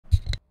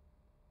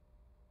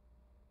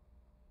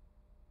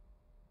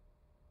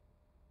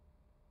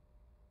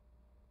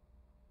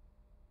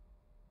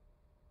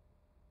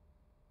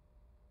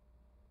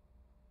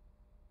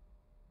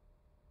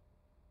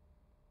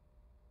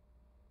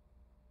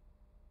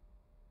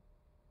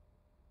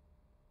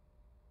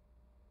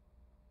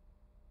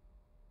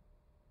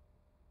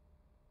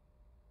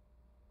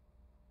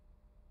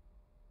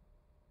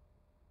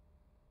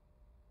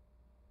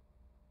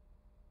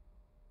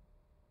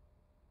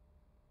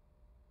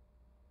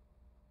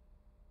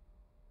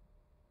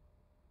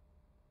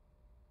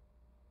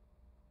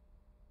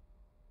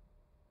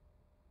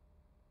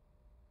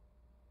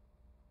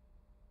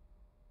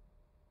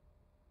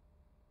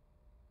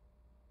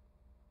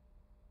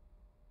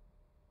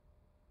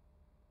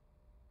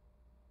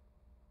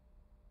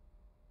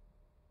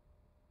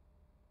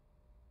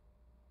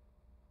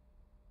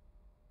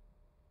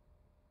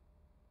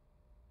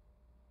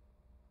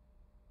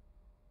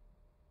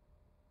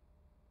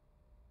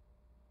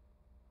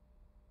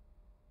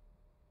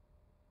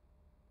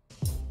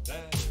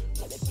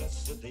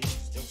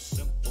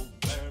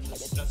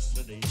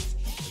necessities.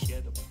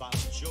 Forget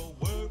about your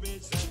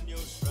worries and your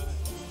strife.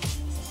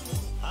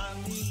 I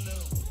mean the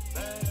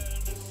bare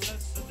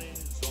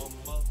necessities or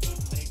Mother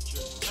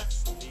Nature's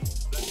necessities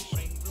that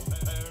bring the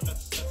bare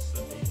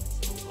necessities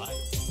of life.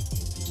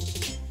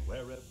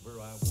 Wherever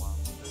I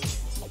wander,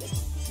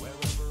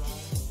 wherever I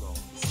roam,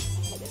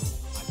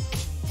 I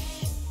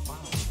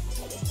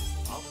couldn't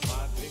find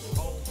my big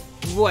home.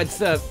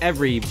 What's up,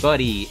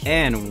 everybody,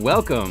 and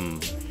welcome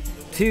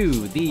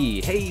to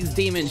the Haze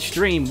Demon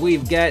stream.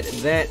 We've got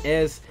that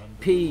SPPD,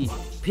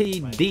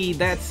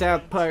 that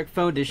South Park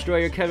Phone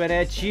Destroyer, coming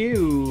at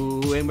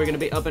you, and we're gonna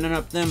be opening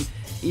up them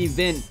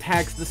event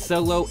packs, the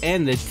solo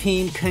and the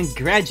team.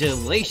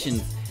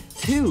 Congratulations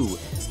to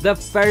the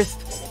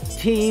first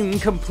team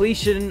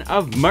completion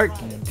of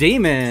Marked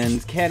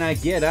Demons. Can I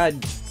get a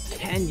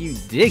can you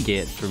dig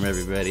it from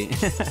everybody?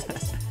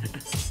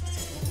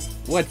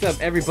 What's up,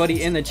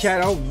 everybody in the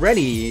chat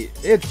already?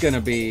 It's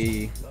gonna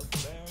be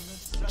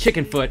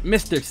Chickenfoot,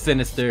 Mr.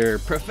 Sinister,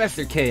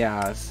 Professor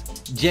Chaos,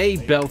 Jay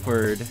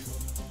Belford,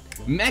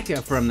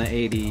 Mecca from the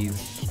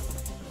 80s,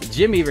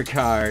 Jimmy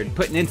Ricard,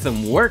 putting in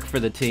some work for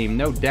the team,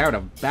 no doubt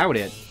about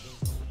it.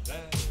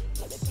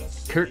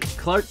 Kirk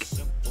Clark.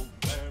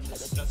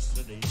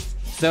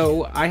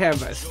 So I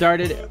have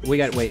started, we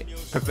got,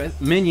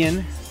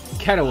 Minion,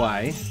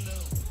 Catawai,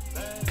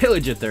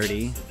 Pillager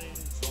 30,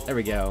 there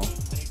we go.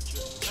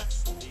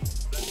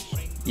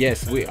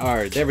 Yes, we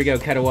are. There we go,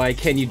 Catawai.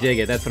 Can you dig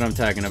it? That's what I'm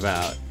talking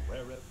about.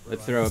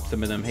 Let's throw up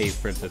some of them Haze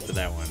Princess to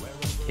that one.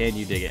 Can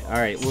you dig it?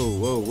 Alright, whoa,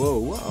 whoa, whoa,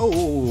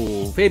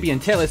 whoa. Fabian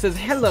Taylor says,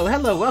 hello,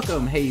 hello,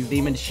 welcome, Haze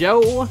Demon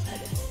Show.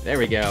 There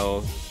we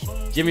go.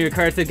 Jimmy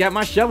Ricard said, got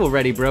my shovel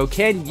ready, bro.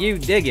 Can you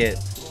dig it?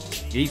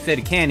 He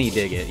said, can he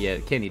dig it? Yeah,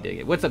 can he dig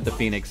it? What's up, the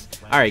Phoenix?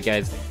 Alright,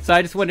 guys. So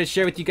I just wanted to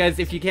share with you guys,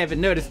 if you haven't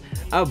noticed,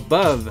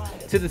 above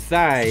to the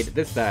side,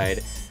 this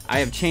side, I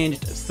have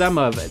changed some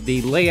of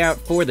the layout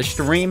for the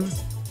stream.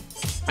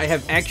 I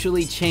have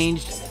actually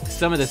changed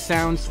some of the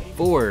sounds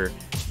for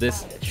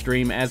this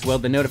stream as well,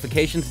 the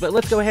notifications, but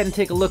let's go ahead and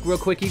take a look real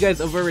quick. You guys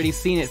have already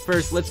seen it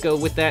first. Let's go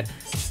with that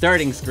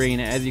starting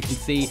screen. As you can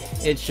see,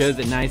 it shows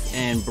it nice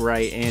and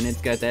bright, and it's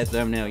got that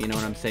thumbnail, you know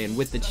what I'm saying,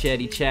 with the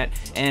chatty chat,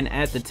 and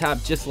at the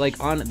top, just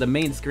like on the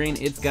main screen,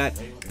 it's got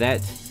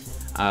that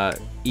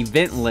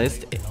event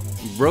list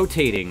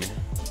rotating.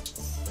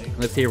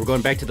 Let's see, we're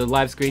going back to the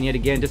live screen yet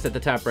again, just at the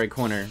top right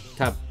corner.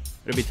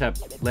 It'll be top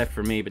left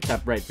for me, but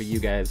top right for you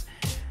guys.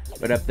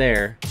 But up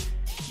there,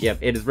 yep,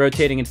 it is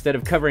rotating instead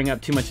of covering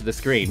up too much of the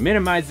screen.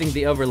 Minimizing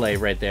the overlay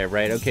right there,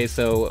 right? Okay,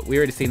 so we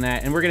already seen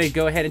that. And we're going to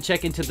go ahead and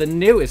check into the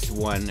newest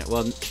one.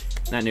 Well,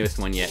 not newest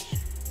one yet.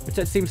 Which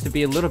that seems to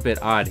be a little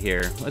bit odd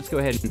here. Let's go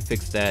ahead and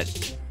fix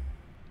that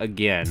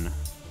again.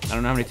 I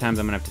don't know how many times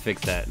I'm going to have to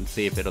fix that and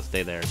see if it'll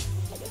stay there.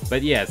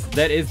 But yes,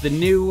 that is the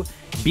new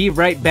Be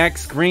Right Back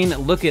screen,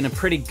 looking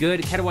pretty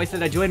good. Catawai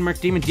said, I joined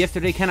Marked Demons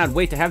yesterday. Cannot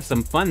wait to have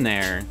some fun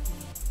there.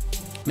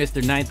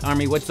 Mr. Ninth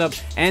Army, what's up?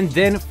 And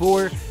then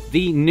for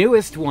the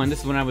newest one,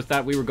 this is one I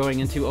thought we were going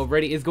into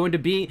already, is going to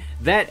be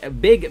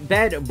that big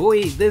bad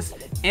boy, this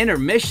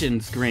intermission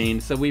screen.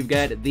 So we've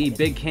got the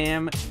big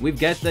cam, we've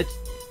got the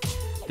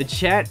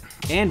chat,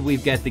 and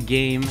we've got the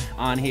game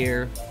on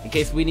here in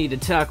case we need to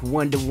talk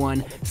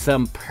one-to-one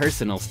some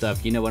personal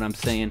stuff, you know what I'm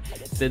saying?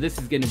 So this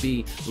is going to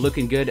be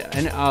looking good,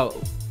 and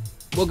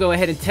we'll go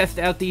ahead and test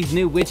out these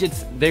new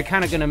widgets. They're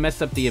kind of going to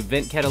mess up the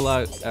event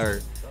catalog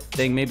or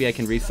thing. Maybe I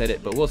can reset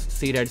it, but we'll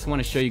see it. I just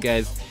want to show you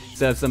guys,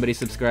 so if somebody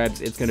subscribes,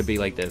 it's going to be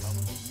like this.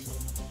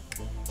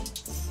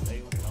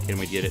 Can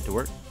we get it to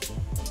work?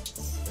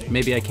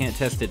 Maybe I can't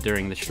test it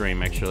during the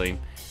stream, actually.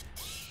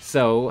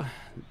 So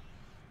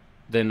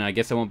then I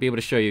guess I won't be able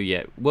to show you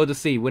yet. We'll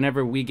just see.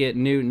 Whenever we get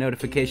new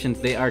notifications,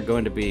 they are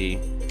going to be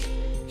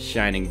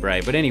shining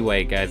bright. But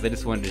anyway, guys, I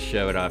just wanted to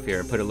show it off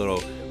here. I put a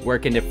little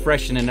work into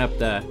freshening up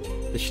the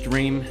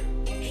stream.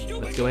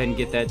 Let's go ahead and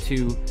get that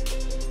to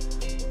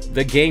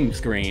the game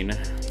screen.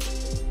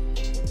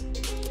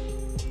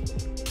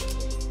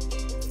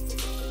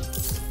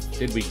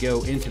 Did we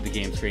go into the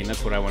game screen?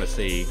 That's what I want to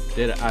see.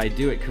 Did I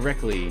do it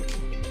correctly?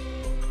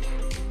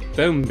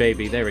 Boom,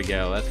 baby. There we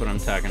go. That's what I'm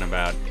talking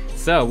about.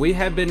 So, we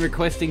have been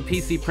requesting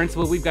PC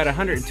Principal. We've got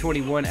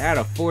 121 out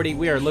of 40.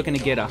 We are looking to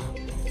get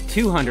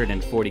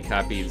 240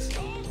 copies.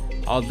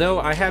 Although,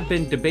 I have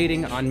been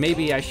debating on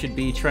maybe I should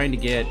be trying to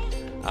get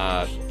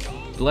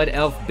Blood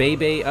Elf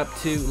Bebe up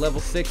to level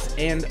 6,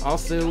 and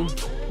also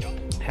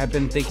have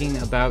been thinking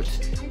about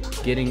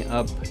getting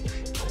up,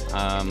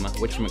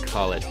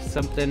 whatchamacallit,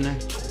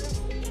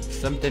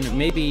 something,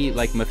 maybe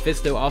like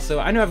Mephisto also.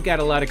 I know I've got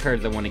a lot of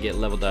cards I want to get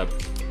leveled up.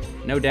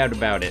 No doubt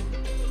about it.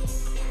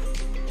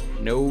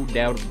 No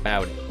doubt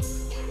about it.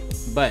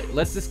 But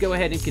let's just go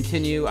ahead and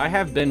continue. I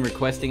have been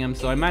requesting them,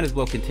 so I might as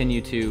well continue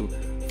to,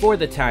 for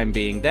the time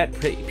being, that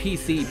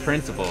PC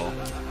Principal.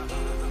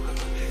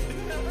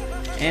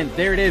 And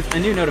there it is, a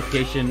new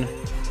notification.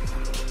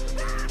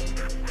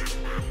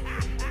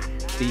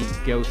 The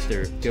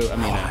Ghoster,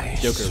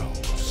 Joker. So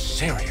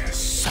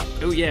serious.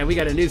 Oh yeah, we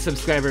got a new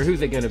subscriber.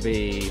 Who's it gonna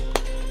be?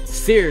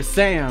 Seer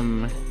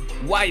Sam.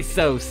 Why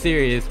so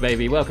serious,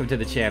 baby? Welcome to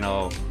the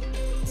channel.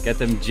 Got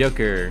them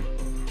Joker.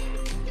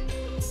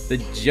 The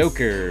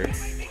Joker.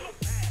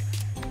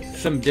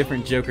 Some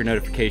different Joker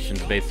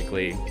notifications,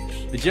 basically.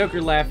 The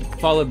Joker laugh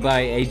followed by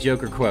a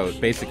Joker quote,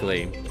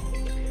 basically.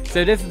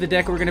 So this is the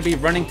deck we're going to be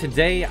running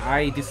today.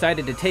 I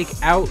decided to take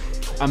out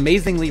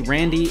Amazingly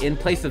Randy in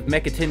place of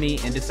Mecha Timmy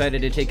and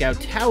decided to take out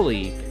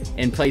Towley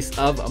in place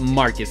of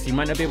Marcus. You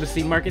might not be able to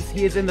see Marcus.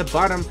 He is in the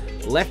bottom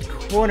left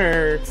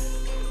corner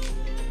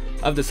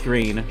of the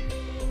screen.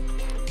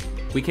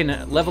 We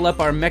can level up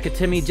our Mecha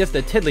Timmy just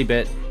a tiddly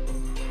bit.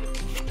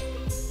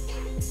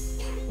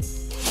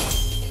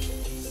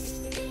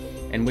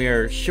 And we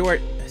are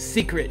short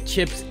secret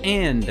chips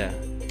and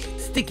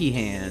sticky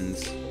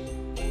hands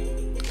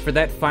for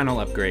that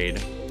final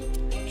upgrade.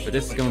 But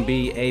this is going to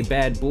be a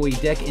bad boy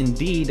deck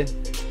indeed.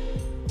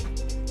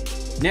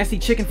 Nasty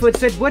Chickenfoot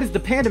said, what is the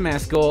Panda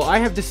Mask goal? I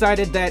have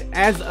decided that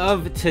as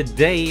of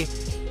today,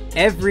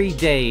 every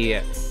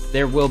day,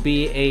 there will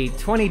be a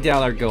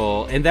 $20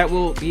 goal, and that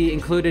will be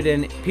included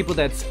in people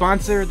that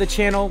sponsor the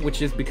channel,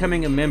 which is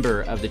becoming a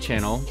member of the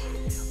channel,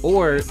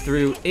 or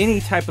through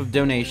any type of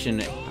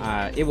donation.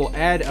 It will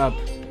add up,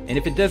 and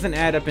if it doesn't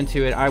add up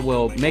into it, I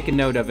will make a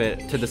note of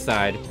it to the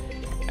side.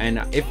 And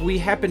if we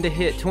happen to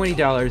hit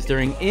 $20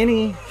 during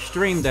any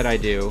stream that I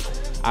do,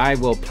 I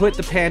will put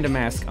the Panda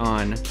Mask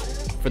on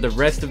for the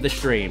rest of the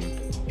stream.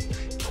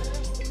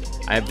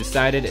 I have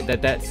decided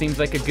that that seems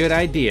like a good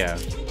idea.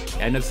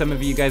 I know some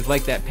of you guys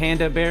like that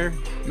Panda Bear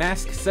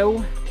mask, so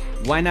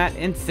why not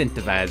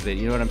incentivize it?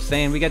 You know what I'm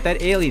saying? We got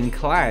that Alien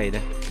Clyde.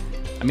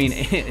 I mean,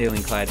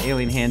 Alien Clyde,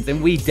 Alien Hands,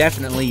 and we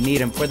definitely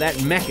need him for that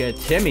Mecha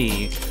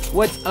Timmy.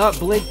 What's up,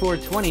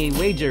 Blig420?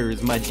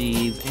 Wagers, my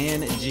G's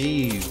and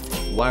G's.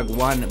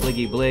 Wagwan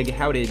Bliggy Blig,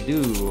 how'd it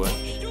do?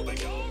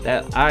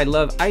 That I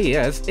love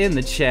IES in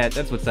the chat.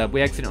 That's what's up.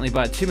 We accidentally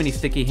bought too many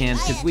sticky hands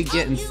because we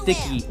getting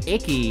sticky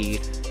icky.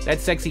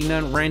 That sexy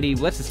nun Randy,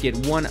 let's just get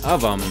one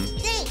of them.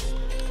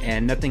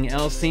 And nothing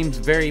else seems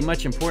very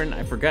much important.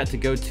 I forgot to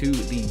go to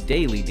the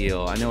daily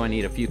deal. I know I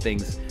need a few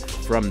things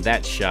from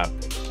that shop.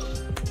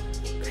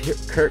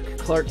 Kirk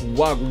Clark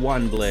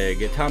Wagwan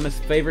Blig. Thomas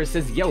Favor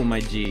says, yo, my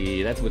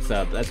G. That's what's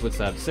up. That's what's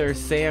up. Sir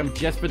Sam,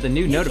 just for the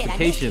new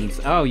notifications.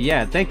 Oh,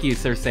 yeah. Thank you,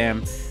 Sir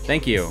Sam.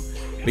 Thank you.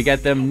 We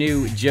got them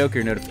new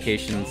Joker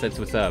notifications. That's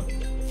what's up.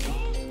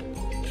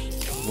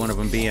 One of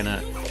them being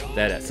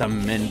that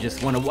some men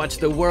just want to watch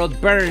the world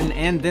burn.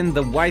 And then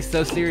the Why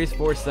So Serious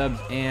 4 subs.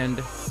 And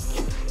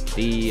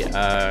the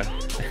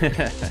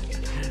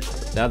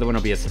the other one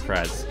will be a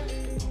surprise.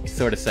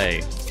 Sort of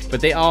say. But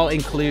they all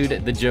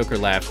include the Joker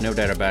laugh, no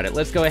doubt about it.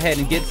 Let's go ahead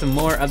and get some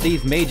more of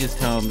these Mage's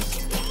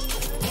Tomes.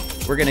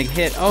 We're gonna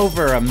hit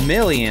over 1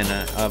 million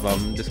of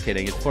them. Just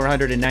kidding, it's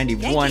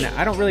 491.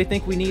 I don't really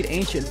think we need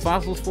Ancient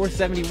Fossils.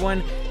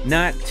 471,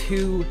 not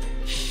too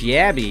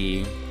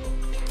shabby.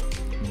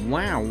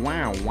 Wow,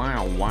 wow,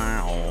 wow,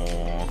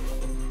 wow.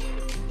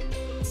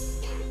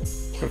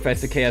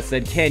 Professor Chaos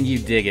said, can you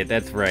dig it?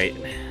 That's right,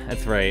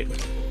 that's right.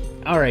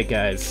 Alright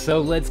guys, so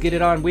let's get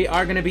it on. We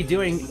are gonna be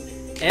doing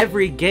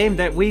every game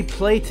that we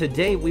play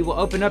today. We will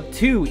open up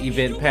 2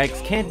 event packs.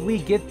 Can't we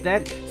get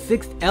that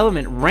 6th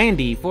element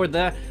Randy for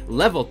the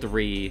level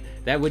 3?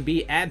 That would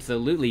be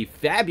absolutely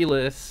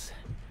fabulous.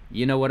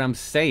 You know what I'm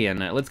saying.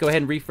 Let's go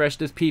ahead and refresh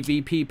this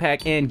PvP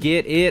pack and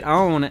get it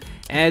on.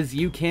 As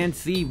you can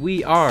see,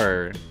 we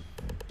are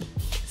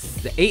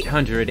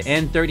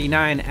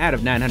 839 out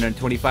of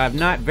 925.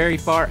 Not very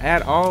far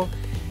at all.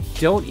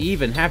 Don't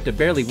even have to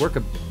barely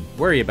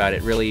worry about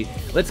it, really.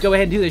 Let's go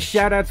ahead and do the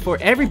shoutouts for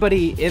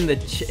everybody in the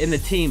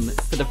team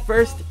for the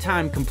first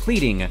time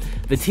completing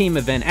the team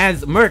event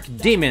as Merc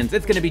Demons.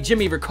 It's gonna be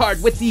Jimmy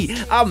Ricard with the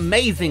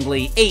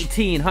amazingly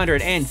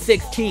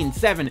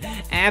 1816.7,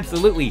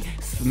 absolutely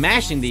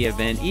smashing the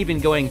event, even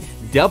going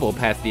double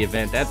past the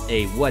event. That's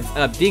a what's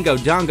up. Dingo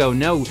Dongo,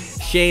 no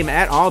shame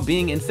at all,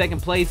 being in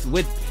second place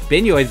with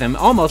Benoism,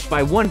 almost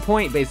by 1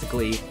 point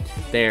basically.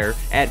 There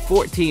at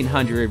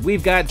 1400.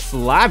 We've got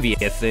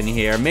Slavius in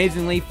here.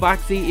 Amazingly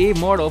Foxy,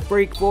 Immortal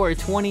Freak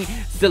 420,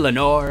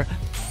 Silenor,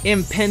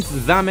 Impense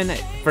Zaman,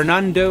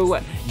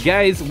 Fernando,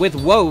 Guys with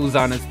Woes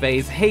on his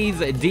face,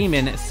 Haze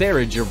Demon,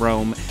 Sarah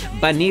Jerome,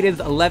 Bonitas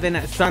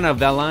 11, Son of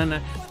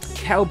Velan,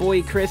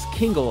 Cowboy Chris,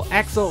 Kingle,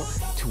 Axel,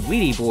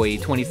 Tweety Boy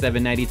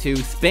 2792,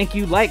 Spank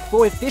You Like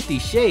 450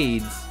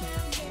 Shades,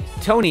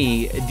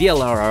 Tony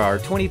DLRR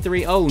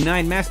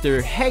 2309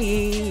 Master,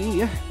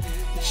 Hey,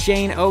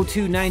 Shane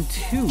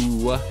 0292,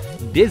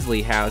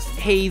 Disley House,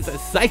 Haze,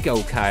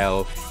 Psycho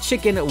Kyle,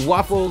 Chicken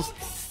Waffles,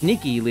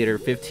 Sneaky Leader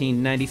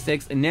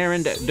 1596,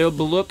 Naren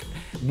Doblook,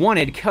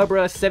 Wanted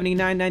Cobra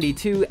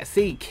 7992,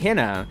 C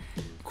Kenna,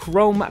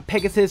 Chrome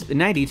Pegasus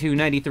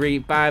 9293,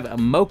 5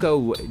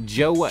 Moko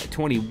Joe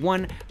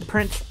 21,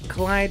 Prince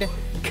Clyde,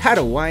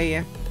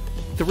 Katawai,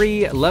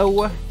 3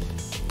 Low,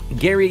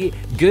 Gary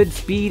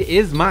Goodspeed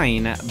is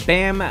mine,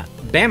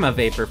 Bama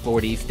Vapor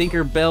 40,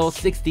 Stinker Bell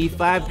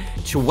 65,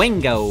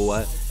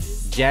 Chwango,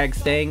 Jag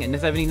Stang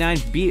 79,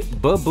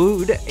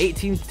 Babood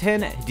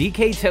 1810,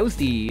 DK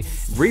Toasty,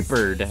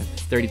 Reapered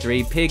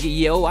 33,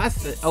 Piggy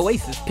Oasis,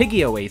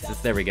 Piggy Oasis,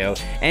 there we go,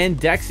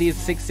 and Daxius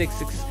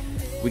 666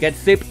 We got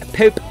Soup,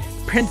 Poop,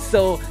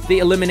 Pencil, the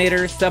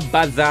Eliminator,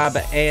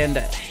 Subbazab, and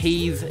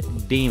Haze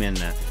Demon.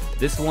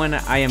 This one,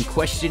 I am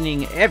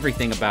questioning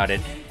everything about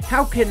it.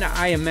 How can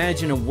I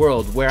imagine a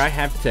world where I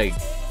have to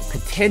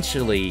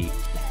potentially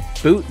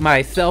boot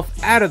myself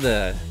out of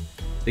the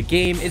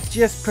game? It's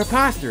just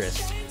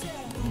preposterous,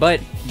 but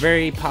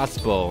very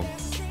possible,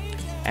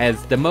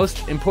 as the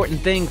most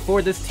important thing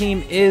for this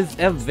team is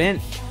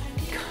event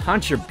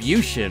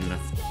contribution.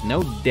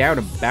 No doubt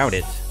about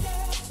it.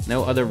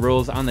 No other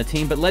rules on the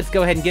team, but let's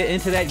go ahead and get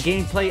into that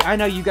gameplay. I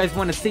know you guys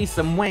want to see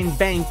some wang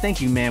bang.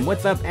 Thank you, man.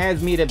 What's up,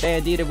 Asmita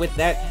Bandita, with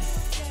that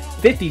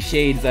 50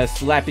 Shades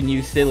slapping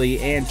you silly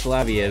and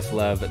Slavius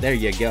love. There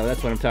you go.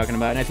 That's what I'm talking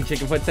about. Nancy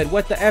Chickenfoot said,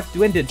 what the F?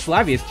 When did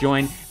Slavius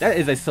join? That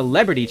is a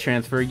celebrity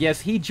transfer.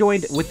 Yes, he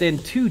joined within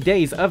 2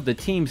 days of the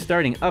team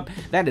starting up.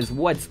 That is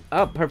what's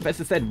up.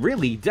 Professor said,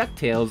 really?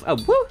 DuckTales?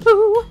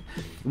 Woohoo!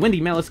 Wendy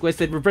Melisquist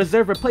said,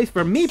 reserve a place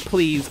for me,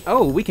 please.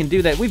 Oh, we can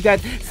do that. We've got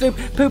Soup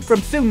Poop from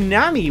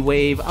Tsunami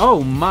Wave.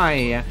 Oh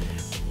my.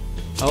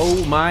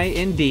 Oh my,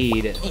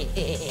 indeed.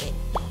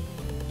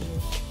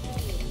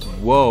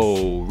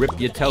 Whoa, rip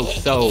your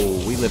torso.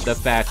 We live the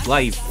fast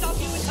life.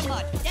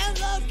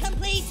 Download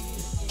complete.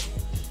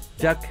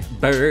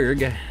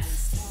 Duckburg.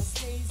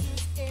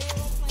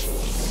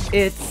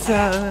 It's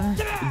a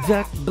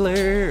duck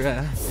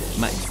blur.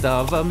 Might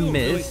solve a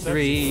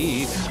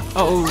mystery.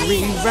 Oh,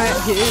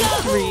 rewrite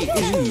history.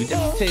 Ooh,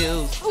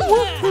 DuckTales.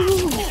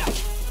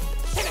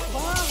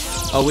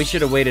 Oh, we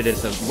should have waited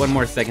just one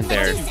more second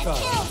there.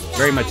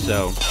 Very much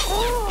so.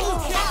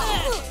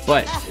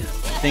 But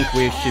I think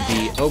we should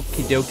be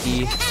okie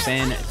dokie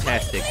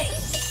fantastic.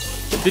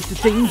 The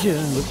danger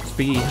looks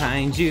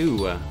behind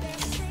you.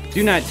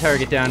 Do not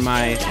target down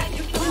my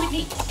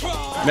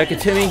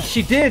Mekatumi.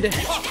 She did!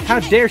 How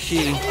dare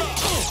she!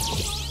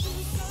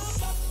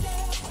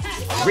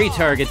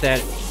 Retarget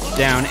that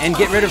down and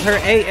get rid of her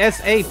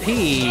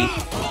ASAP.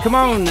 Come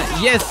on,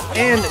 yes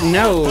and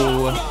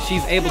no.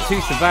 She's able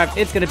to survive.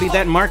 It's gonna be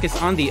that Marcus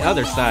on the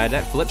other side,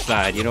 that flip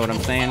side, you know what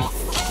I'm saying?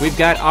 We've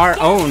got our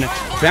own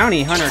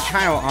bounty hunter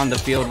Kyle on the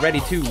field,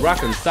 ready to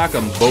rock 'em, sock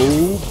 'em,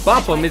 bo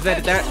bump 'em. Is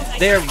that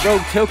their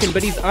rogue token,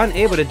 but he's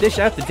unable to dish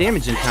out the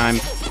damage in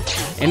time.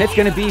 And it's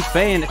gonna be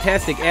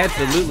fantastic,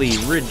 absolutely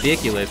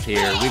ridiculous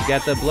here. We've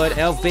got the Blood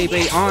Elf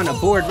baby on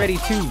board, ready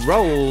to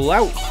roll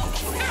out.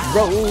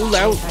 Roll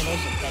out.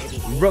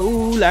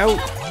 Roll out.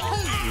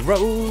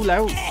 Roll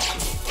out.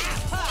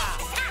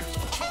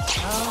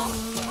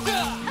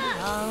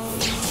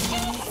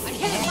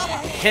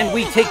 Can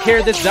we take care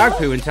of this dog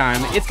poo in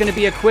time? It's gonna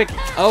be a quick,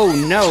 oh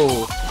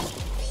no.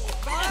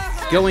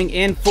 Going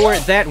in for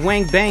that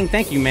wang bang,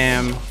 thank you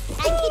ma'am.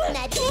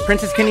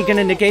 Princess Kenny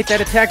gonna negate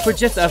that attack for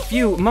just a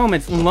few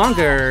moments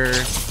longer.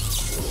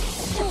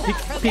 Peek,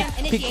 peek,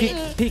 peek,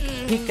 peek,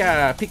 peek,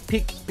 peek, peek,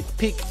 peek,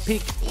 peek,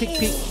 peek, peek,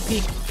 peek,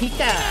 peek, peek,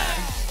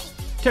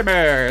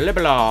 Timber, live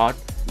a lot,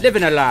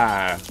 living a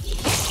lie.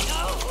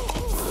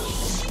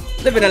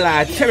 Living a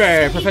lie,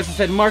 terror. Professor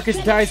said Marcus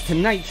dies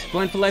tonight.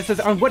 Blindfold Life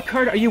says, on what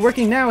card are you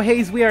working now?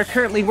 Haze, we are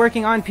currently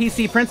working on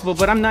PC Principle,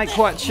 but I'm not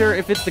quite sure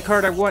if it's the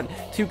card I want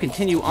to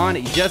continue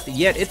on just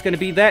yet. It's going to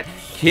be that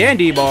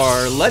candy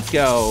bar. Let's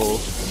go.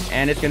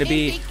 And it's going to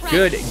be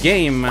good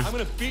game. I'm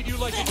gonna beat you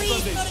like it's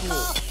Sunday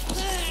school.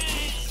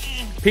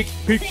 Peek,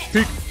 peek,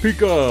 peek,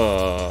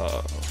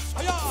 peeka.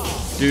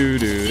 Do,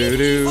 do, do,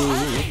 do.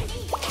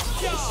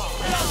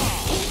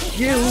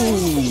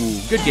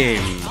 You. Good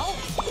game.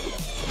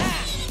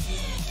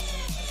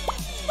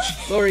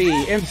 Lori,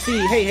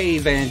 MC, Hey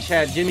Haze, and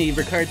Chat Jimmy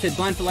Ricard said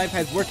Blindfold Life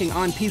has working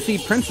on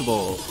PC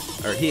Principle.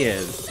 Or he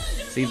is.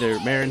 Caesar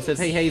Marin says,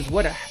 hey Haze,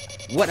 what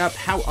up?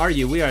 How are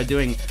you? We are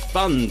doing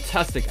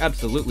fantastic,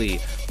 absolutely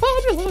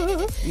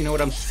fabulous. You know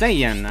what I'm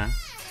saying?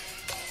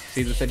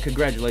 Caesar said,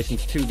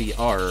 congratulations to the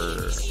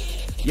R.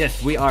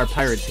 Yes, we are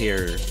pirates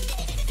here.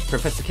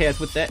 Professor Chaos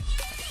with that.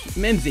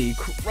 Menzi,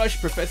 crush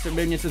Professor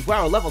Minion says,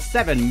 wow, level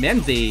 7,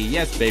 Menzi.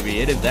 Yes, baby,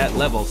 it is that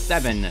level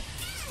 7.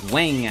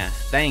 Wang,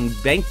 thang,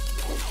 bang.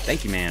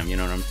 Thank you, ma'am. You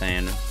know what I'm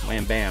saying?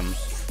 Wham, bam.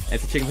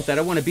 That's a chicken with that.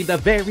 I want to be the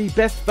very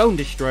best phone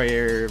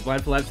destroyer.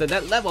 Blindfold Life said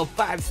that level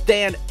 5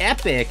 stand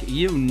epic.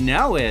 You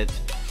know it.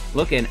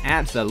 Looking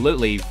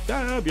absolutely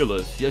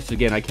fabulous. Just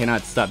again, I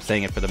cannot stop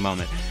saying it for the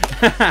moment.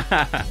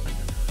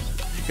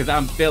 Because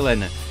I'm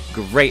feeling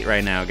great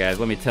right now, guys.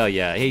 Let me tell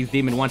you. Haze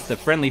Demon wants a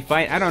friendly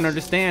fight. I don't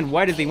understand.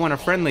 Why does he want a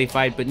friendly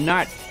fight but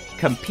not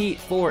compete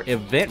for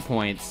event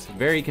points?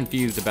 Very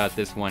confused about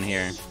this one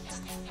here.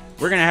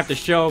 We're going to have to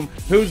show him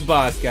who's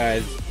boss,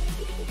 guys.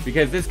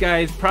 Because this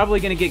guy's probably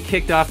going to get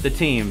kicked off the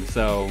team,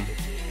 so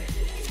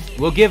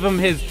we'll give him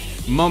his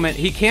moment.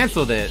 He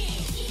canceled it.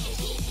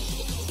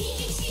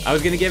 I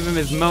was going to give him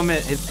his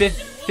moment, his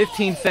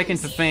 15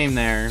 seconds of fame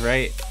there,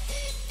 right?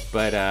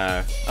 But,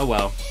 oh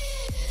well.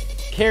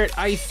 Carrot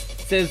Ice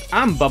says,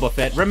 I'm Boba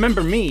Fett,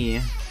 remember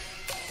me.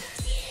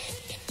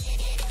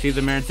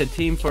 Caesar Marin said,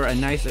 team for a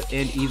nice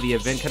and easy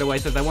event. Cutaway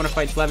says, I want to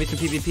fight Slavius in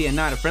PvP and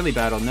not a friendly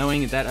battle,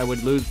 knowing that I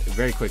would lose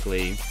very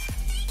quickly.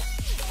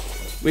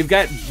 We've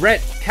got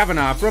Brett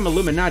Kavanaugh from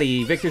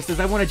Illuminati. Victor says,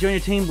 I want to join your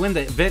team when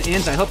the event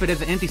ends. I hope it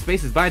has empty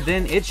spaces by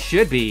then. It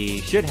should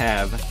be. Should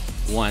have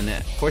one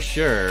for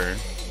sure.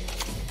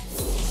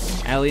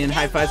 Alien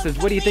High Five says,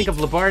 what do you think of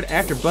Labard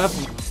after buff?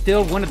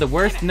 Still one of the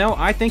worst? No,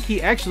 I think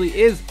he actually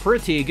is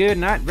pretty good.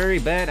 Not very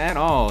bad at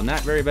all.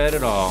 Not very bad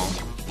at all.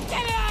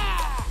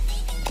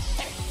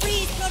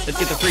 Let's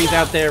get the freeze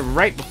out there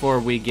right before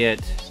we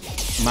get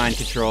mind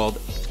controlled.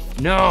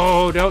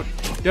 No, don't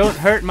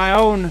hurt my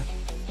own.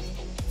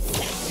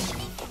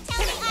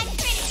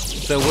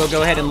 So we'll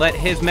go ahead and let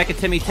his Mecha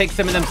Timmy take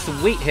some of them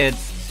sweet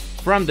hits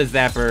from the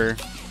Zapper.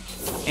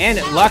 And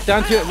it locked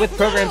onto it with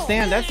Program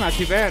Stand. That's not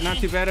too bad. Not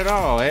too bad at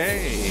all.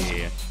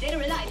 Hey.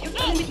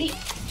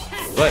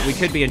 But we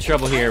could be in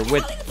trouble here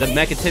with the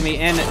Mecha Timmy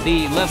and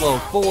the level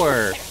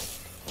 4.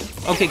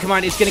 Okay, come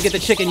on. It's going to get the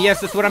chicken.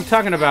 Yes, that's what I'm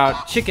talking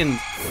about. Chicken.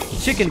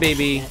 Chicken,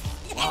 baby.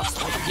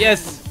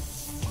 Yes.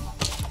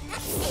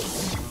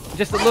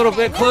 Just a little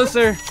bit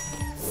closer.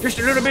 Just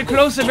a little bit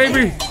closer,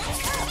 baby.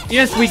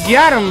 Yes, we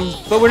got him.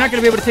 But we're not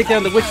going to be able to take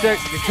down the Witch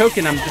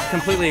Token. I'm just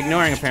completely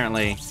ignoring,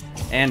 apparently.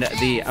 And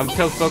I'm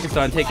so focused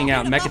on taking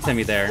out Mecha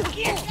Timmy there.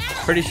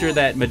 Pretty sure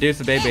that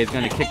Medusa Bebe is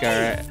going to kick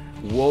our...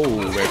 Whoa,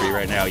 baby,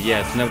 right now.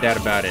 Yes, no doubt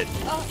about it.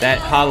 That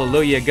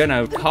Hallelujah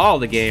gonna call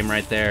the game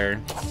right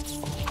there.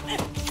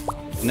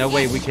 No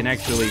way we can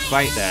actually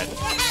fight that.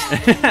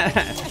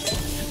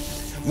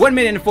 1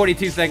 minute and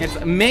 42 seconds.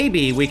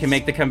 Maybe we can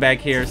make the comeback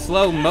here.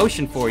 Slow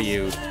motion for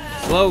you.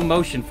 Slow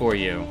motion for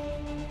you.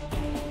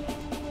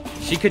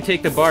 She could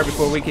take the bar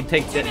before we could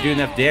do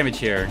enough damage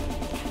here.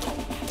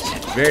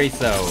 Very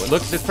so.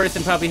 Look, this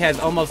person probably has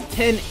almost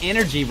 10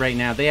 energy right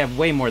now. They have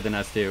way more than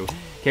us do.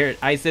 Carrot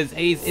Ice says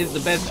Haze is the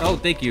best. Oh,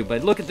 thank you.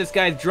 But look at this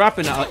guy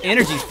dropping an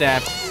energy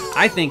staff.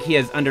 I think he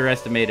has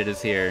underestimated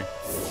us here.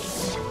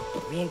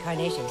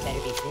 Reincarnation better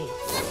be safe.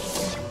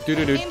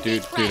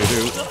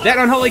 That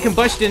unholy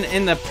combustion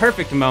in the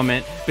perfect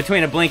moment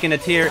between a blink and a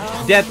tear.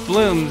 Death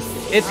blooms.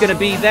 It's gonna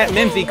be that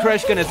Mimsy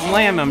Crush gonna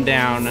slam him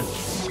down.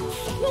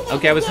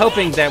 Okay, I was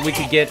hoping that we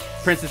could get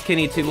Princess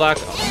Kenny to lock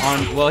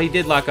on. Well, he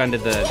did lock onto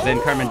the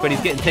Zen Carmen, but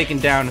he's getting taken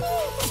down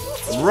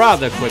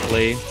rather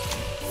quickly.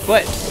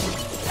 But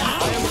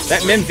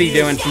that Mimsy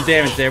doing some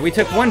damage there. We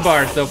took 1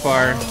 bar so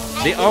far.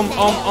 The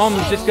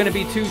is just gonna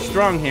be too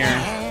strong here.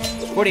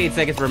 48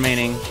 seconds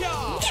remaining.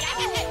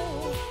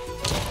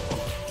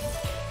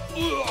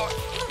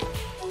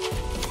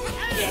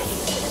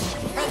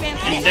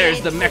 And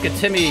there's the Mecha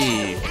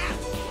Timmy.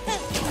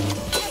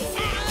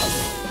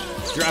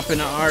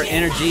 Dropping our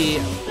energy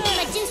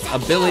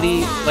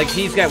ability. Like,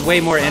 he's got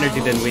way more energy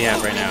than we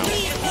have right now.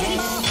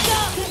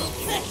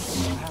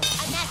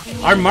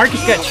 Our Marcus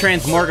got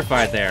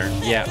transmortified there.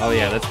 Yeah, oh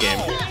yeah, that's game.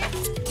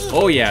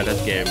 Oh yeah,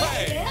 that's game.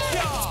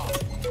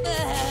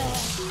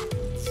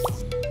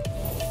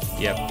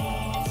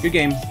 Yep. Good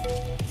game.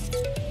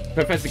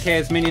 Professor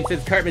Chaos Minion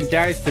says Cartman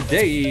dies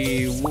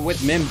today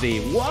with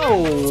Mimsy.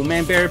 Whoa!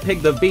 Man Bear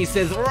Pig the Beast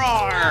says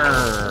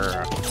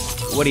roar!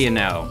 What do you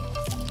know?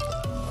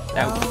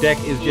 That deck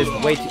is just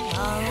way too...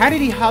 How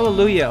did he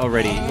Hallelujah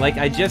already? Like,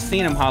 I just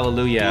seen him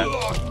Hallelujah,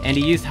 and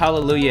he used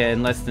Hallelujah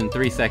in less than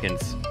 3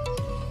 seconds.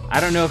 I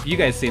don't know if you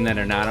guys seen that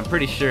or not. I'm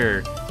pretty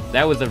sure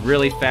that was a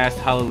really fast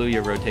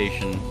Hallelujah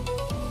rotation.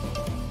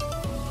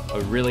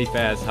 A really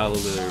fast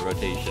Hallelujah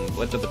rotation.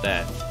 What's up with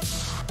that?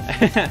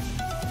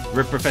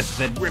 Rip Professor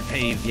said, Rip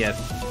Haze,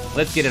 yes.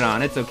 Let's get it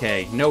on. It's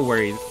okay. No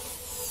worries.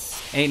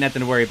 Ain't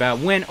nothing to worry about.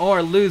 Win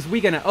or lose, we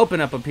gonna open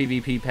up a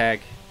PvP pack.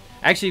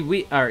 Actually,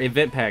 we are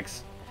event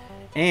packs.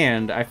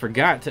 And I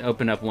forgot to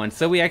open up one,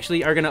 so we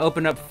actually are going to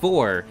open up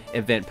 4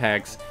 event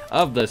packs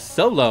of the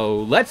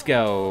solo. Let's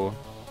go.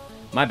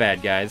 My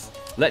bad, guys.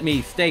 Let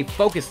me stay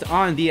focused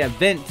on the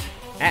event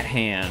at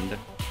hand.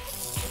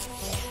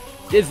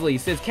 Disley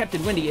says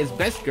Captain Wendy is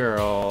best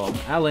girl.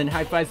 Alan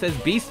High Five says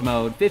Beast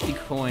Mode. 50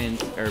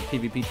 coins, or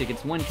PvP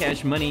tickets, 1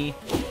 cash money,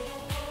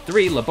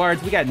 3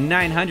 Labards. We got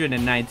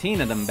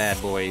 919 of them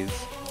bad boys.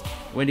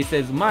 Wendy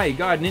says, my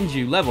god,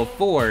 Ninju, level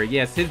 4.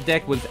 Yes, his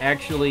deck was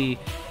actually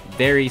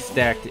very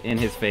stacked in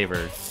his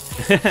favor.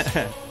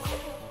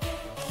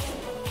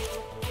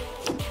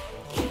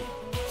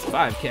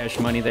 5 cash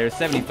money there,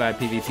 75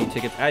 PvP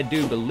tickets, I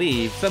do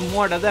believe. Some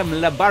more of them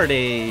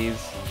Labardes.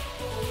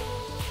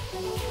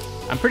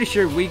 I'm pretty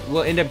sure we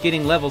will end up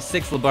getting level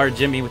 6 Labard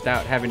Jimmy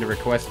without having to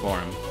request for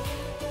him.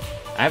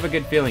 I have a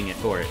good feeling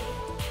for it.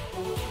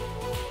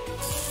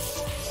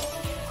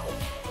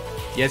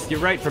 Yes, you're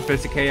right,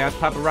 Professor Chaos.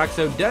 Papa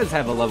Roxo does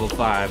have a level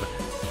 5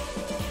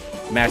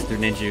 Master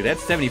Ninja.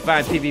 That's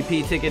 75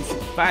 PvP tickets,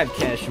 5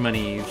 cash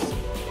monies.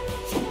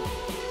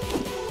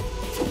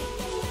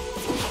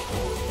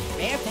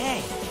 Fair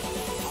pay.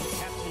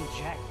 Captain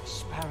Jack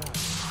Sparrow.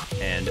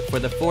 And for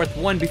the 4th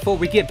one, before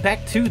we get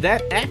back to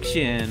that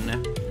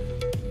action.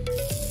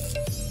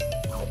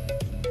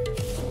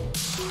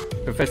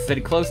 Professor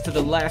said, close to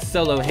the last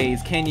solo,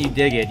 Haze. Can you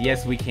dig it?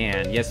 Yes, we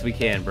can. Yes, we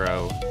can,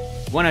 bro.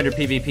 100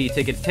 PvP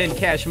tickets, 10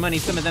 cash money,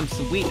 some of them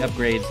sweet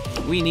upgrades.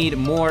 We need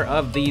more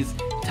of these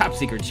top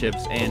secret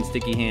chips and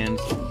sticky hands.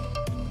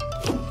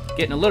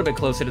 Getting a little bit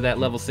closer to that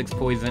level 6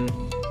 poison.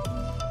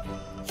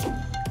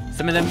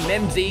 Some of them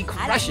Mimsy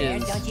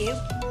crushes. Don't you?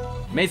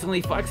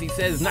 Amazingly Foxy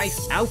says,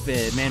 nice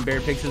outfit. Man Bear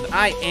Pig says,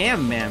 I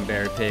am Man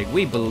Bear Pig.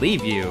 We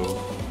believe you.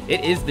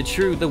 It is the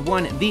true, the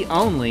one, the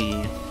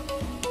only.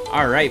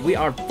 Alright, we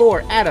are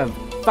 4 out of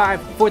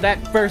 5 for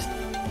that first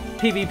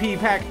PvP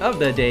pack of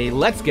the day.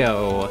 Let's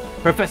go.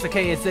 Professor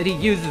K has said he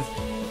uses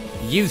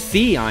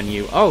UC on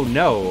you. Oh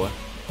no.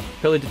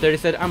 Pillager30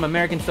 said, I'm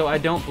American, so I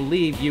don't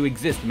believe you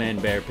exist, Man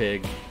Bear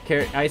Pig.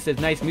 Carrot Ice says,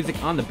 nice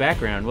music on the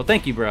background. Well,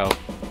 thank you, bro.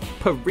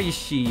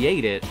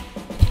 Appreciate it.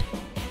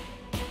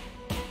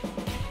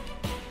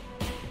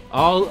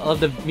 All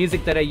of the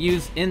music that I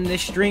use in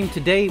this stream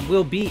today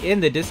will be in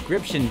the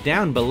description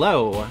down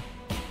below.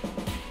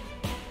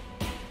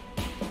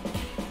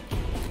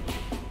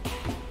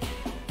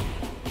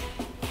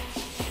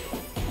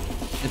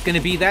 It's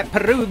gonna be that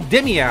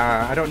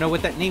Perudemia. I don't know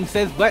what that name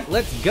says, but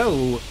let's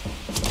go.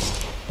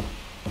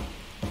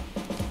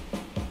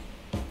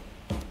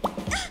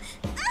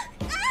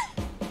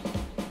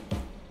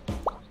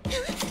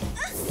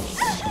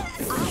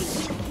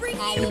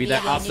 Gonna be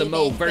that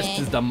Awesome-O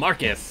versus the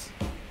Marcus.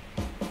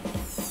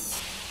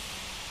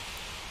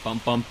 Bum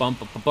bum bum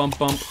bum bum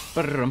bum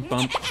bum bum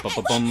bum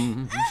bum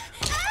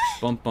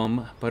bum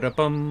bum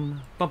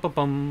bum bum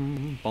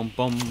bum bum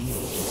bum.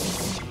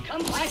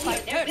 Come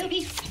fight, there will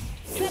be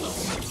trouble.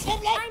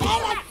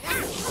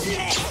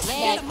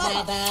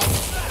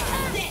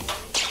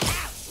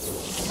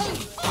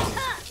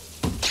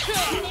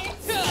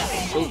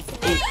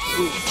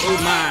 Oh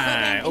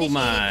my, oh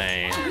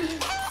my.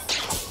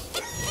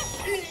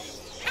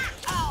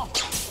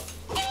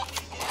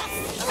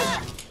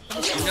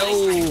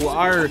 No,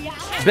 our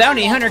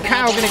bounty hunter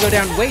Kyle gonna go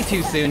down way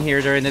too soon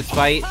here during this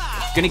fight.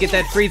 Gonna get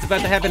that freeze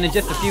about to happen in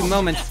just a few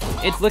moments.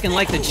 It's looking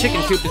like the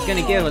chicken coop is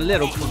gonna get a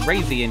little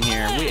crazy in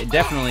here. We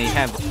definitely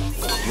have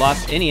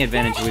lost any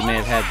advantage we may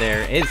have had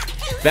there. Is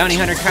bounty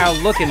hunter Kyle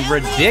looking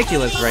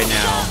ridiculous right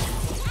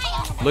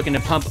now. Looking to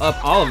pump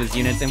up all of his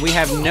units, and we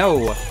have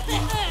no,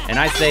 and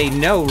I say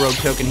no rogue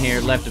token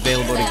here left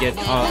available to get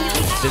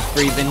this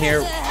freeze in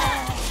here.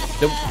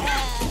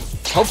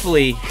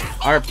 Hopefully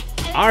our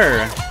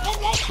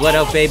Blood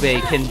Elf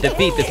Bebe can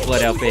defeat this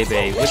Blood Elf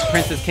Bebe with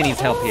Princess Kenny's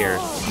help here.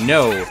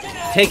 No.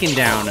 Taken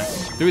down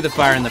through the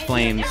fire and the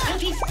flames.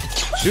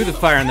 Through the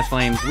fire and the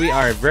flames. We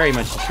are very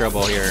much in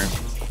trouble here.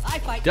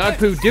 Dog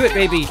Poo, do it,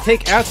 baby.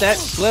 Take out that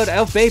Blood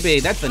Elf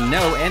Bebe. That's a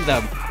no. And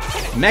the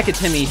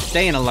Mekatemi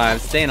staying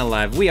alive, staying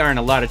alive. We are in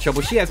a lot of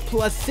trouble. She has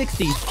plus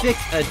 66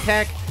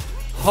 attack.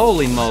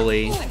 Holy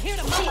moly.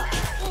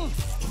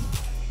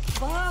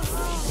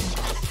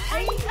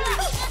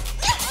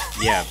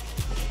 Yeah.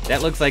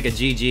 That looks like a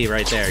GG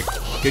right there.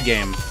 Good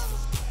game.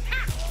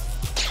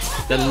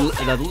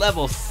 The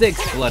level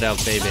 6 Blood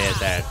Elf Bebe at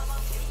that.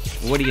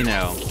 What do you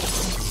know?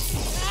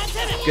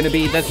 Gonna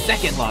be the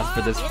second loss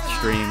for this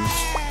stream.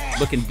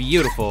 Looking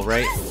beautiful,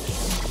 right?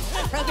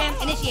 Program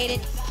initiated.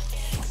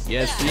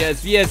 Yes,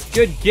 yes, yes.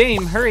 Good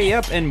game. Hurry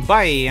up and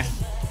buy.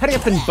 Hurry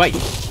up and buy.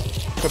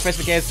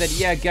 Professor Gas said,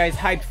 yeah, guys,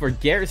 hyped for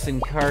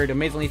Garrison card.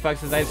 Amazingly Fox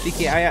says, I have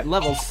CKI at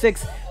level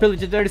 6.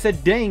 PedroDJDaddy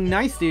said, dang,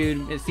 nice,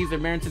 dude. Caesar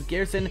Marin says,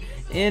 Garrison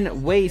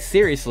in way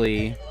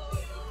seriously.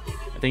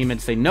 I think he meant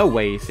to say no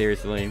way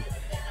seriously.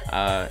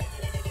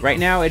 Right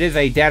now, it is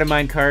a data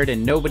mine card,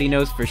 and nobody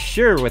knows for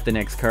sure what the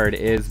next card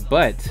is,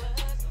 but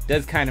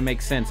does kind of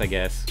make sense, I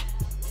guess.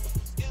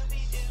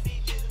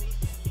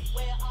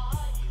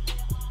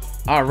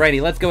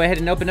 Alrighty, let's go ahead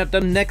and open up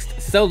the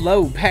next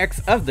solo packs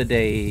of the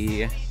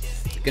day.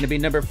 Gonna be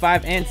number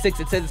 5 and 6.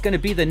 It says it's gonna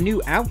be the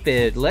new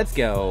outfit. Let's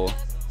go.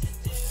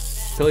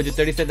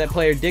 Pillager30 said that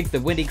player digs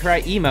the Windy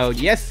Cry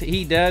emote. Yes,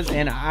 he does,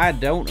 and I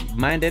don't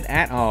mind it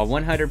at all.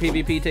 100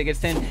 PvP tickets,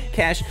 10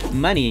 cash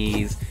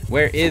monies.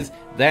 Where is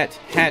that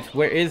hat?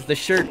 Where is the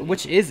shirt?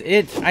 Which is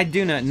it? I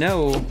do not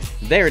know.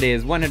 There it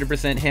is.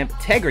 100% hemp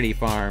Tegridy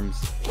Farms.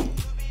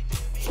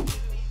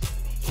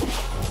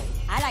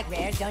 I like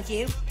rares, don't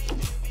you?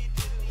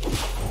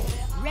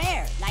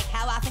 Rare, like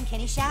how often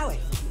Kenny showers.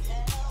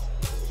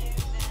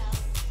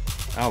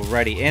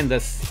 Alrighty, and the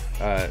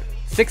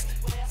 6th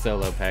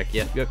solo pack.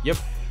 Yep.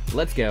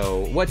 Let's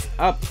go. What's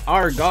up,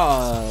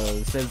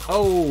 Argos? Says,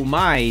 oh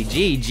my,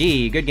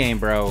 GG. Good game,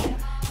 bro.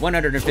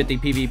 150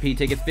 PvP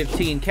tickets,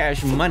 15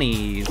 cash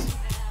monies.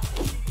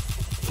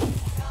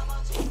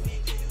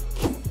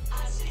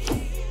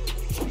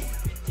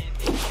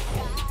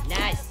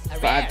 Nice.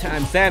 5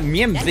 times that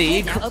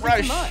Mimsy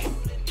crush.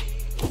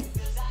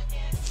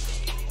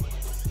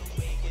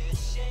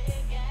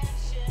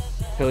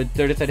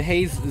 Pillager30 said,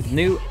 Haze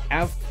new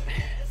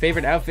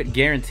favorite outfit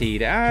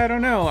guaranteed. I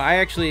don't know. I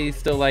actually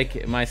still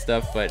like my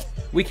stuff, but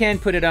we can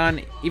put it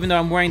on, even though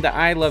I'm wearing the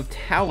I Love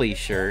Tally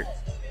shirt.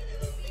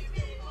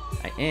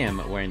 I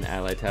am wearing the I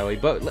Love Tally,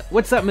 but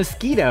what's up,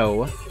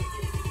 Mosquito?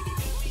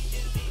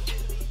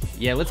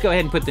 Yeah, let's go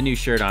ahead and put the new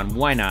shirt on.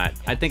 Why not?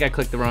 I think I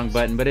clicked the wrong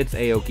button, but it's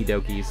a-okie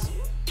dokies.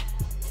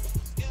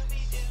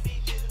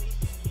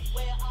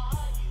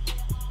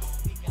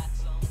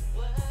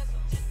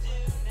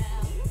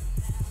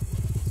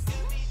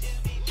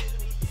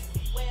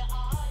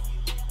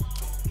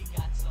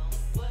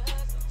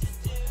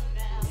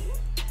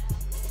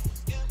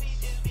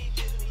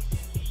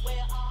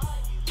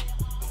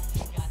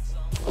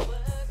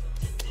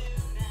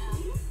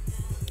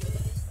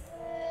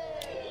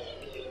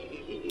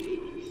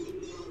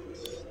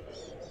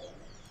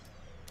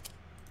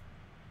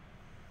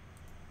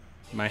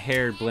 My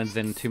hair blends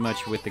in too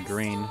much with the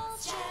green.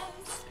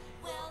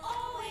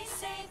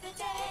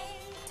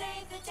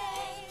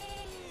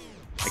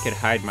 I could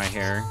hide my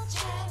hair.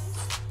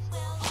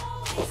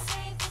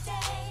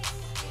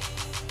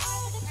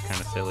 It's kind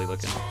of silly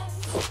looking.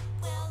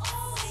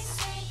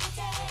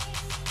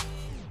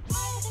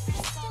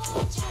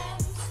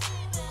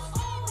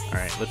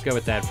 Alright, let's go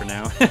with that for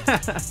now.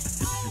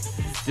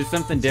 Just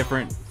something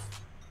different.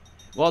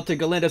 Walter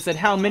Galindo said,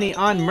 how many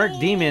on Merc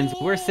Demons?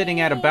 We're sitting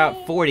at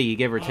about 40,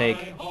 give or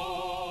take.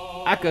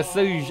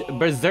 Akasuj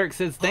Berserk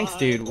says, thanks,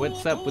 dude.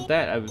 What's up with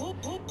that?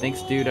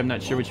 Thanks, dude. I'm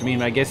not sure what you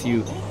mean. I guess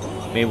you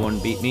may want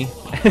to beat me.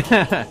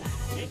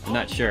 I'm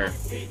not sure.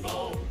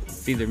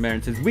 Caesar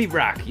Marin says, we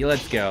rock.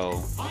 Let's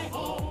go.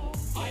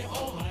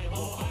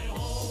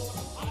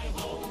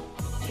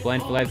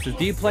 Blind Flag says,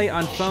 do you play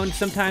on phone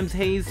sometimes,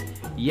 Haze?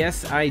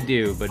 Yes, I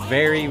do, but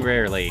very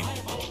rarely.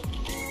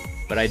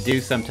 But I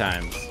do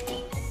sometimes.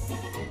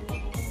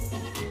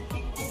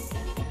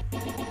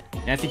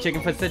 Nasty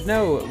Chickenfoot said,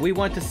 no, we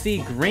want to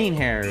see green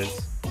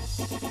hairs.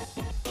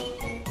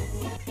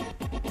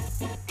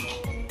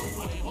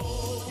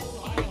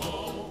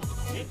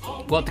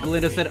 Walter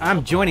Galindo said,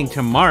 I'm joining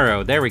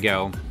tomorrow. There we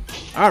go.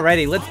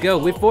 Alrighty, let's go.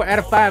 With 4 out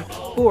of 5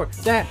 for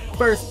that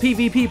first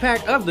PvP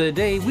pack of the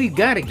day. We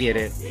gotta get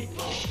it.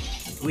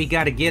 We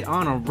gotta get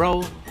on a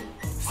roll.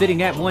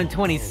 Sitting at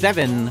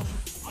 127.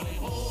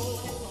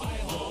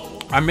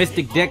 Our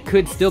Mystic deck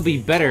could still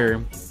be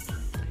better.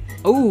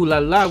 Ooh la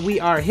la, we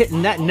are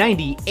hitting that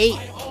 98.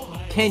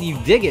 Can you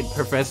dig it,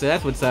 Professor?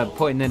 That's what's up,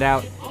 pointing it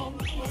out.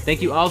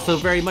 Thank you all so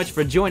very much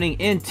for joining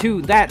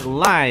into that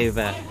live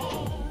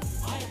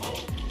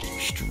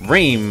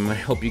stream.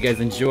 Hope you guys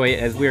enjoy it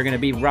as we're going to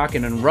be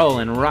rocking and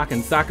rolling,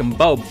 rocking, socking,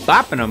 bo,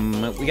 bopping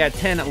them. We got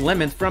 10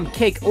 lemons from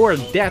Cake or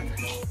Death.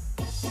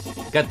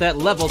 Got that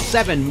level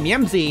 7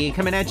 Miemzi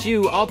coming at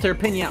you. Alter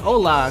Pina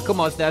Hola,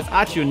 como estas?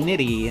 Achu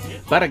Nitty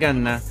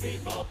Baragan.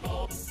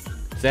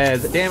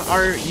 Says, damn,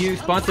 are you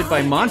sponsored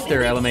by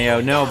Monster,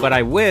 LMAO? No, but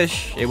I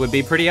wish. It would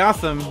be pretty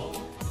awesome.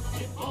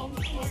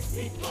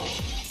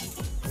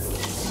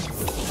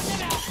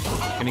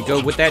 Gonna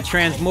go with that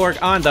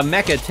Transmorg on the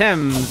Mecha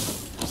Thames.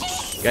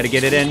 Gotta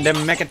get it in the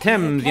Mecha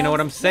Thames, you know what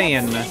I'm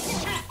saying.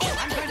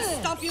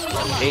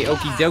 Hey,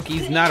 okie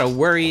dokies, not a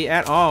worry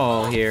at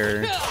all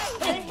here.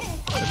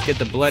 Let's get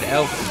the Blood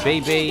Elf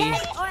baby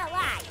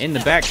in the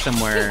back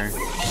somewhere.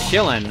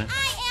 Chillin'.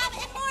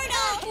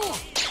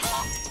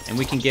 And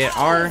we can get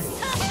our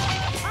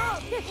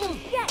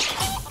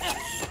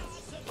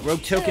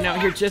Rogue Token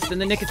out here just in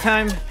the nick of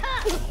time.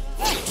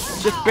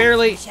 Just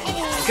barely.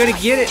 Gonna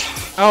get it.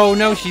 Oh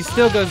no, she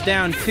still goes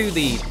down to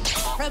the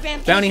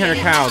Bounty Hunter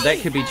Cow. That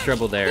could be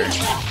trouble there.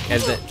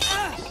 As the,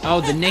 oh,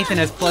 the Nathan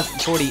has plus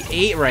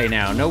 48 right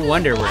now. No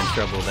wonder we're in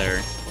trouble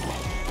there.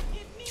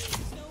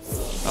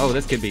 Oh,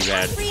 this could be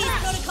bad.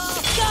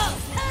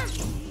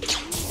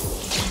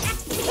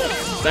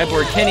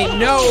 Cyborg Kenny,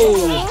 no!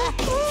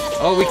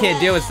 Oh, we can't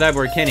deal with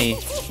Cyborg Kenny.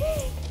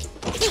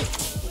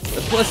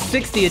 The plus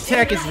 60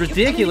 attack is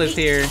ridiculous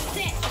here.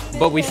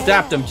 But we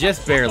stopped him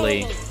just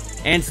barely.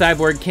 And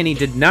Cyborg Kenny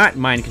did not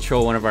mind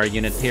control one of our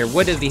units here.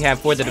 What does he have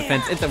for the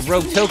defense? It's a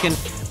Rogue Token,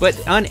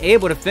 but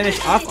unable to finish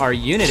off our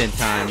unit in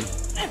time.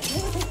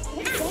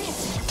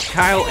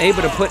 Kyle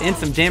able to put in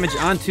some damage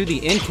onto the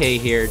NK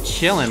here,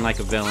 chilling like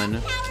a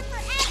villain.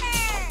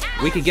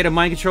 We could get a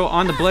mind control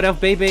on the Blood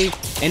Elf baby,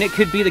 and it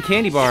could be the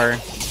candy bar.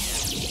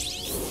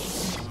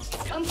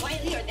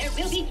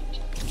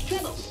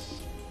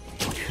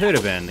 Could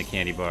have been the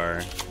candy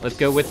bar. Let's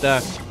go with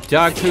the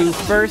dog poo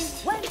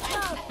first.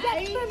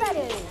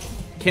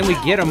 Can we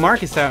get a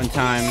Marcus out in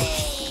time?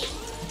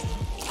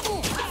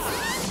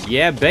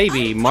 Yeah,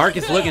 baby.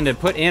 Marcus looking to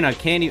put in a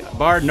candy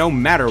bar no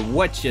matter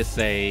what you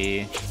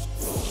say.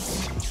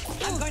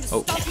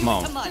 Oh, come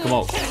on. Come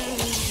on.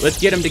 Let's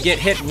get him to get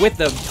hit with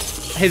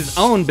his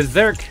own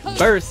Berserk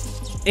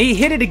Burst. He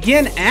hit it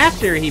again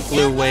after he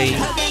flew away.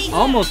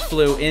 Almost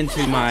flew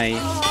into my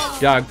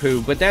dog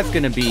poo, but that's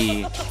going to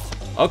be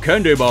a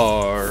candy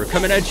bar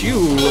coming at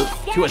you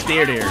to a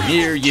theater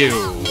near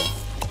you.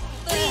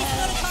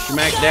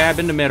 Smack dab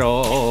in the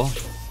middle.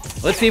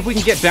 Let's see if we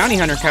can get Bounty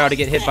Hunter Cow to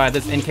get hit by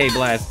this NK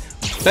Blast.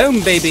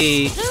 Boom,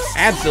 baby.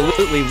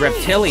 Absolutely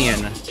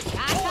reptilian.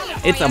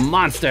 It's a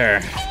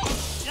monster.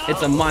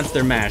 It's a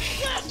monster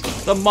mash.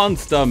 The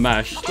monster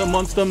mash. The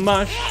monster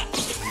mash.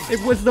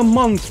 It was the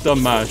monster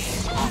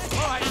mash.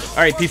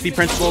 Alright, PC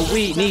Principal,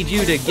 we need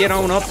you to get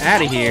on up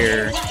out of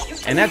here.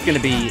 And that's going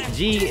to be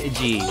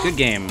GG. Good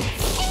game.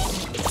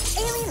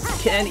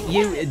 Can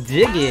you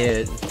dig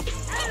it?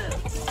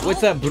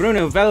 What's up,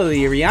 Bruno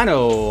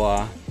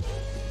Valeriano?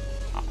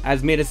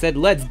 Asmeda said,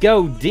 let's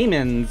go,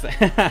 demons.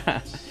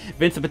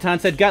 Vincent Baton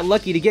said, got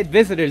lucky to get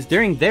visitors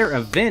during their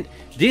event.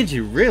 Did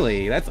you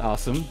really? That's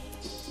awesome.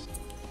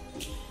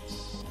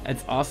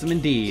 That's awesome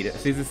indeed.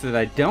 Caesar said,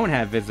 I don't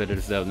have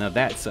visitors though. Now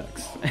that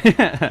sucks.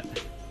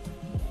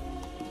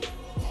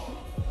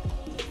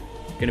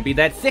 Gonna be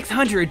that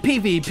 600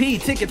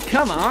 PvP tickets.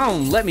 Come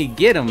on, let me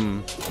get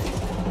them.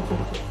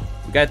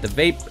 We got the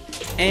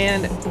vape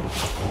And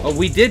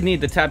we did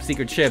need the top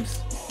secret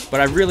chips, but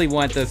I really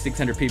want those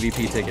 600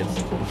 PvP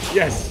tickets.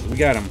 Yes, we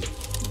got them.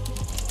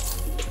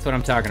 That's what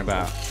I'm talking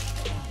about.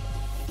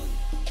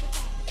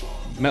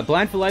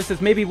 Blind for Life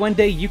says, maybe one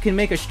day you can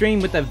make a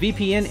stream with a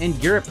VPN in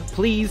Europe,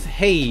 please,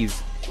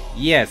 Haze.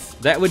 Yes,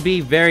 that would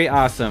be very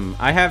awesome.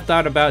 I have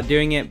thought about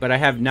doing it, but I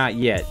have not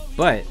yet.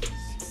 But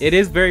it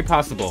is very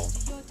possible.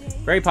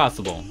 Very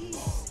possible.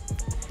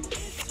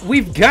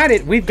 We've got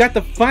it! We've got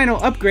the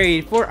final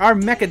upgrade for our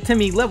Mecha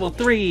Timmy level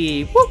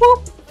 3! Woo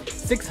woo!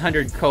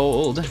 600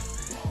 cold.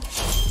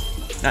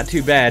 Not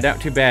too bad,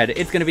 not too bad.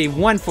 It's gonna be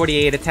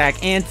 148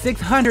 attack and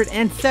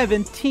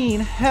 617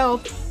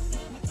 health.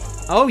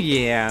 Oh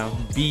yeah,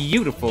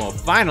 beautiful,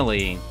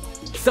 finally.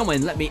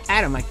 Someone let me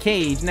out of my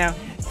cage. Now,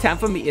 time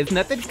for me is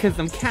nothing because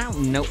I'm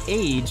counting no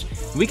age.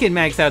 We can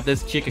max out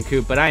this chicken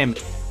coop, but I am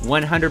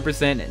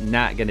 100%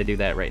 not gonna do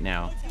that right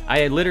now.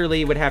 I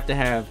literally would have to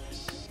have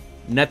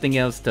nothing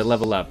else to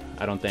level up,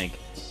 I don't think.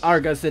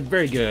 Argo said,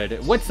 very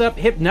good. What's up,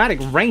 Hypnotic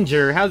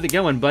Ranger? How's it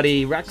going,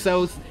 buddy?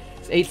 Roxos,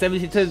 it's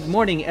 8:72 this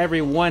morning,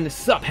 everyone.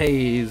 Sup,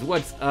 Haze?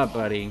 What's up,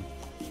 buddy?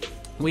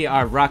 We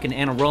are rocking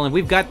and rolling.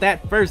 We've got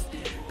that first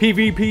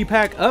PvP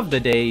pack of the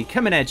day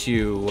coming at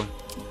you.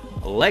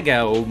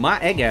 Lego, my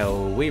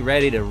ego. We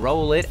ready to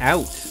roll it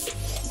out.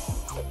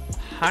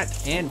 Hot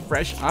and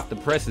fresh off the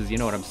presses, you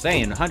know what I'm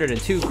saying.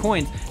 102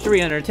 coins,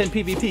 310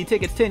 PvP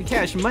tickets, 10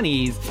 cash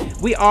monies.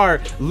 We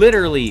are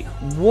literally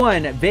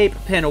one vape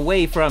pen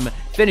away from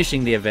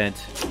finishing the event.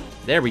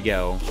 There we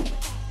go.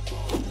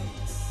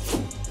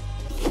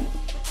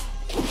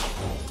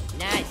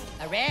 Nice,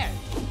 a rare.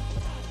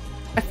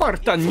 I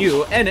fart on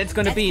you, and it's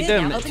gonna be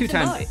them 2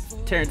 times.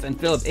 Terrence and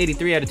Phillips,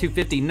 83 out of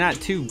 250, not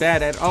too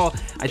bad at all.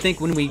 I think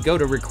when we go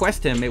to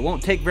request him, it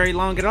won't take very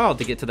long at all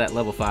to get to that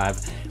level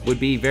 5. Would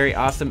be very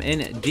awesome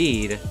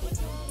indeed.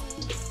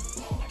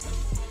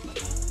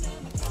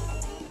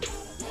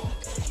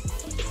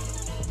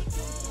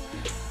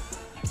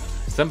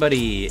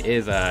 Somebody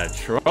is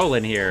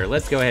trolling here.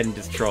 Let's go ahead and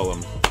just troll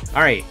him.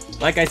 Alright,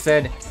 like I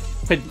said,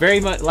 but very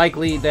much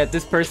likely that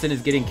this person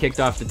is getting kicked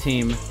off the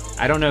team.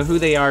 I don't know who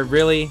they are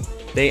really.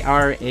 They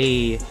are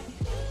a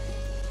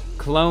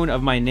clone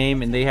of my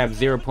name and they have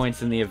 0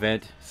 points in the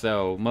event,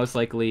 so most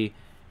likely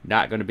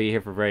not going to be here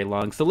for very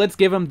long. So let's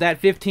give them that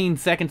 15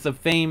 seconds of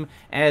fame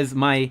as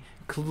my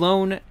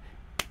clone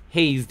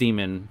Haze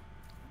Demon.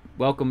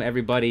 Welcome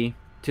everybody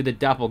to the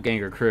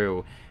Doppelganger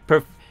crew.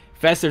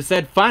 Professor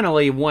said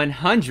finally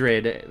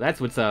 100.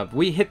 That's what's up.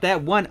 We hit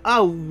that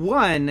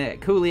 101.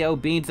 Coolio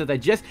Bean says I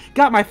just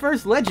got my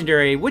first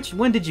legendary. Which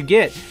one did you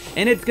get?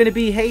 And it's going to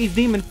be Haze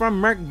Demon from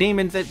Merc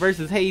Demons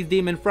versus Haze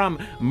Demon from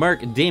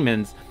Merc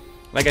Demons.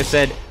 Like I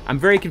said, I'm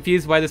very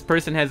confused why this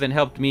person hasn't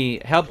helped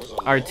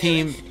our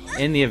team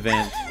in the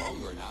event.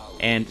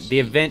 And the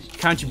event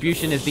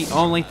contribution is the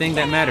only thing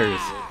that matters.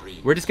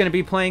 We're just going to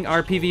be playing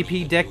our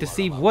PvP deck to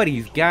see what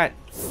he's got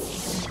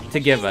to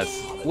give us.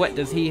 What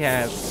does he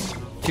have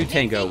to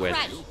tango with?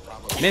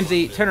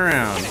 Mimsy, turn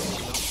around.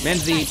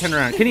 Mimsy, turn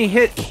around. Can he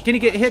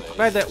get hit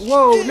by the...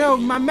 Whoa, no,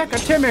 my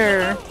Mecha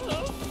Timmy!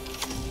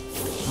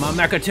 My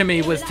Mecha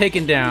Timmy was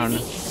taken down.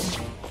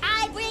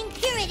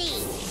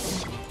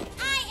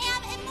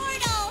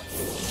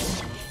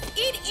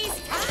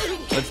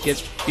 Let's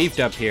get beefed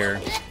up here.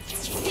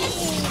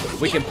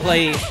 We can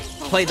play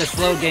the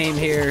slow game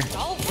here.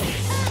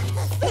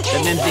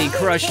 The Mimsy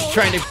Crush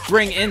trying to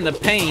bring in the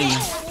pain.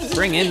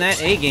 Bring in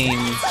that A game.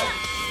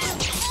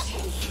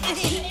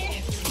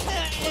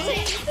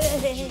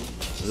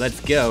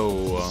 Let's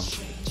go.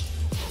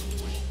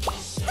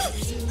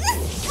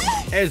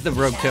 There's the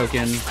rogue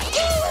token.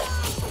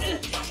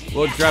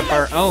 We'll drop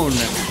our own.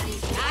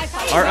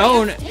 Our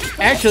own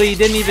actually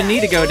didn't even need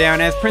to go down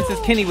as Princess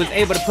Kenny was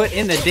able to put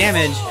in the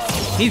damage.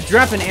 He's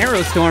dropping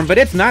Arrow Storm, but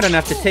it's not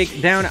enough to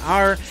take down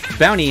our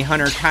Bounty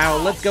Hunter Kyle.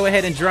 Let's go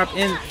ahead and drop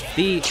in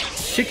the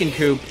Chicken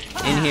Coop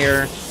in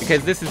here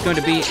because this is going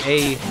to be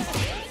a...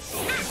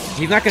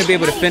 He's not going to be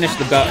able to finish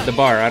the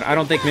bar. I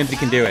don't think Mimsy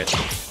can do it.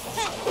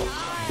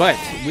 But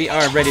we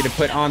are ready to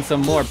put on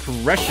some more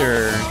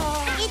pressure.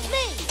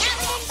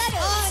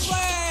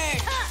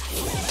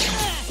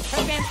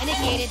 Program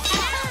initiated.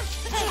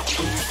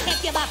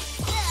 Can't give up.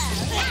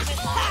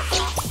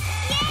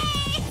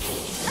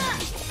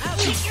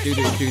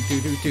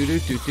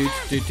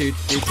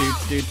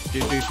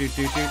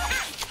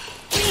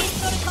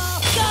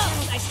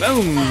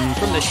 Boom!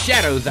 From the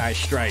shadows I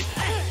strike.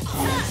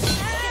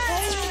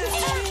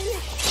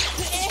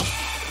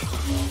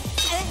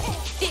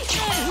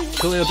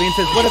 Coolio Bean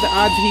says, what are the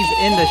odds he's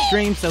in the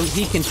stream so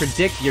he can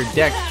predict your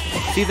deck?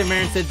 Caesar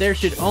Marin said there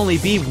should only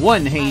be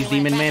one Haze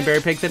Demon.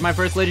 Manberry Pig said my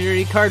first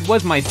legendary card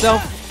was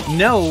myself.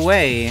 No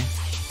way.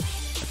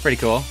 That's pretty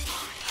cool.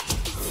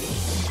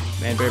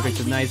 Manberry Pig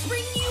said nice.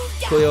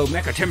 Coolio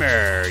Mecha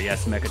Timmer.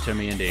 Yes, Mecha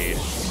Timmy indeed.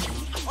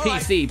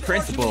 PC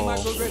Principal.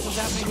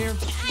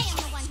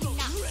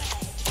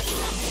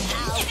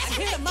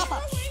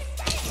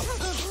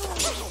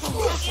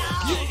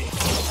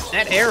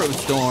 That Arrow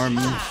Storm.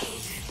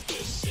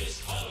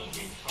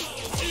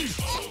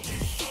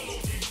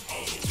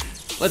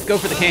 Let's go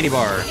for the candy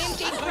bar.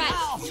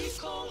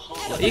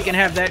 You can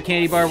have that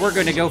candy bar. We're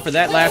going to go for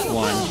that last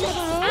one.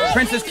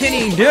 Princess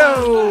Kenny,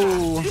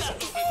 no!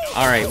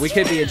 Alright, we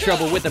could be in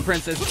trouble with the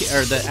Princess...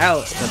 or the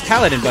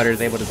Paladin Butter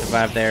is able to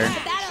survive there.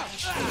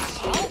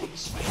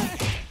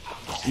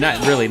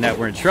 Not really that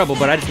we're in trouble,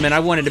 but I just meant I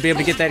wanted to be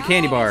able to get that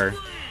candy bar.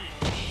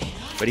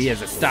 But he has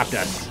stopped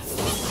us.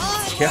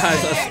 He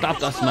has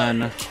stopped us,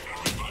 man.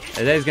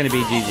 That is going to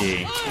be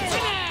GG.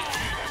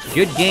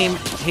 Good game,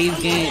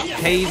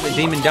 Haze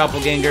Demon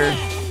Doppelganger.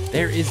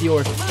 There is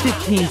your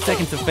 15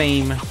 seconds of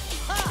fame.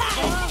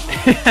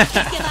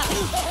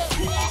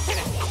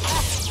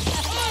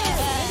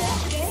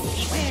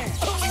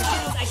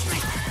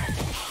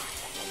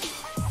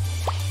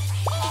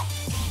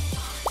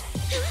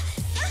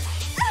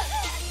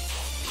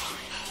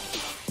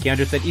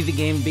 Keandra said, easy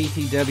game,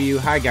 BTW.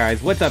 Hi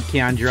guys, what's up,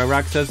 Keandra?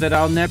 Rock says that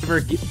I'll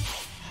never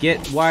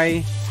get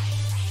why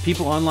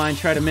people online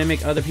try to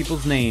mimic other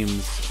people's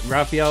names.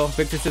 Raphael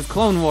Victor says,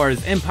 Clone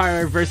Wars,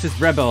 Empire versus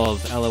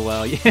Rebels.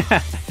 LOL.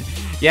 Yeah.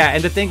 Yeah,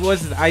 and the thing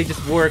was, I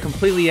just wore a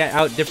completely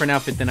different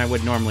outfit than I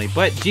would normally.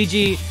 But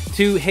GG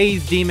to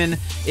Haze Demon,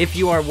 if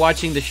you are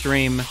watching the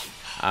stream.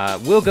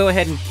 We'll go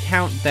ahead and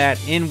count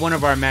that in one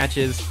of our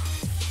matches.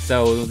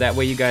 So that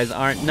way you guys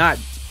aren't not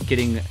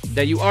getting,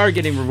 that you are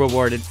getting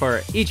rewarded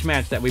for each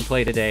match that we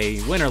play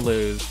today, win or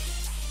lose.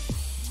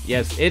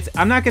 Yes,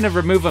 I'm not going to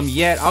remove them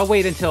yet. I'll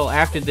wait until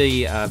after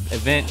the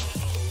event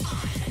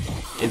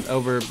is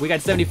over. We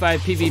got 75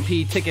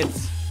 PvP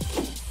tickets.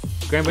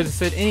 Grand Wizard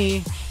said,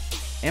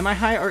 am I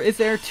high or is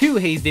there 2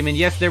 Haze Demons?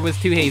 Yes, there was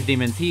 2 Haze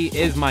Demons. He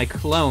is my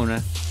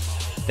clone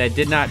that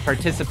did not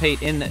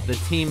participate in the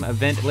team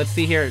event. Let's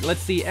see here. Let's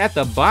see at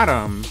the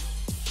bottom.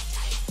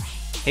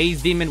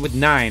 Haze Demon with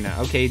 9.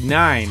 Okay,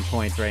 9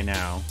 points right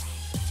now.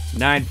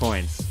 9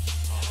 points.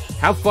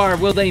 How far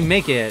will they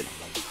make it?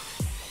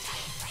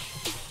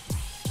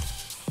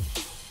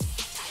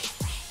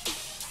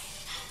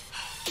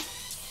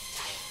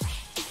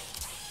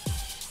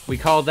 We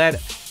call that a,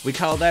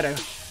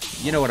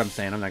 you know what I'm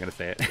saying, I'm not gonna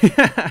say it.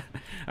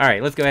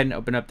 Alright, let's go ahead and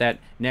open up that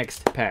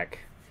next pack.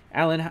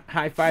 Alan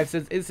High Five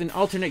says, it's an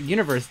alternate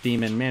universe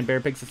demon. Man Bear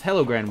Pig says,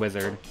 hello Grand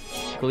Wizard.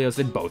 Coolio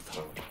said both.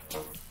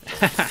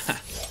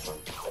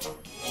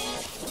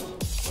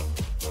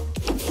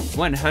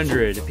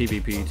 100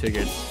 PvP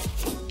tickets.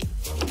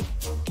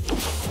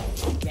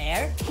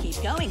 Rare, keep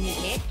going, you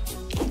kid.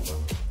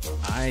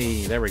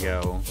 Aye, there we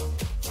go.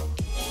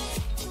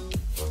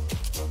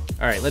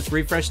 Alright, let's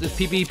refresh this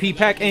PvP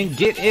pack and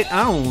get it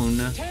on.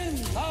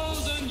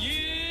 10,000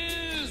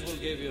 years will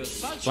give you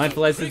such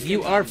Blindfold says,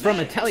 you are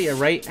from Italia,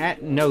 right?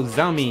 At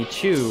Nozomi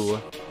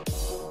Chu.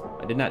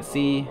 I did not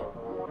see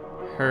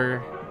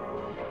her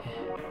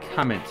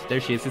comment. There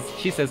she is.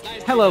 She says,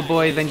 hello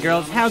boys and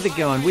girls, how's it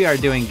going? We are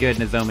doing good,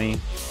 Nozomi.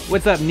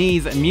 What's up,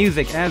 Knees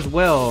Music as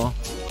well?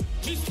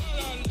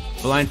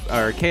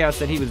 Chaos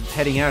said he was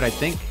heading out, I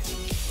think.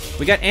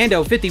 We got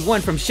Ando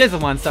 51 from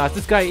Szechuan Sauce.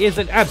 This guy is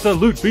an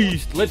absolute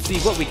beast. Let's see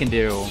what we can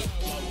do.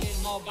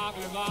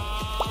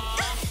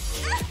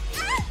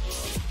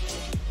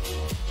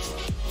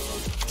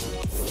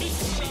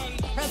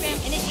 Program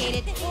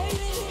initiated.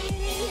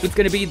 It's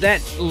gonna be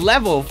that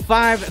level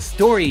 5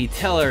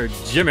 storyteller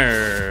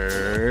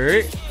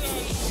Jimmer.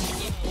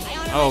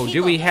 Oh,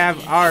 do we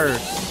have our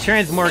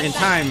Transmorgan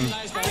time?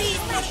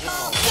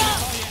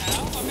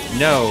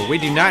 No, we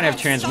do not have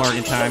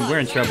Transmorgan time. We're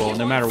in trouble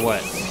no matter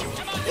what.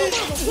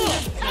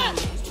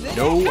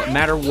 No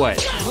matter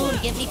what. Moon,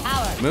 give me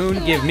power.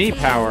 Moon, give me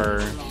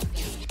power.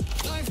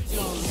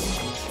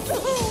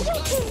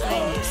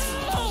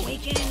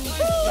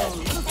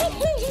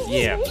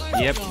 Yep,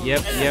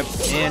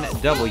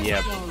 and double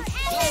yep.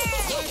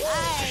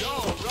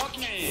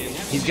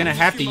 He's gonna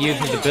have to use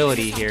his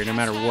ability here no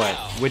matter what.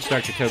 Witch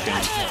Doctor token.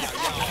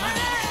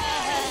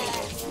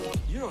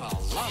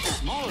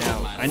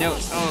 Now, I know,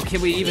 oh, can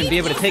we even be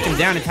able to take him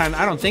down in time?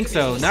 I don't think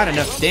so. Not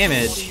enough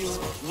damage.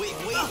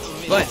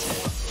 But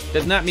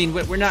does not mean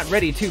we're not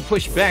ready to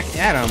push back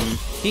at him.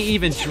 He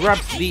even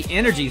drops the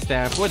energy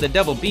staff for the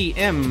double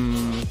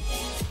BM.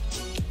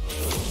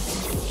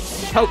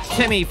 Pope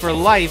Timmy for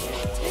life.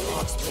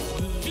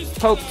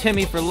 Pope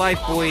Timmy for life,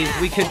 boys.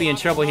 We could be in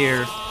trouble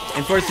here.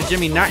 And Forza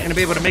Jimmy not going to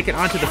be able to make it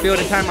onto the field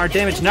in time. Our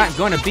damage not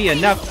going to be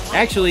enough.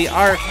 Actually,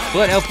 our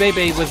Blood Elf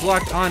Bebe was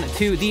locked on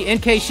to the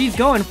NK. She's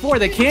going for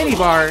the candy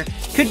bar.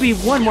 Could be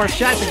one more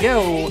shot to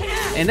go.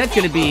 And that's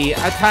going to be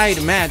a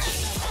tied match.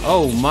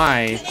 Oh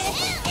my.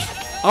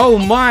 Oh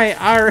my,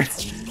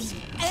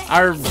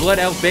 our Blood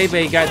Elf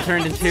Bebe got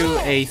turned into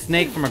a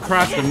snake from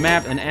across the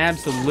map. An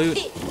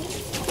absolute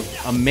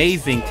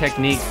amazing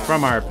technique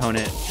from our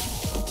opponent.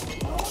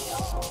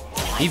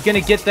 He's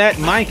gonna get that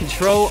mind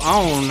control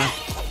on.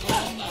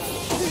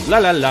 La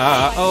la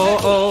la, oh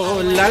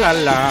oh, la la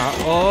la,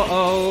 oh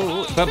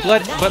oh.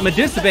 But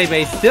Medusa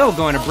Bebe still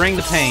going to bring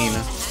the pain.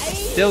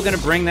 Still gonna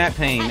bring that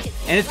pain.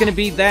 And it's gonna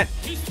be that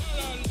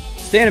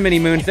Santa Mini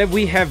Moons that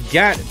we have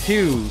got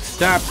to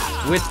stop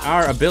with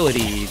our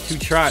ability to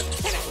trot.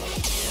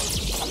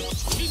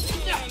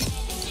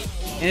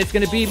 And it's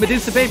going to be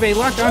Medusa Bebe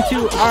locked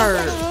onto our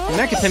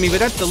Mecha Timmy, but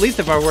that's the least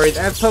of our worries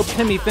as Pope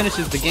Timmy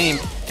finishes the game.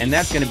 And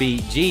that's going to be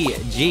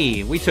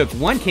GG. We took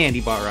one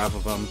candy bar off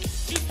of him.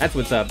 That's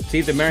what's up.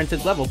 Caesar Marin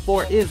says level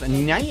 4 is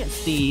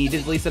nasty.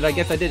 Disley said, I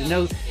guess I didn't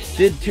know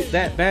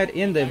that bad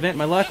in the event.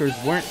 My lockers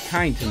weren't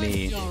kind to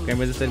me.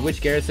 Grandmother said,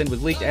 which Garrison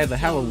was leaked as a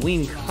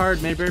Halloween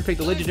card. Man, better pick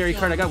the legendary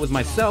card I got was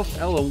myself.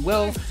 LOL.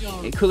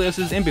 Coolio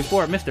says, in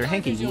before Mr.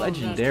 Hanky,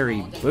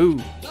 legendary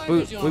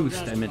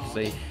boost, I meant to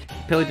say.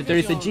 Pillaged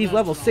 30 said, geez,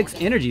 level 6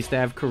 energy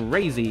staff,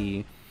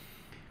 crazy.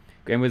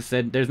 Grandmother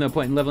said, there's no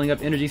point in leveling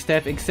up energy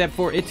staff except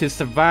for it to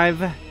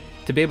survive,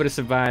 to be able to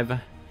survive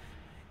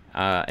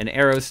an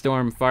arrow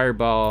storm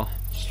fireball,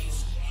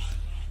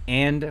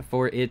 and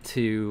for it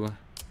to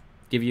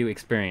give you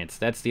experience.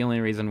 That's the only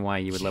reason why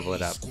you would level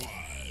it up.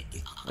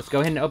 Let's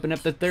go ahead and open up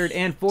the 3rd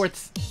and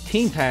 4th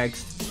team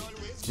packs.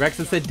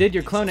 Rexon said, did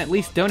your clone at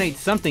least donate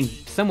something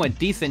somewhat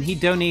decent? He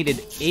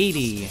donated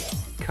 80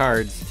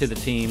 cards to the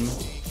team,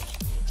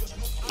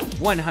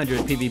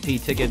 100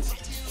 PvP tickets,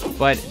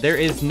 but there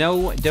is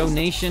no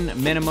donation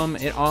minimum.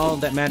 All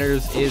that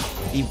matters is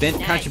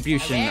event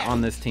contribution on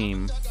this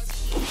team.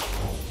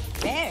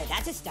 There,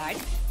 that's a start.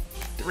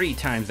 3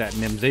 times that,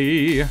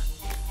 Mimsy.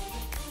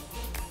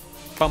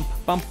 Bump,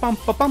 bump,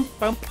 bump, bump, bump,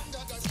 bump.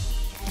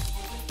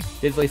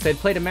 Disley said,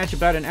 played a match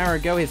about an hour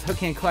ago. His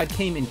Hookhand Clyde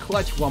came in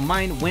clutch while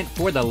mine went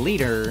for the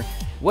leader.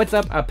 What's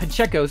up?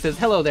 Pacheco says,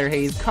 hello there,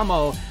 Haze.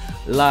 Como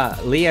la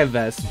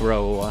lieves,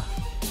 bro.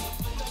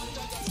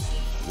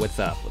 What's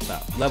up? What's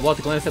up?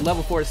 Walter Glenn said,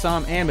 level 4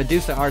 Psalm and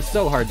Medusa are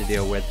so hard to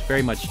deal with.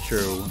 Very much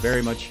true.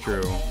 Very much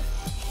true.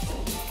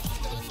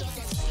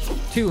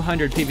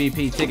 200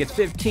 PvP tickets,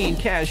 15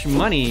 cash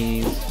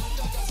monies.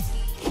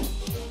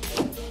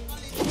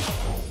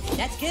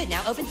 That's good.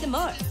 Now open some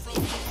more.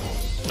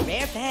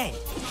 Rare pen.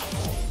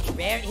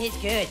 Rare is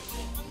good.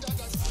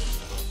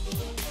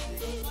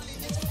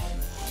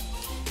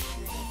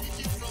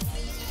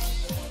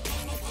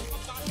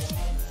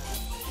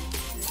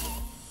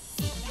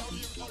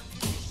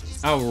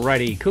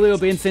 Alrighty, Coolio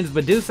Benson's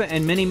Medusa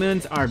and Mini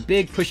Moons are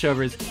big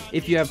pushovers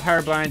if you have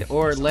Power Bind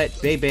or let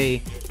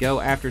Bebe go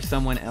after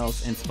someone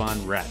else and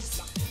spawn rats.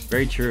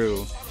 Very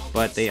true,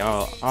 but they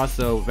are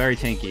also very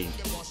tanky.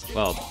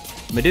 Well,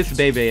 Medusa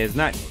Bebe is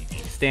not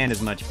stand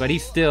as much, but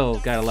he's still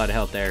got a lot of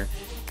health there.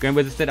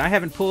 Grandmother said, I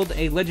haven't pulled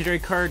a legendary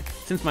card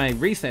since my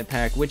reset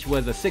pack, which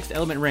was a 6th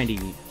element Randy.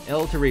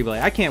 El Terrible.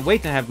 I can't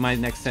wait to have my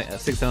next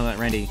 6th element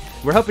Randy.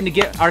 We're hoping to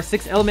get our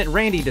 6th element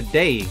Randy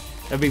today.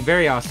 That'd be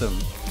very awesome.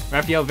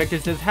 Raphael Victor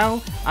says,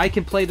 how I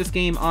can play this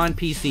game on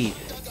PC.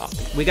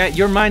 We got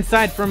Your Mind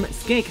Side from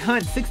Skank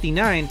Hunt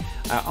 69.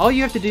 All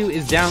you have to do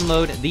is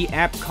download the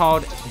app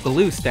called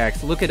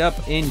BlueStacks. Look it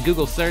up in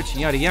Google search,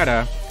 yada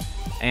yada.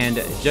 And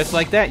just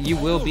like that, you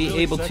will be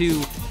able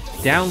to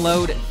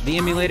download the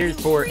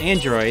emulators for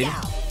Android.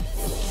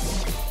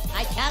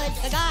 I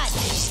challenge the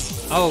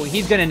gods. Oh,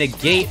 he's gonna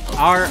negate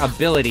our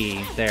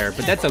ability there,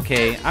 but that's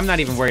okay. I'm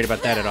not even worried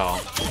about that at all.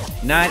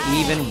 Not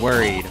even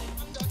worried.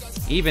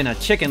 Even a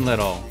chicken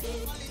little.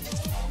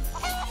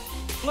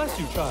 Bless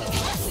you, child.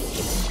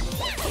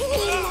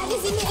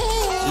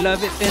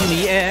 Love is in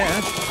the air,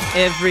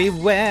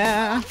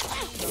 everywhere.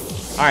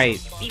 Alright,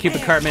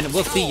 Cupid Cartman,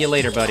 we'll see you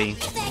later, buddy.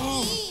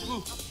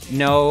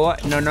 No,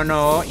 no, no,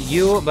 no.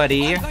 You,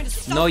 buddy.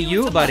 No,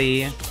 you,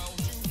 buddy.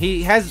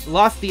 He has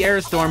lost the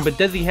Air Storm, but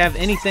does he have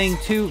anything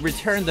to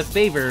return the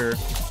favor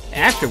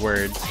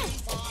afterwards?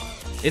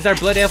 Is our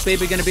Blood Elf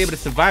baby going to be able to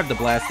survive the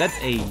blast? That's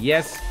a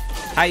yes.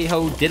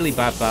 Hi-ho, diddly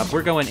bop bop.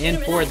 We're going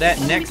in for that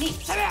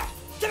next.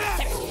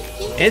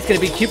 And it's going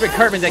to be Cupid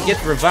Cartman that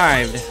gets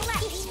revived.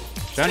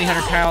 Bounty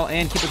Hunter Kyle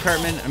and Cupid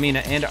Cartman,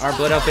 and our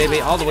Blood Elf baby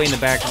all the way in the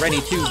back,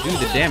 ready to do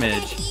the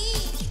damage.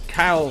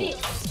 Kyle,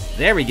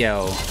 there we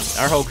go.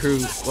 Our whole crew,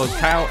 well,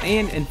 Kyle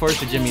and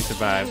Enforcer Jimmy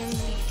survive.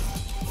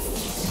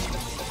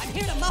 I'm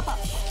here to mop up.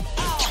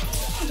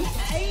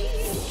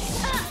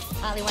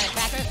 Holly, want a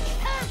cracker?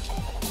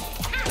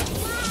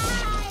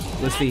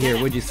 Let's see here,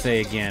 what'd you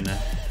say again?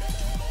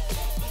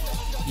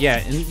 Yeah,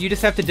 and you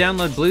just have to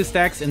download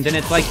BlueStacks, and then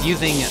it's like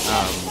using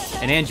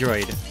an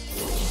Android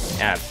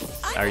app.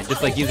 Or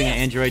just like using an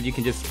Android, you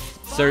can just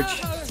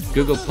search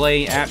Google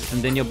Play apps,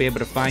 and then you'll be able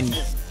to find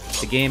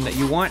the game that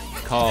you want,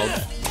 called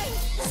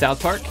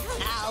South Park.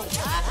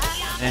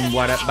 And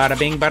bada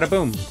bing, bada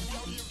boom.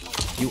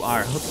 You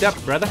are hooked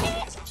up, brother.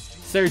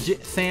 Sir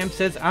Sam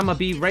says, I'ma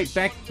be right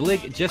back.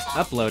 Blig just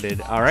uploaded.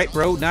 Alright,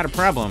 bro, not a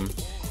problem.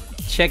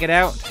 Check it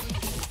out.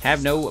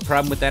 Have no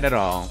problem with that at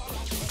all.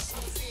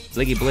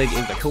 Bliggy Blig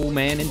is a cool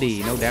man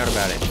indeed, no doubt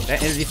about it.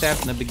 That energy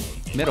staff in the big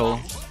middle.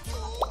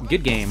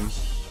 Good game.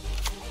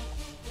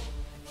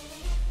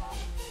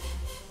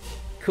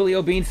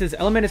 Coolio Bean says,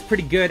 Element is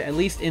pretty good, at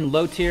least in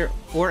low tier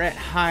or at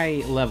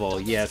high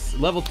level. Yes,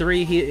 level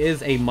 3, he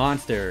is a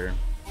monster.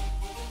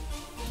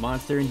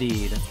 Monster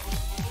indeed.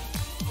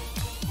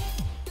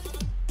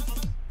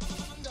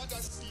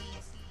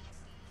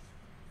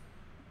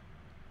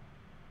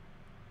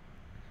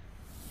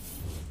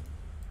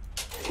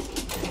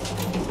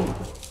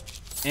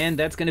 And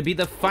that's going to be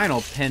the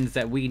final pens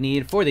that we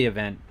need for the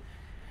event.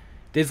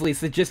 Disley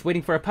said just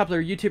waiting for a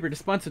popular YouTuber to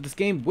sponsor this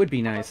game would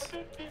be nice.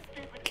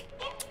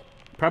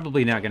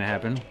 Probably not gonna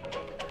happen.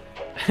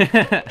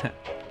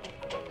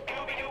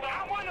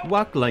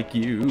 Walk like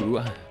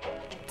you.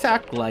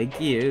 Talk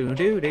like you.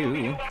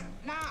 Doo-doo.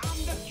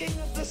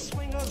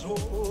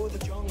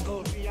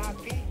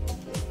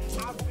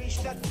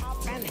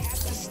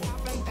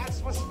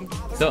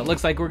 So it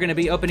looks like we're going to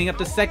be opening up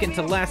the second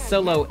to last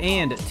solo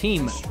and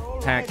team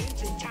pack.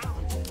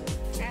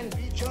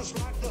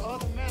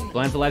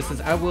 Blind for Life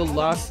says, I will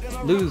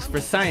lose for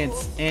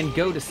science and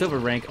go to silver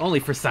rank only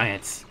for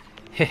science.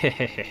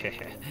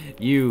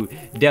 You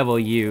devil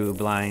you,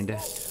 Blind.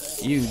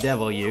 You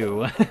devil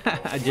you.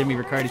 Jimmy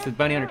Riccardi says,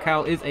 Bounty Hunter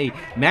Kyle is a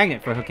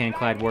magnet for Hook and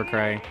Clyde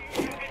Warcry.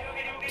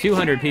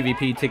 200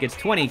 PvP tickets,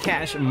 20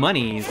 cash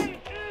monies.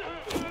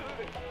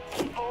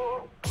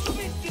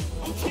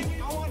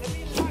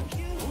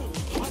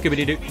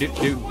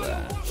 Scooby-Doo-Doo-Doo.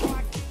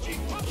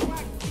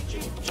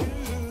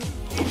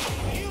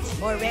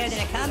 More rare than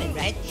a common,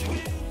 right?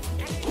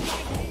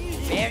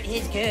 Rare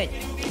is good.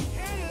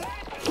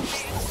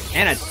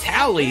 And a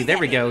tally. There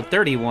we go.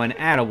 31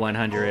 out of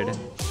 100.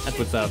 That's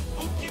what's up.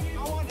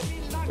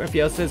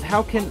 Raphael says,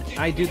 how can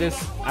I do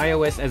this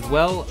iOS as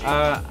well?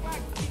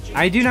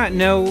 I do not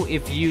know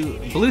if you...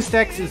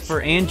 BlueStacks is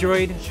for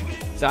Android.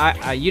 So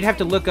you'd have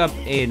to look up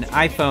an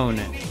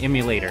iPhone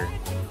emulator.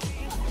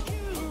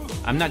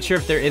 I'm not sure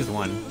if there is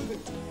one.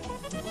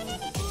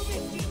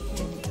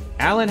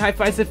 Alan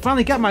Hi-Fi said,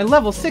 finally got my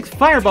level 6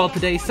 Fireball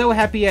today. So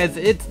happy as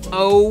it's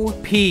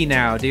OP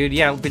now, dude.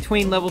 Yeah,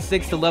 between level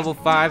 6 to level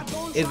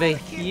 5 is a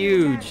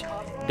huge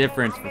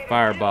difference for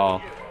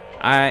Fireball.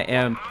 I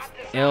am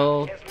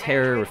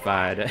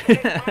terrified.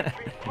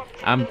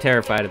 I'm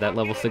terrified of that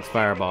level 6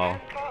 Fireball.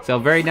 So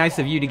very nice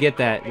of you to get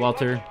that,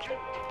 Walter.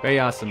 Very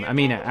awesome. I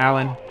mean,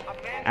 Alan.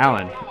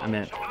 I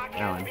meant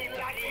Alan.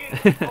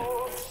 I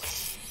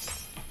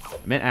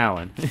meant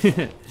Alan.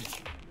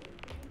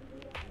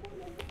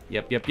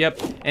 Yep.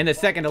 And the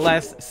second to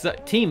last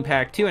team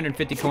pack,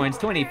 250 coins,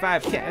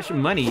 25 cash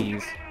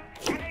monies.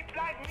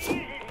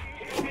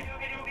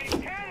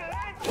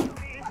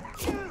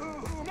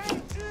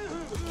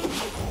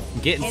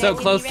 Getting so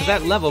close to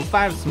that level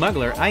 5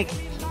 smuggler. Ike.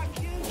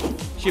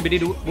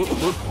 Shibbity-doo whoop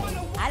whoop.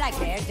 I like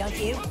rare, don't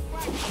you?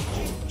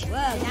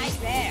 Whoa,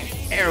 nice rare.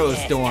 Arrow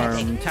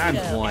Storm times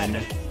 1.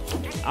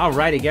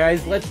 Alrighty,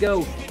 guys, let's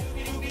go.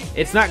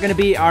 It's not going to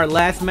be our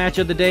last match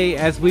of the day,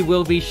 as we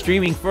will be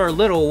streaming for a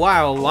little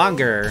while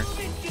longer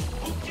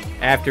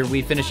after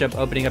we finish up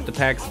opening up the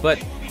packs.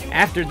 But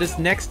after this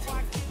next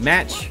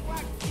match,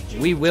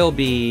 we will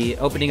be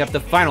opening up the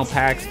final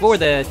packs for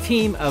the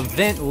team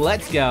event.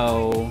 Let's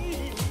go.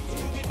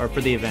 Or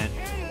for the event.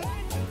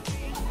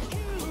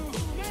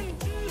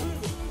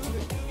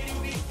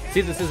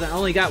 Caesar says I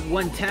only got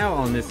 1 towel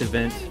on this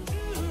event.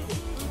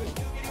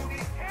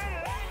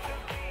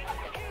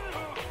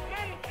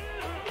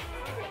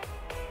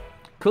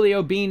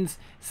 Coolio Beans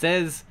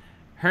says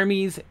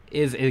Hermes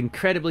is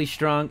incredibly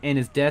strong and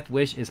his death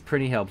wish is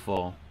pretty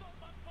helpful.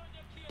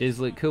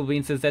 Disley Cool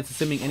Beans says that's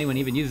assuming anyone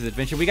even uses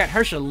adventure. We got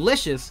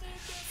Hershalicious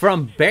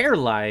from Bear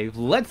Life.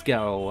 Let's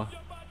go.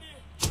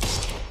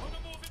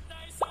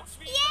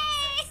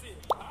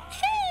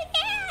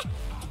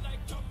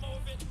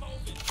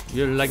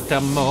 You like to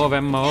move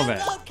it.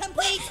 Download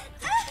complete.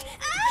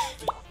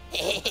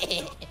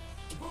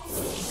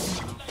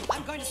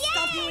 I'm going to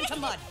stomp you into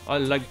mud. I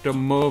like to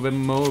move it.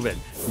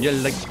 You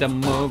like to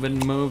move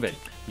it.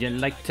 You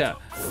like to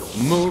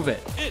move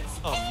it. It's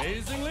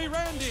Amazingly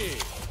Randy.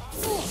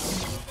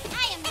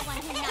 I am the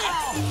one who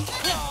knows.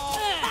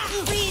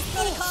 Freeze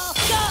protocol,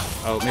 go!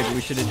 Oh, maybe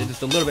we should have did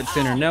just a little bit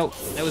sooner. No,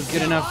 that was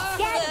good enough.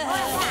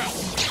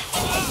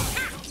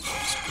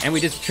 And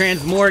we just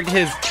transmorged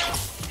his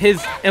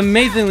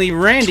Amazingly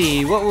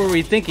Randy. What were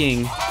we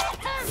thinking?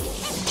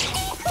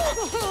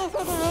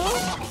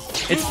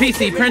 It's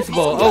PC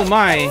Principal. Oh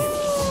my.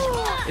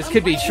 This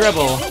could be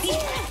trouble.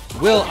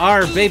 Will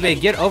our baby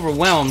get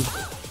overwhelmed?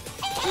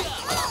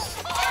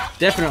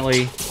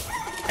 Definitely.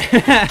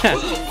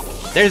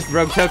 There's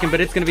Rogue Token, but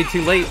it's going to be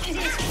too late.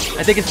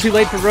 I think it's too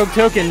late for Rogue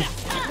Token.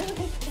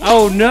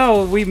 Oh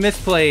no, we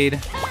misplayed.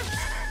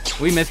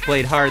 We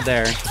misplayed hard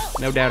there.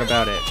 No doubt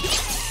about it.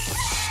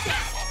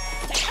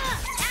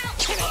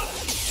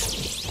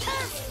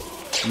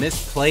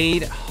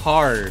 Misplayed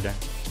hard.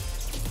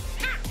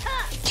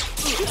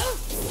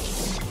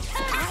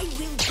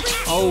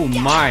 Oh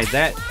my,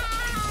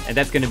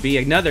 that's going to be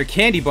another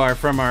candy bar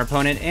from our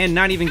opponent, and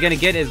not even going to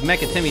get his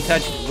Mecha Timmy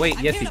touch. Wait,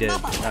 yes he did.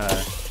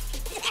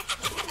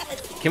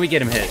 Can we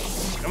get him hit?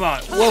 Come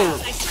on. Whoa.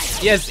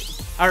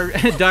 Yes, our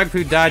dog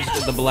poo dodged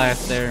the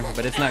blast there,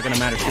 but it's not going to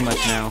matter too much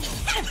now.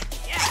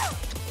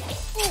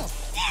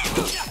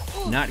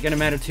 Not going to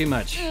matter too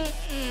much.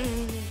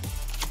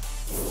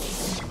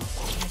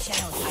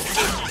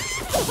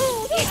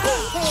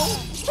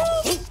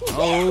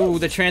 Oh,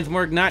 the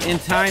transmorg not in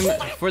time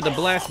for the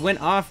blast went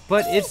off,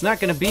 but it's not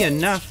going to be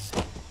enough.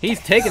 He's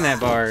taking that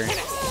bar.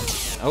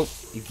 Oh,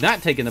 he's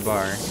not taking the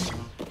bar.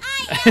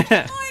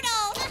 I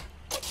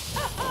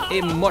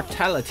am immortal.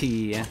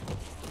 Immortality.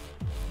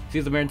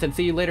 Caesar Marin said,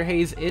 see you later,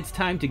 Haze. It's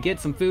time to get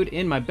some food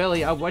in my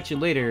belly. I'll watch you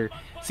later.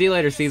 See you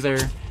later, Caesar.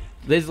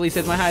 Leslie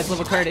says, my highest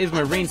level card is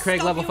Marine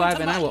Craig level 5,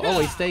 and I will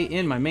always stay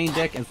in my main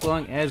deck as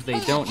long as they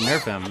don't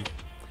nerf him.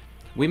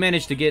 We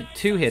managed to get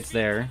 2 hits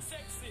there.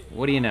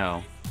 What do you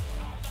know?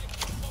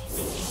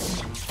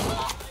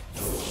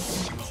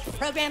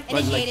 Program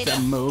I'd like initiated. to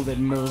move it,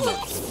 move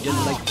it. You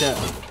like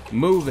to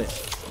move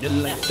it. You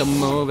like to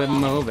move it,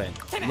 move it.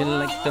 You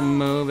like to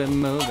move it,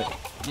 move it.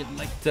 You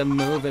like to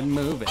move it,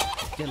 move it.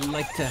 You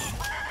like to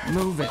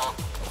move it.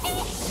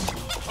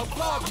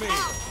 Applaud me!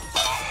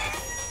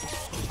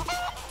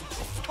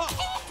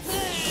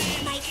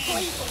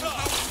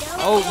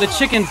 Oh, the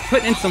chicken's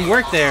putting in some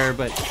work there,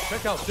 but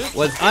Check out this.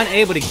 was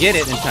unable to get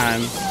it in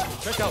time.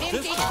 Check out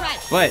this.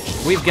 But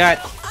we've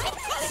got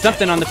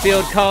something on the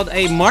field called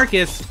a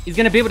Marcus. He's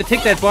going to be able to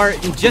take that bar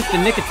in just the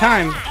nick of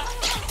time.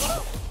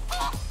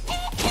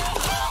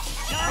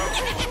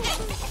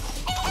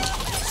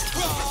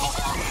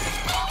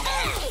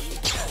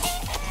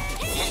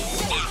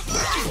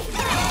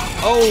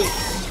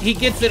 Oh, he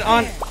gets it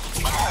on.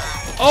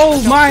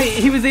 Oh my,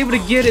 he was able to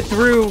get it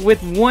through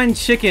with one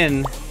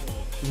chicken.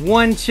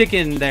 One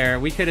chicken there.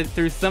 We could have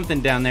threw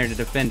something down there to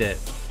defend it.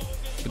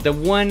 But the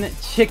one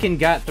chicken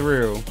got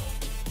through.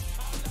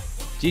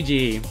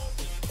 GG.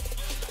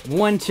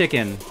 One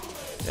chicken.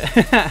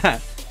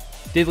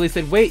 Diddley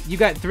said, wait, you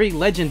got 3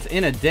 legends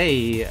in a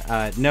day.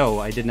 No,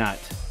 I did not.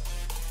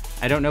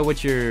 I don't know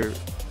what you're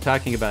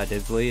talking about,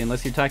 Diddley,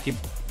 unless you're talking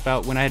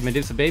about when I had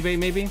Medusa Bebe,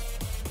 maybe?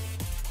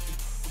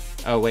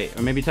 Oh, wait,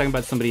 or maybe you're talking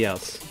about somebody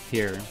else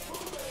here.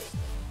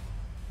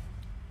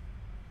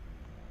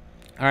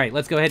 Alright,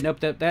 let's go ahead and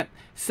open up that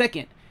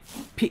second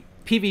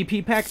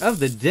PvP pack of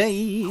the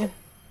day.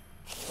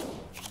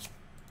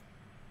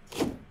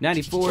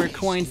 94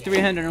 coins,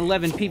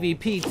 311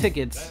 PvP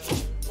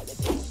tickets.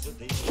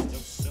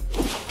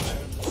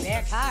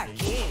 Rare card,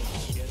 yeah.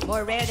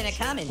 More rare than a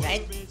common,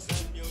 right?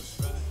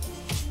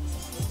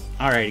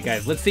 Alright,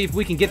 guys, let's see if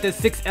we can get this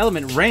 6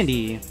 element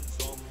Randy.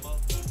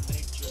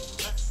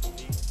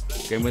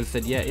 Grand Wizard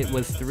said, yeah, it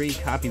was 3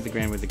 copies of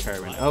Grand Wizard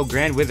Cartman. Oh,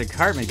 Grand Wizard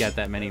Cartman got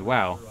that many.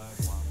 Wow.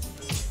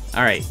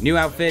 Alright, new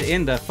outfit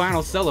in the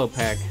final solo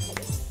pack.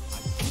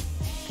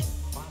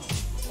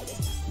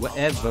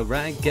 Wherever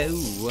I go.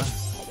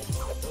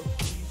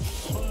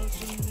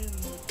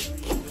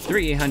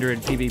 300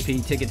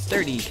 PvP tickets,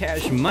 30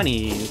 cash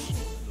monies.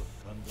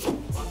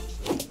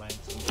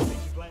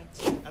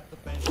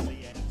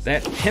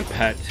 That pimp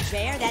hut.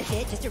 Rare, that's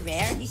it. Just a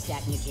rare. You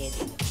sat new kid.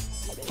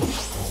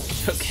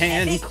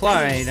 Can Epic.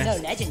 Clyde. No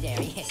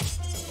legendary.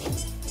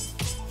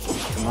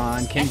 Come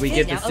on, can That's we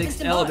good. get Now the open 6th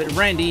some more. element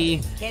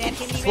Randy? Can't have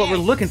too many That's what we're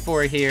rares. looking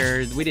for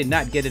here. We did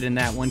not get it in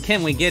that one.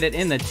 Can we get it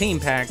in the team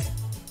pack?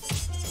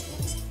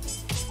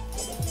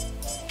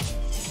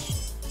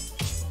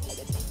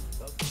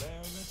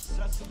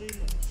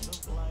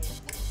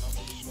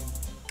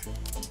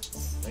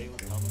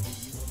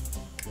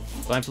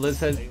 Blind for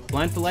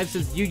Life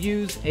says, you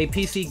use a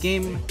PC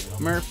gamer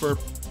for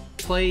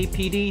play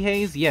PD,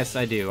 Haze? Yes,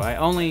 I do. I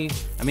like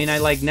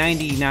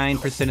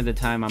 99% of the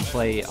time I'm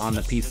play on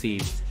the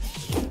PC.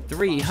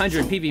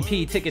 300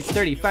 PvP tickets,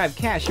 35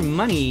 cash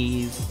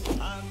monies.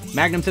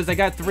 Magnum says, I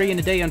got 3 in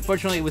a day.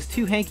 Unfortunately, it was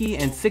 2 Hanky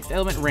and 6th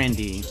element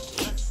Randy.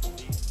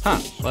 Huh.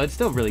 Well, it's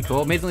still really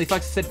cool. Amazingly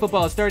Foxy said,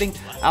 football is starting.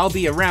 I'll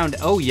be around.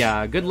 Oh,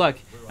 yeah. Good luck.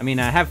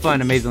 Have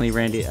fun, Amazingly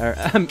Randy. Or,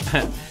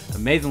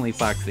 Amazingly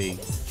Foxy.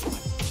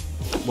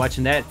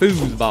 Watching that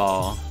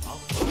foosball.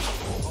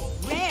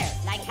 Rare,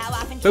 like how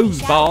often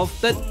Foosball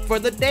for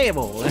the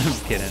devil. I'm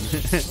just kidding.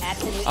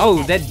 Absolutely.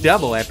 Oh, that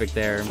double epic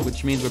there,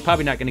 which means we're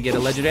probably not going to get a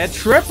legendary.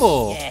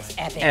 Triple Yes,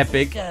 epic.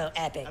 epic. So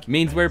epic.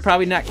 Means we're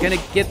probably not going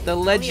to get the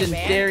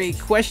legendary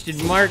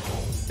question mark.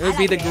 It would I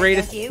be like the rare,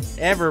 greatest don't you?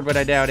 ever, but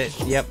I doubt it.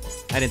 Yep,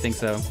 I didn't think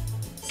so.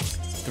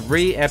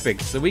 3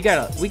 epics. So we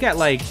got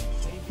like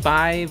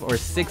 5 or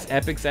 6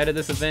 epics out of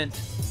this event.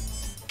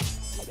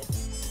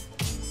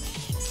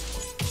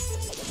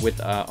 With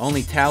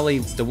only tally,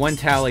 the one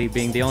tally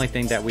being the only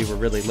thing that we were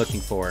really looking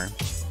for.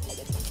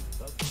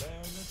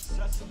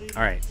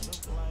 Alright,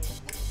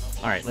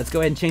 let's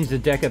go ahead and change the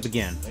deck up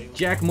again.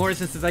 Jack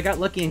Morrison says, I got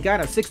lucky and got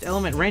a 6th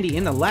element Randy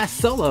in the last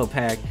solo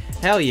pack.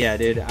 Hell yeah,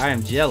 dude. I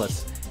am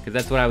jealous, because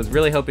that's what I was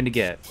really hoping to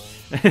get.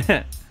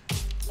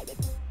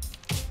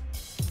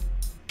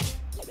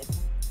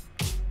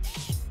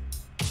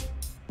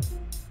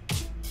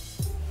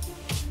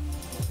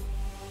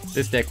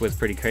 This deck was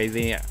pretty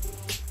crazy. I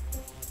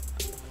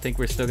think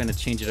we're still gonna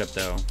change it up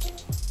though.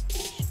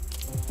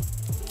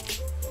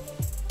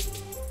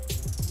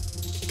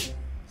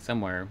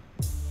 Somewhere.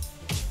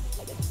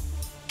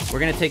 We're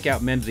gonna take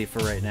out Mimsy for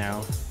right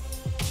now.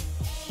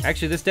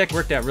 Actually, this deck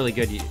worked out really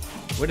good.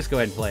 We'll just go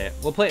ahead and play it.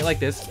 We'll play it like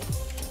this.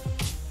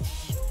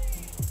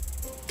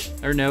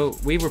 Or no,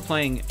 we were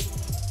playing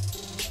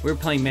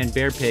Man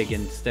Bear Pig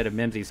instead of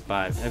Mimsy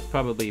Spot. That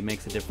probably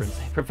makes a difference.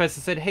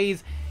 Professor said,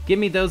 Haze, give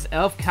me those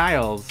elf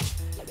Kyles.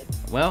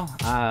 Well,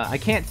 I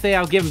can't say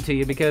I'll give them to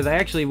you because I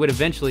actually would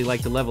eventually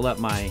like to level up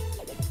my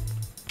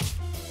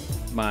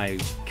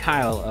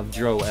Kyle of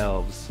Dro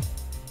Elves.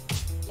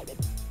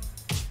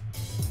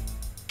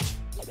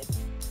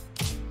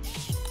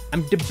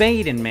 I'm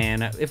debating,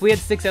 man. If we had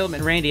 6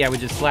 element Randy, I would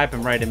just slap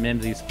him right in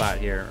Mimsy's spot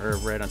here, or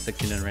right on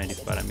 16 and Randy's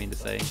spot. I mean to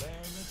say,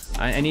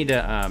 I need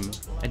to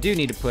I do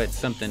need to put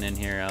something in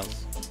here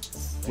else.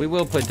 We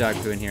will put dog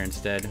poo in here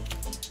instead.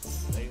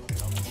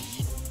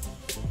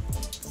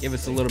 Give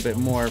us a little bit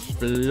more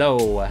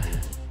flow,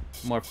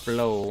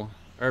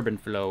 urban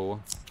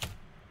flow,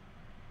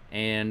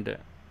 and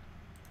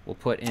we'll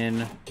put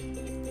in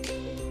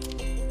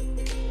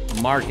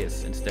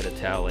Marcus instead of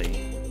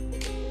Tally.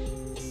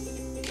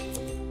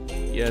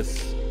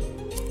 Yes.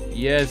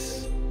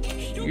 Yes.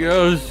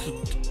 Yes.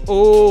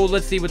 Oh,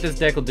 let's see what this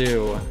deck will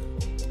do.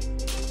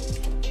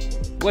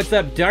 What's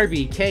up,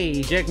 Darby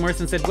K? Jack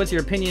Morrison said, what's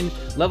your opinion?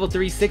 Level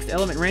 3 6th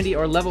element Randy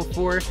or level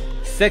 4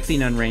 sexy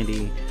nun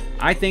Randy?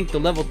 I think the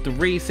level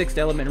 3 6th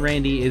element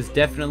Randy is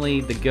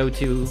definitely the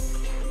go-to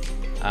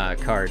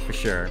card for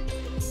sure.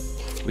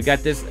 We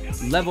got this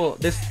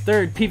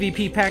third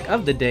PvP pack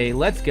of the day.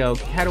 Let's go.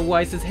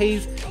 Catawai says,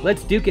 Haze,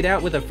 let's duke it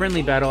out with a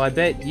friendly battle. I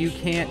bet you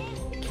can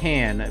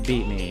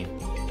beat me.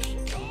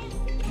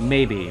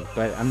 Maybe,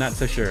 but I'm not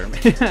so sure.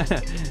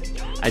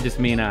 I just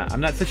mean, I'm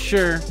not so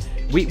sure.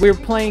 We were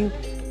playing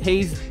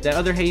Haze, the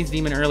other Haze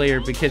demon earlier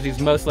because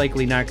he's most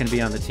likely not going to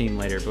be on the team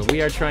later, but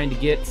we are trying to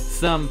get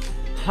some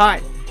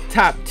hot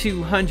top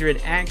 200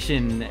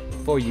 action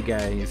for you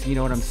guys. You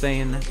know what I'm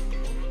saying?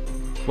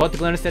 Walter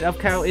Glenn said, Elf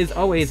Cow is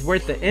always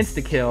worth the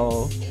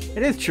insta-kill.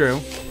 It is true.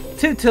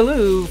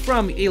 Tootaloo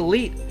from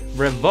Elite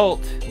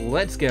Revolt.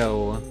 Let's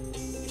go.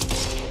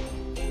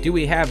 Do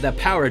we have the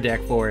power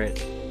deck for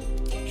it?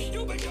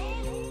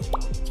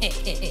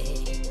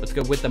 Let's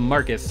go with the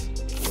Marcus.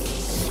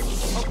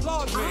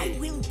 I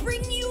will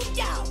bring you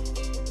down.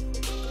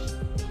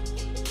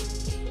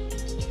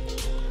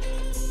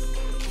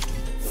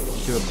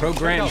 To a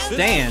program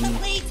stand.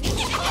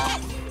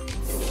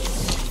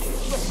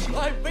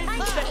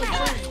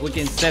 We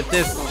can set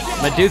this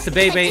Medusa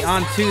Bebe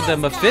onto the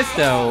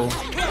Mephisto.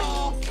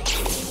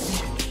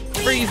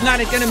 Free's not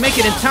gonna make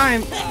it in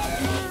time.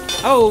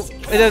 Oh,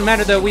 it doesn't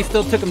matter though. We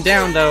still took him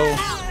down though.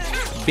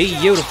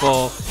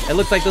 Beautiful. It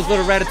looks like those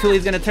little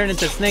Ratatouille's gonna turn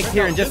into snakes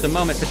here in just a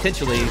moment,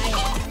 potentially.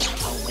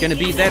 It's gonna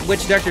be that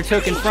Witch Doctor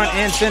token front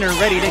and center,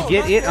 ready to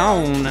get it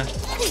on,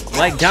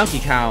 like Donkey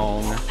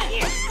Kong.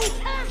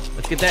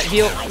 Let's get that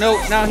heal. No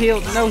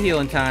heal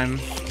in time,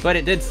 but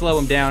it did slow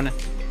him down.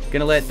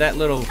 Gonna let that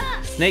little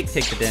snake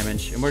take the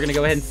damage, and we're gonna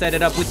go ahead and set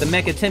it up with the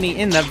Mecha Timmy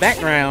in the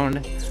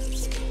background.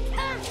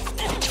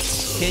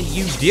 Can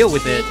you deal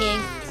with it?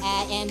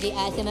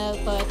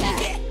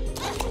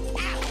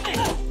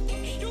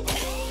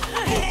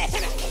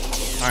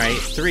 Alright,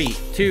 3,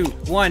 2,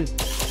 1.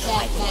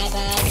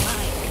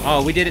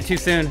 Oh, we did it too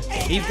soon.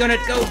 He's gonna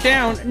go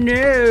down.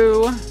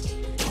 No.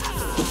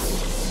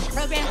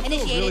 Program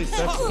initiated.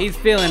 He's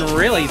feeling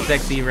really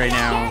sexy right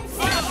now.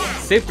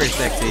 Super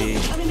sexy.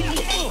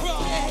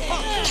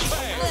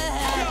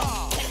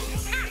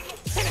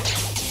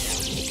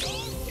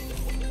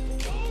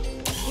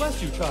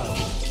 Bless you, child.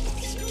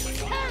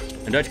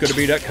 And that's gonna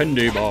be that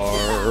candy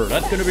bar.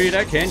 That's gonna be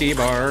that candy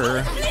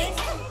bar.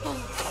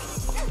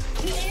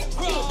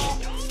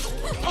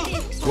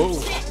 Whoa,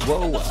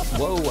 whoa,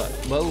 whoa,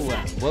 whoa,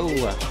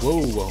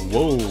 whoa, whoa,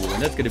 whoa.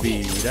 And that's gonna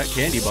be that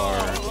candy bar.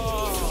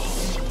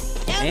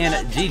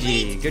 And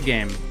GG. Good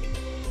game.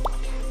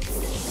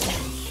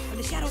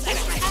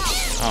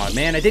 Oh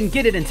man, I didn't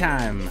get it in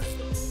time.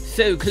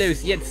 So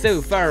close, yet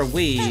so far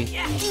away.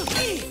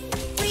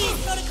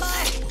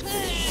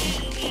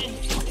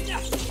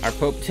 Our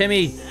Pope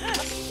Timmy.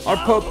 Our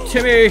Pope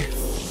Timmy.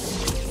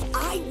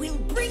 I will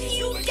bring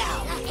you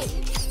down.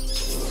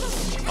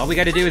 All we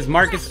gotta do is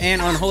Marcus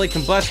and Unholy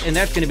Combust, and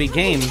that's gonna be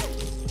game.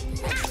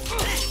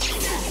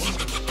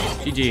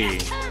 GG.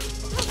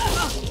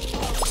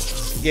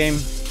 Game.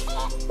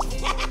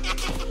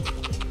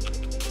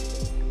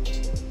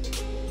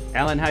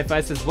 Alan High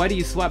Five says, why do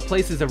you swap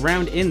places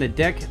around in the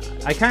deck?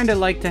 I kinda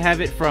like to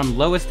have it from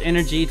lowest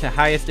energy to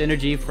highest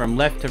energy, from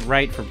left to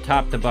right, from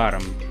top to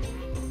bottom.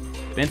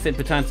 Vincent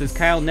Paton says,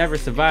 Kyle never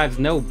survives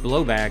no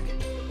blowback.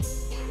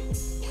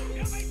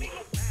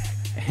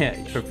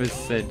 Professor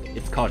said,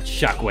 it's called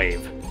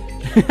Shockwave.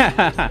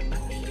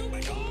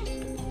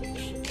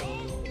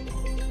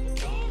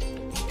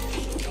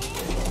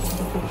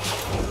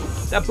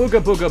 That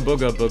booga booga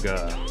booga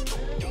booga.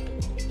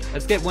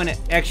 Let's get one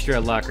extra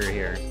locker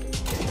here.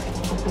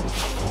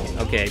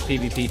 Okay,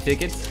 PvP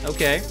tickets.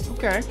 Okay,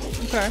 okay,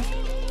 okay.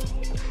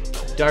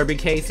 Darby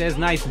K says,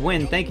 nice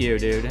win, thank you,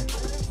 dude.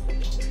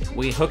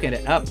 We hooking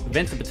it up.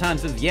 Vincent Baton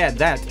says, yeah,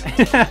 that.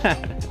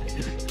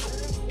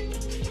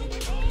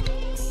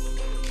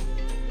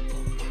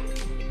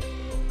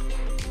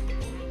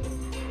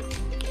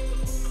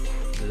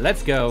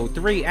 Let's go.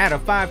 3 out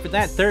of 5 for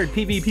that third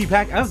PvP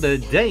pack of the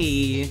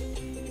day.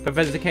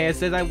 Professor Chaos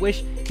says, I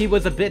wish he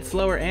was a bit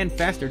slower and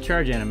faster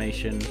charge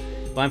animation.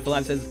 Blind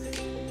Fallout says,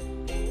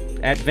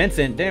 at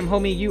Vincent, damn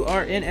homie, you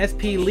are in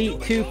SP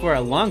Elite 2 for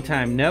a long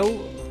time,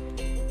 no?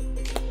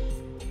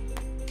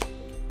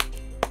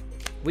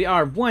 We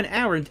are 1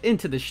 hour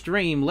into the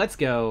stream. Let's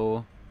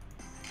go.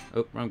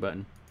 Oh, wrong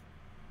button.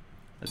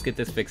 Let's get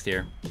this fixed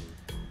here.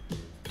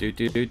 We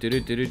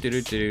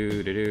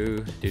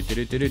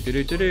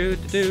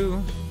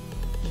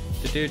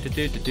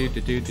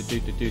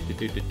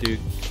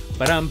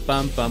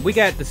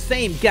got the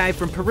same guy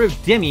from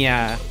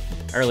PedroDJDaddy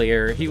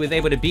earlier. He was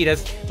able to beat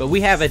us, but we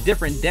have a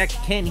different deck.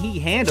 Can he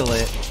handle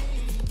it?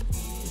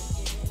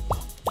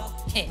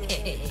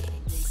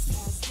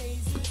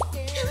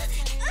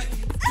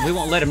 We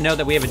won't let him know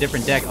that we have a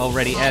different deck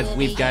already, as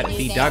we've got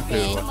the dog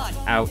poo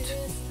out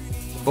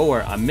for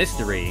a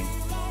mystery.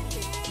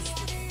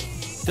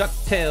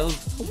 DuckTales,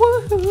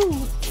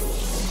 woohoo!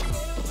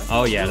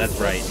 Oh yeah, that's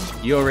right.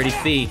 You already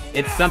see,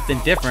 it's something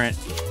different.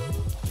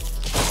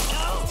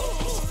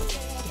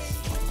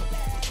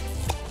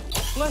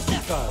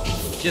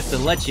 Just to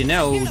let you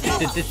know,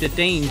 the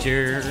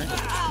danger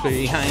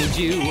behind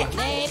you.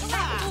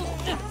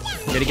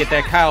 Gotta get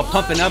that Kyle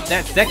pumping up,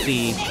 that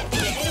sexy.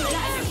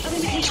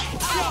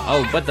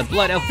 Oh, but the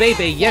Blood Elf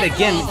Baby yet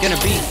again gonna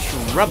be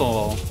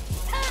trouble.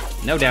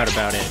 No doubt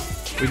about it.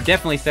 We've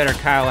definitely set our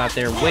Kyle out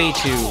there way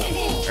too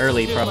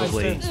early,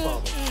 probably.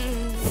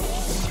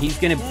 He's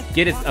gonna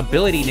get his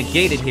ability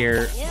negated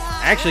here.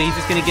 Actually, he's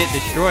just gonna get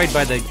destroyed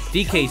by the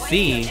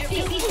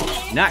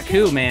DKC. Not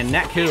cool, man,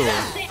 not cool.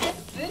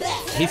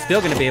 He's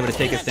still gonna be able to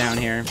take us down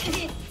here.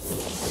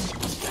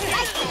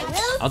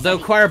 Although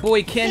Choir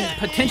Boy can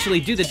potentially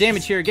do the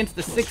damage here against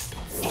the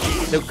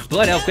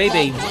Blood Elf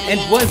Baby, and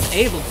was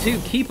able to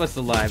keep us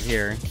alive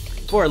here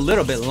for a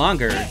little bit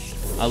longer,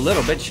 a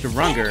little bit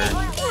stronger.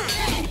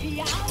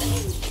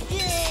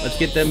 Let's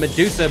get the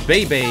Medusa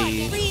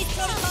Baby.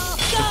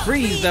 The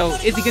freeze, though,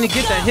 is he gonna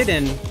get that hit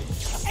in?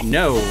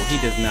 No, he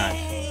does not.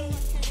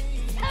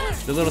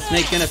 The little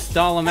snake gonna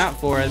stall him out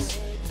for us.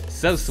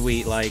 So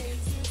sweet, like.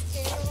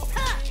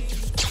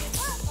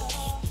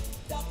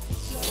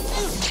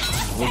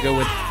 We'll go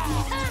with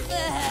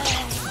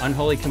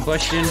Unholy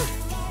Combustion.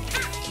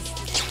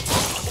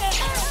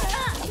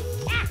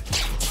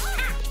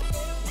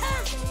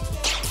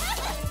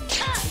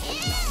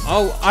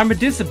 Oh, our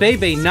Medusa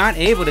Baby not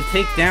able to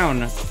take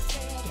down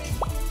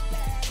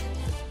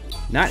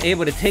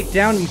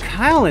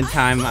Kyle in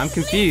time. I'm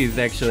confused,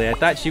 actually. I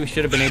thought she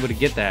should have been able to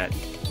get that.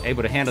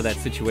 Able to handle that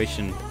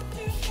situation.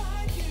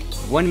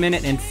 1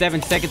 minute and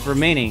 7 seconds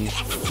remaining.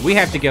 We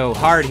have to go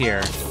hard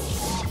here.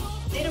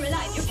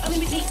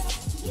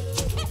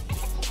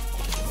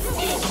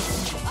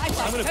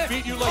 I'm gonna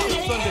beat you like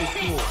a Sunday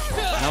school.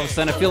 And all of a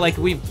sudden, I feel like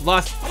we've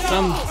lost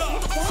some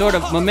sort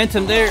of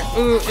momentum there.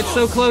 Ooh, it's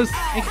so close.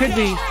 It could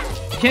be.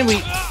 Can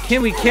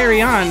we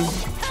carry on?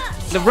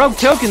 The rogue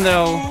token,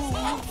 though.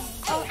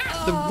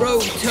 The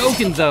rogue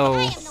token,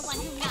 though.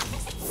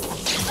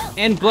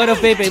 And Blood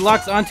Elf Baby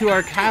locks onto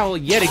our Kyle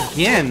yet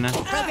again.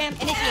 Program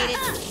initiated.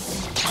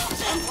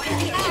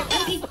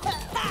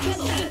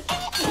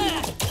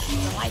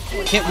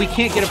 We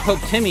can't get a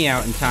Pope Timmy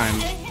out in time.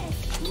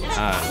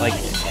 Like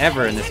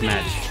ever in this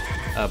match.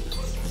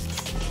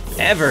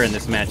 Ever in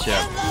this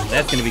matchup.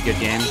 That's gonna be a good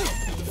game.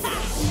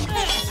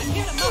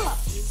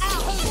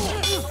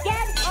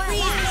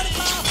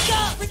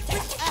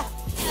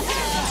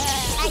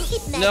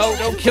 No,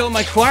 don't kill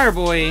my Choir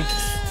Boy.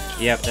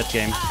 Yep, that's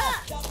game.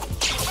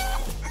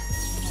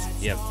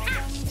 Yep.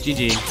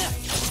 GG.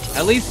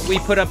 At least we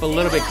put up a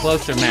little bit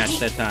closer match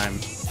that time.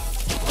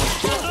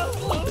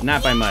 But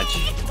not by much.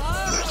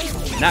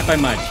 Not by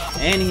much.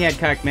 And he had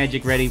Cock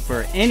Magic ready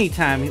for any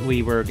time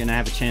we were gonna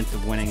have a chance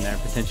of winning there,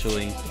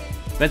 potentially.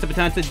 Benson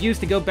Baton said, used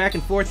to go back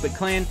and forth, but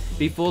clan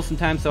be full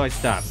sometimes, so I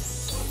stopped.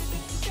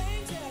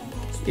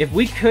 If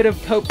we could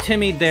have Pope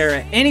Timmied there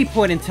at any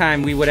point in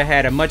time, we would have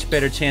had a much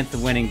better chance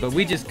of winning, but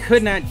we just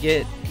could not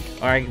get,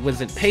 or I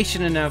wasn't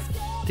patient enough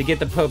to get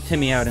the Pope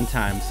Timmy out in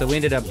time, so we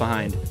ended up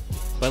behind.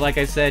 But like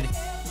I said,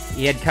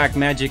 he had Cock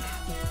Magic.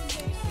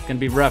 It's gonna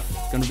be rough.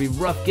 It's gonna be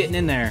rough getting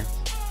in there.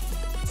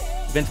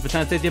 Vince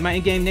Baton says, my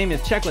in-game name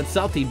is Chocolate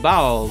Salty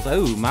Balls.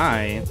 Oh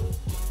my.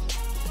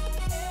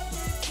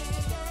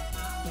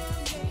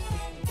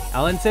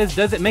 Alan says,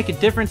 does it make a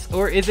difference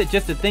or is it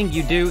just a thing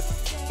you do?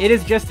 It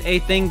is just a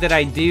thing that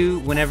I do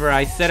whenever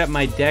I set up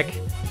my deck.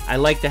 I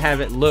like to have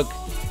it look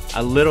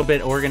a little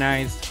bit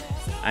organized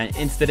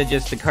instead of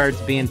just the cards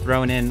being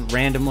thrown in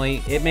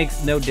randomly. It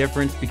makes no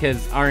difference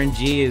because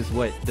RNG is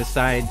what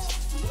decides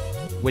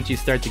what you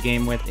start the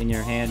game with in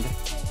your hand.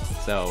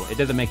 So it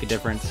doesn't make a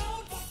difference.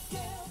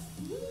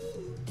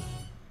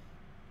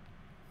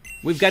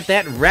 We've got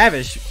that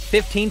Ravish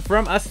 15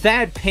 from a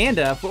Sad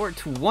Panda for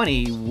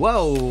 20.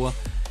 Whoa,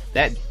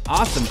 that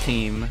awesome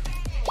team.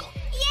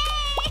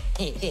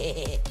 Let's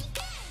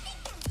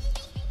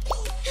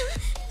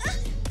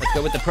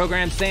go with the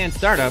program Sand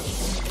Startup.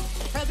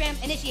 Program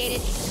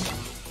initiated.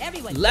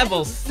 Everyone.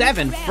 Level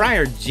 7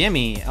 Friar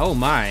Jimmy. Oh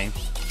my.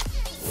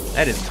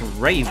 That is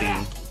crazy.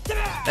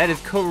 That is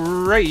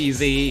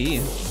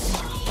crazy.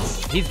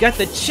 He's got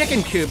the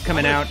chicken coop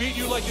coming out.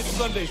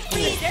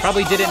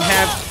 Probably didn't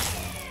have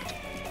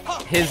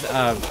his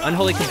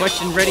Unholy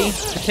Combustion ready,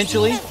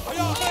 potentially.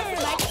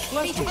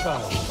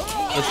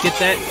 Let's get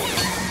that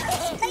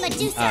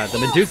the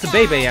Medusa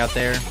Baby out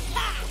there.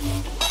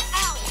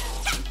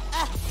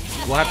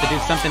 we'll have to do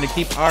something to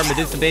keep our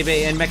Medusa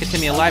Baby and Mecha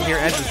Timmy alive here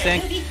as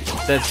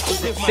the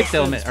six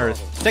element, or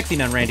Sexy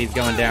Nun Randy's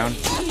going down.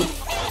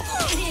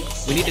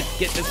 We need to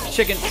get this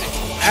chicken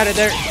out of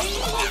there.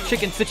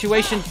 Chicken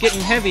situation's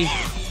getting heavy.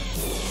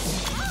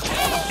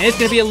 And it's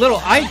gonna be a little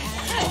Ike.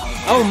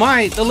 Oh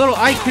my, the little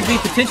Ike could be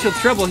potential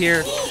trouble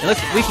here.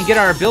 Unless we can get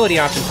our ability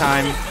off in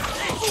time.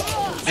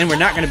 And we're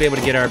not gonna be able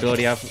to get our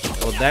ability off.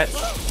 Well,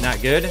 that's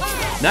not good.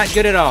 Not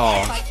good at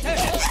all.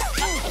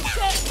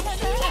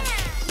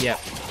 Yep.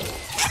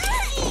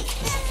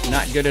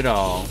 Not good at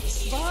all.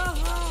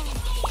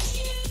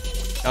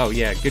 Oh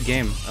yeah, good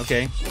game.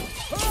 Okay.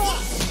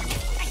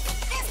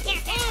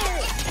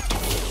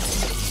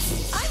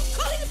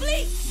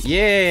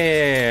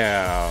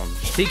 Yeah!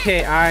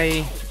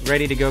 TKI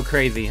ready to go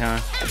crazy, huh?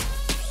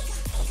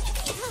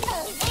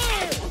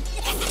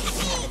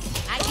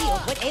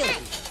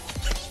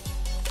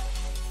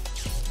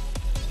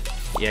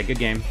 Yeah, good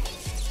game.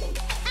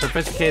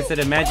 Professor K said,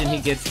 imagine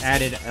he gets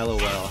added, LOL.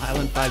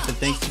 Highland 5 said,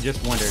 thanks,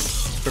 just wondered.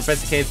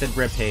 Professor K said,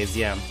 rip Haze,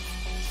 yeah.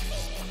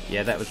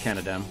 Yeah, that was kind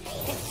of dumb.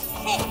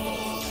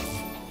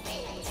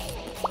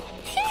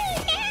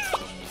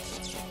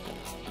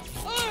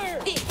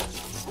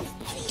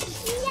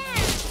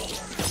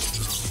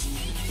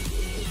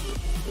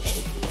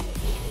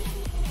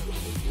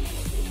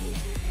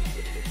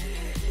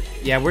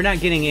 Yeah, we're not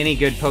getting any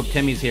good Pope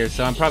Timmys here,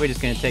 so I'm probably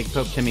just going to take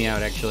Pope Timmy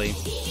out, actually.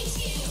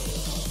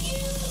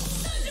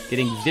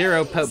 Getting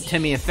 0 Pope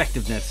Timmy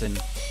effectiveness,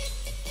 and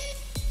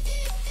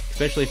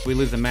especially if we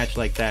lose a match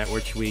like that,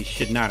 which we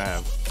should not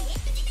have.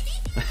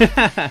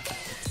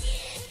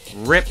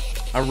 Rip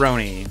a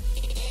Roni.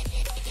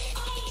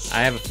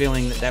 I have a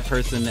feeling that that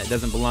person that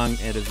doesn't belong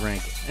at his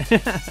rank.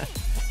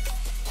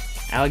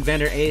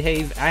 Alexander A.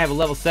 Hayes, I have a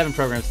level 7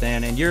 program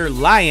stand, and you're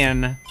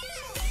lying,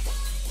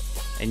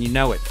 and you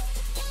know it.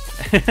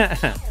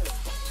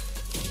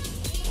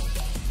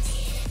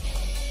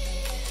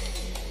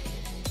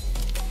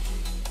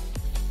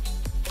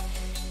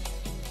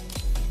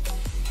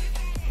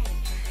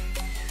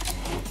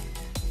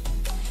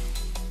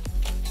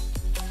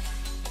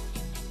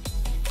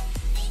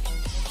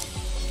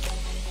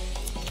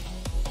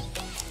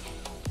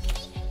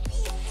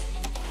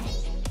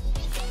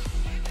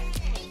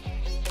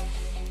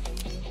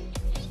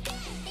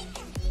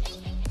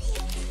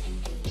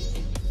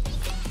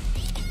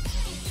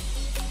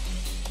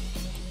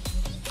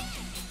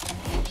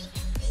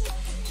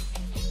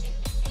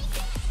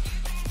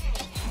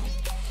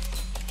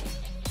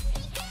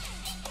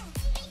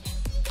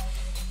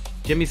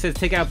 Jimmy says,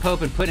 take out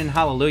Pope and put in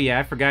Hallelujah.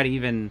 I forgot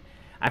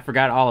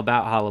all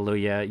about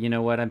Hallelujah. You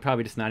know what? I'm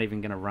probably just not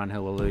even going to run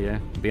Hallelujah,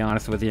 to be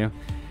honest with you.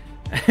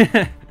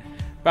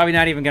 Probably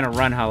not even going to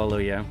run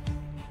Hallelujah.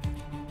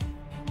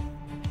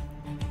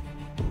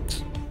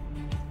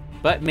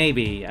 But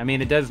maybe. I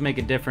mean, it does make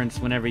a difference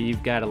whenever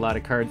you've got a lot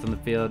of cards on the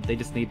field. They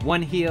just need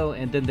one heal,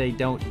 and then they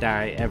don't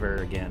die ever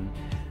again.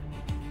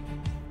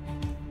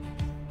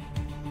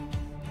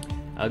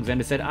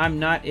 Alexander said, I'm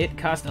not. It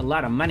cost a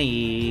lot of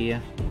money.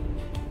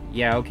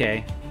 Yeah,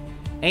 okay.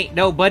 Ain't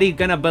nobody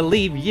gonna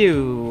believe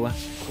you.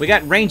 We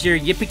got Ranger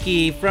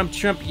Yippee from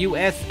Trump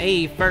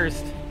USA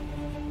first.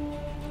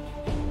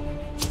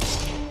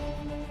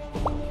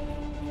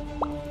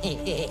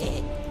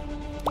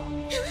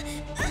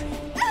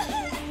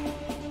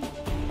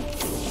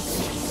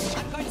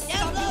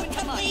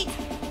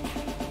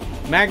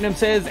 Magnum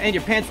says, and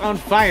your pants on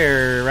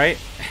fire, right?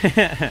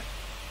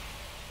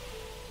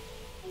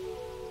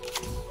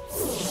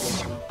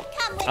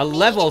 A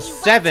level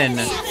 7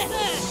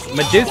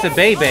 Medusa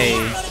Baby.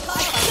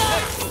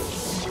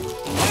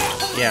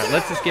 Yeah,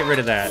 let's just get rid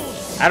of that.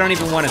 I don't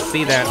even want to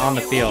see that on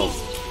the field.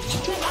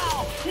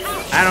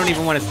 I don't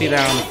even want to see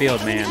that on the field,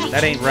 man.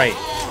 That ain't right.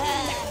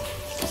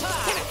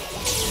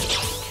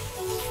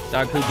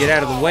 Dog Who, get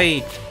out of the way.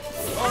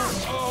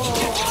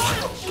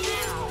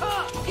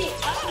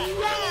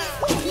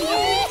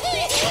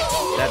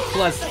 That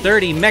plus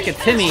 30 Mecha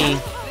Timmy.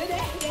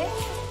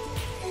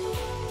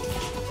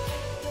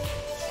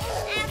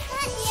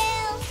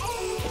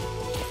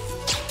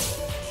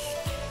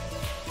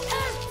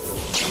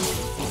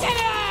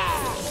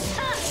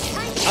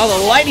 Oh,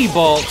 the Lightning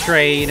Bolt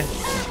trade.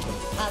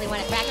 Holly,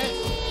 want a cracker?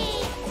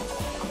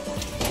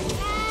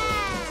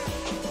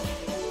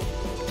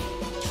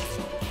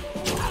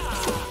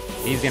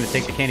 He's gonna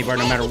take the candy bar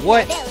no matter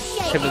what.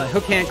 Except for the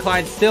Hook Hand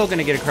Clyde's still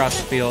gonna get across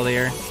the field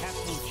here.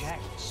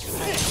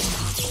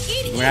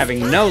 We're having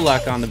no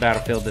luck on the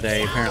battlefield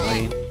today,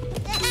 apparently.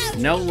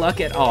 No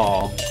luck at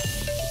all.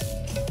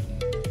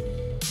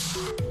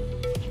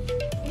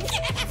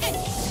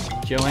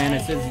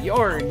 Joanna says,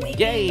 you're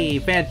gay!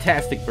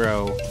 Fantastic,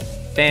 bro.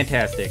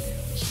 Fantastic.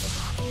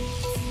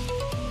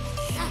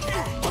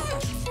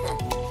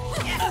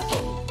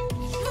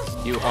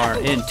 You are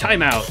in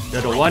timeout,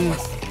 little one.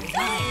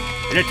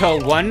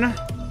 Little one.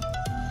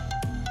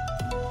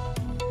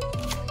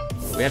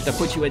 We have to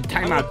put you in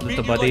timeout,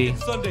 little buddy.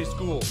 Sunday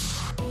school.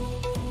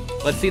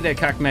 Let's see that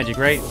cock magic,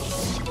 right?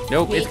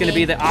 Nope, it's gonna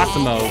be the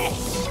Osmo.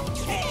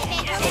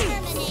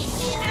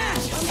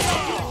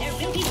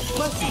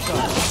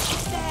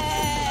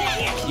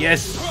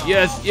 Yes,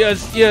 yes,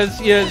 yes, yes,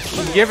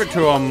 yes. Give it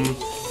to him.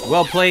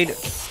 Well played.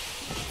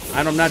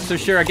 I'm not so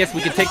sure. I guess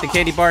we could take the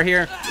candy bar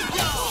here.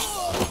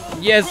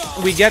 Yes,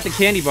 we got the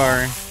candy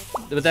bar.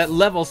 But that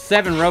level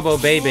 7 Robo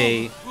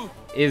Baby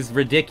is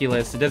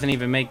ridiculous. It doesn't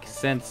even make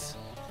sense.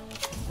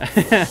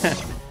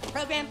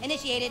 Program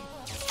initiated.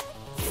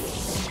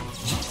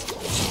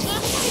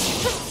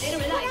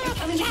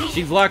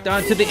 She's locked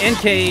onto the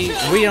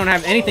NK. We don't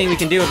have anything we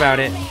can do about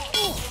it.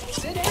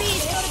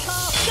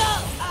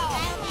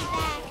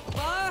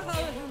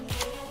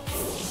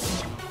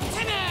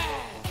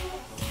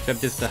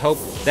 Except just to hope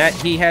that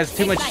he has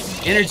too much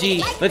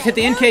energy. Let's hit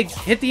the NK.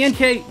 Hit the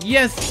NK.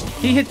 Yes,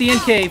 he hit the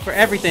NK for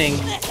everything.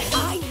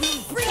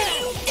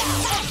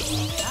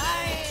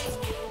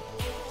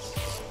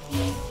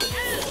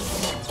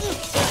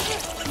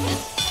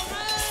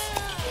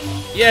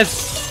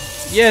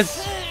 Yes, yes.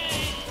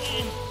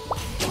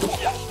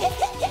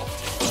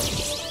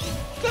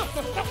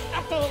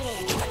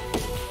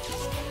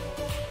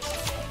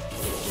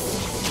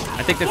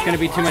 I think that's gonna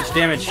be too much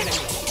damage.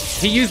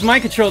 He used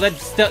mind control.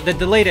 That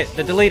delayed it.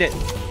 That delayed it.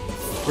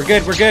 We're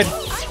good. We're good.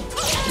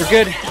 We're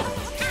good.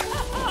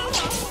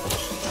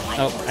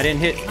 Oh, I didn't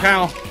hit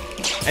Kyle.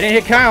 I didn't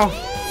hit Kyle.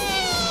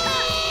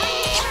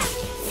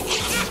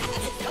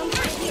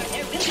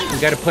 We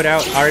got to put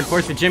out our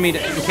enforcer Jimmy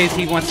in case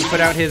he wants to put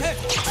out his.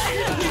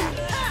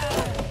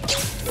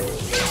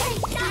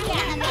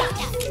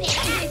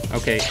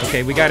 Okay.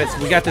 Okay. We got it.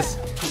 We got this.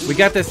 We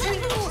got this.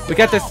 We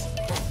got this.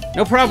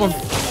 No problem.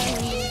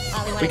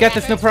 We got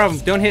this, no problem.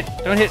 Don't hit,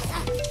 don't hit.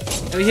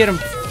 Oh, he hit him.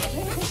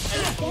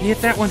 He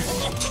hit that one.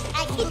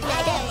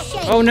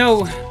 Oh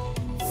no.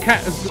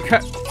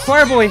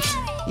 Choir Boy,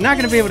 not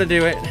gonna be able to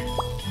do it.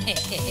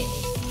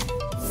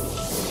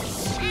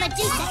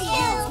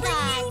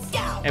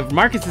 And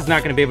Marcus is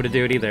not gonna be able to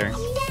do it either.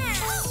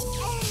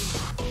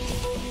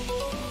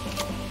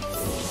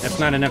 That's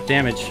not enough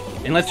damage.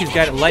 Unless he's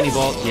got a lightning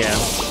bolt, yeah.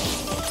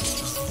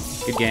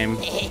 Good game.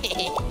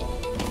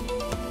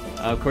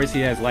 Of course he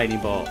has lightning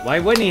bolt. Why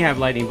wouldn't he have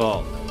lightning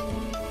bolt?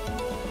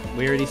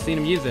 We already seen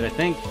him use it, I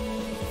think.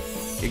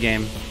 Good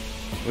game.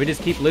 We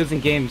just keep losing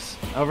games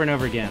over and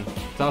over again.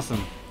 It's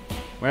awesome.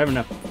 We're having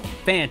a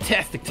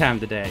fantastic time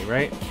today,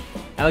 right?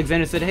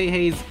 Alexander said, hey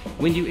Haze,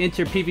 when you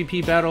enter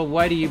PvP battle,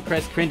 why do you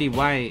press Crindy?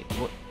 Why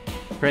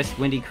press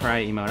Windy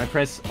Cry emote? I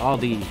press all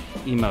the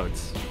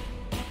emotes.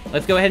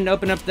 Let's go ahead and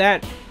open up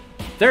that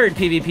third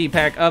PvP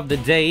pack of the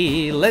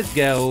day. Let's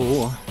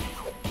go.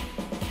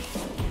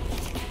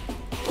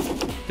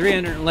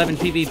 311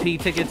 PvP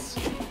tickets.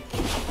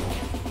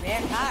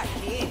 Rare card,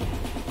 dude.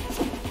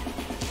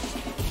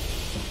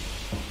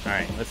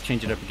 Alright, let's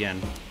change it up again.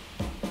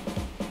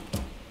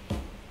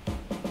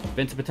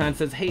 Vincent Baton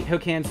says, hey,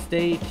 Hokan,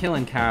 stay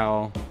killing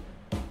Kyle.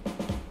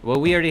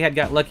 Well, we already had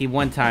got lucky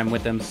one time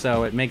with them,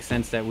 so it makes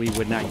sense that we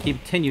would not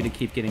continue to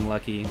keep getting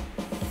lucky.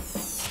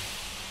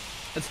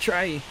 Let's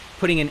try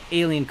putting an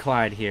Alien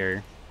Clyde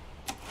here.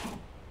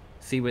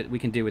 See what we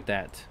can do with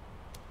that.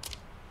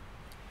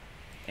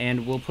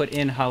 And we'll put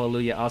in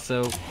Hallelujah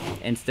also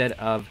instead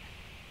of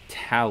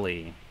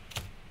Tally.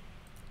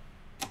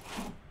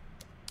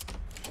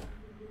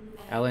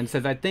 Alan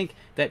says, I think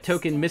that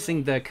token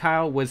missing the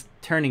Kyle was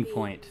turning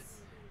point,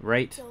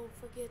 right?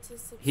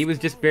 He was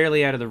just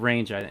barely out of the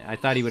range. I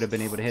thought he would have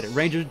been able to hit it.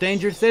 Ranger's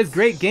Danger says,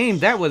 great game.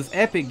 That was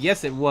epic.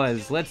 Yes, it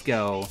was. Let's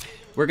go.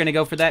 We're going to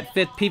go for that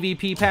 5th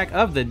PvP pack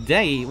of the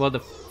day. Well, the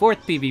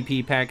 4th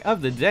PvP pack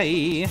of the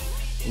day.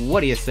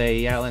 What do you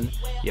say, Alan?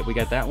 Yep, we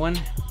got that one.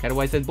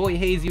 Cataway said, boy,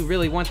 Haze, you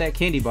really want that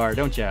candy bar,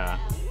 don't ya?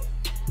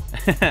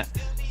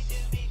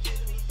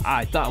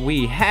 I thought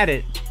we had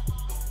it.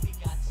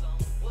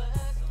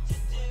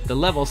 The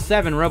level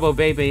 7 Robo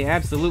Baby,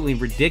 absolutely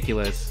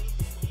ridiculous.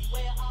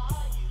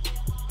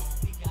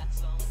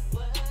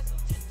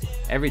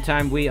 Every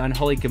time we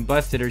unholy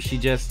combusted her, she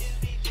just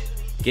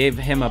gave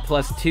him a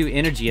 +2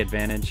 energy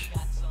advantage.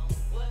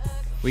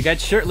 We got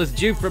Shirtless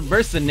Jew from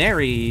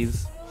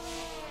Mercenaries.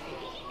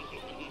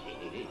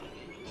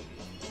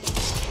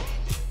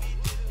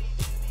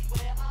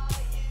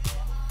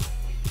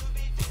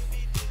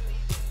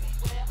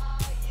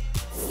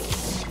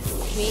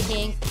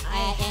 Greetings,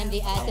 I am the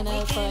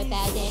Asimo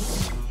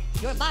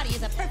 4000. Your body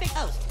is a perfect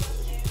host.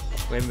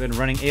 We haven't been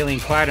running Alien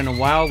Clyde in a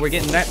while. We're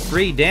getting that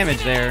free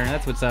damage there.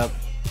 That's what's up.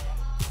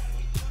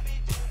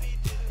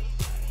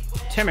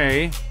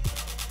 Timmy,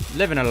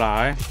 living a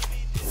lie.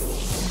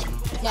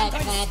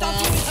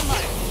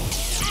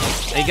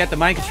 They got the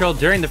mind control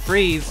during the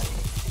freeze,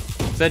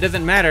 so it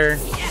doesn't matter.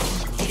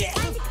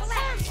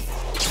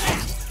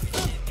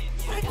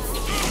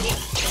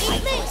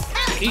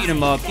 Eat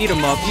him up, eat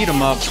him up, eat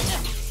him up.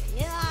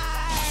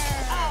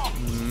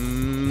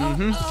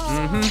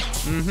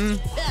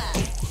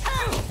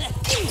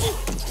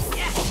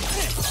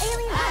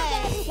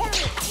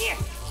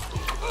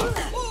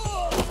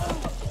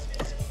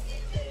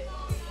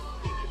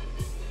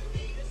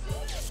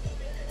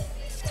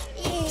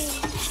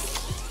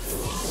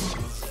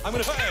 I'm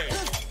gonna say.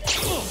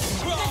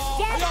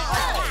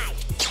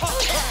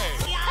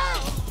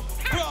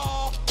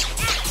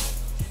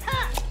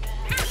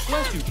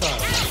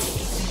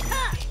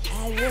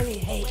 really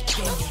hate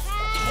Jimmy.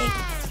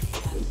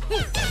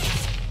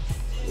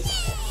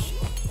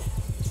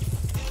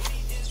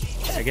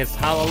 I guess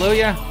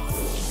hallelujah?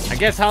 I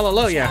guess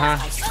hallelujah, huh?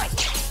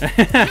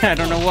 I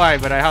don't know why,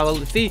 but I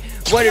hallelujah. See,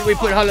 why did we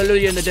put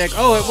hallelujah in the deck?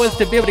 Oh, it was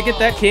to be able to get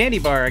that candy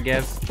bar, I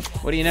guess.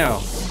 What do you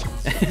know?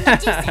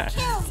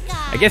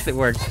 I guess it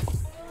worked.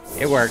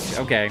 It worked.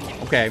 Okay,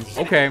 okay,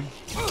 okay.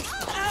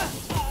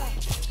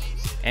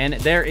 And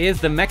there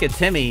is the Mecha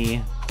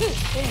Timmy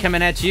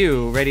coming at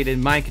you, ready to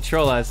mind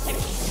control us.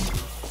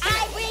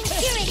 I bring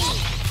purity.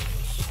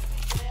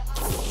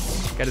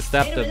 Gotta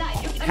stop the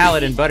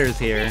Paladin Butters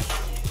here.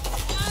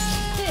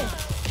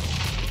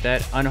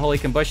 That unholy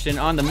combustion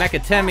on the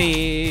Mecha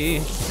Timmy.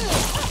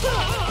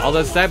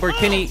 Although Cyborg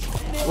Kenny,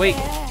 wait,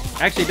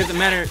 actually it doesn't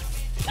matter.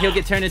 He'll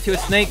get turned into a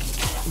snake.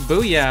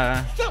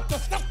 Booyah.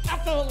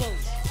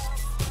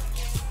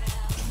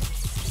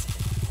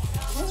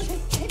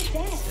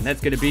 And that's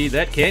gonna be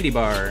that candy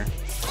bar.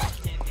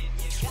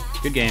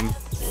 Good game.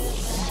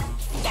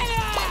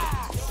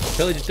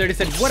 Pillager30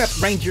 said, what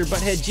up, Ranger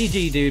Butthead?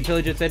 GG, dude.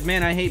 Pillager said,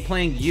 man, I hate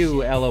playing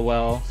you,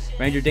 LOL.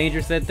 Ranger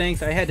Danger said,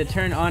 thanks. I had to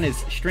turn on his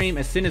stream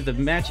as soon as the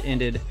match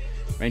ended.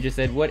 Ranger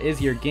said, what is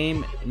your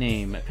game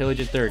name?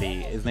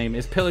 Pillager30. His name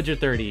is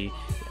Pillager30.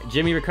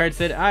 Jimmy Ricard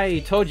said, I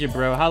told you,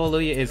 bro.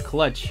 Hallelujah is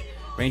clutch.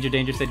 Ranger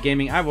Danger said,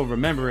 gaming, I will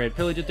remember it.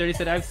 Pillager30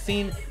 said, I've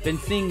been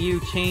seeing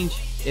you change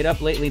it up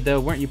lately,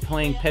 though. Weren't you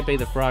playing Pepe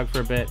the Frog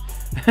for a bit?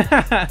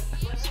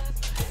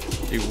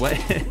 Dude, what?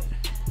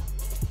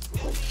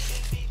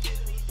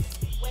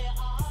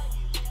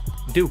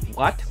 Do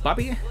what,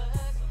 Bobby?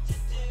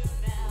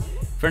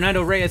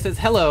 Fernando Reyes says,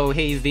 hello,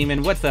 Haze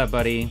Demon. What's up,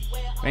 buddy?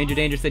 Ranger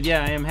Danger said,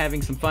 yeah, I am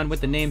having some fun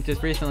with the name.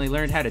 Just recently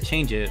learned how to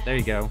change it. There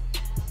you go.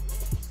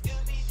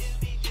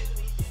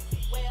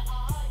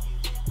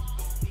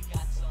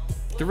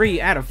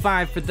 Three out of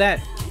 5 for that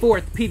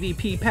 4th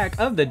PvP pack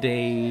of the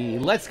day.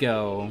 Let's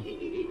go.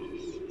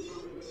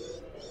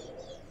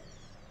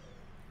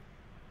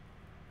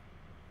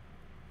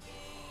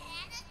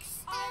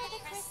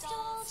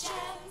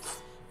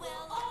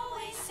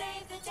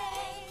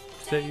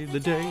 Save the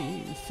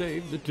day,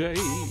 save the day.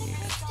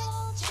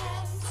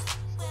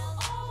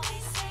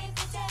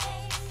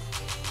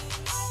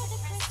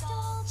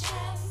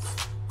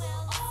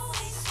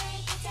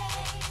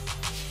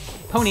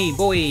 Pony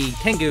Boy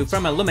Tengu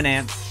from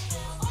Illuminance.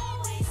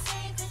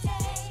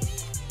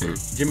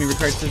 Jimmy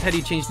Ricard says, how do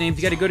you change names?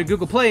 You gotta go to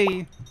Google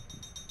Play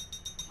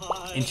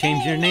and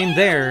change your name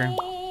there.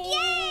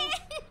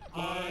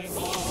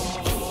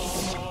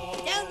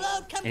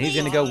 And he's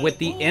gonna go with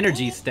the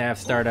Energy Staff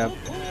startup.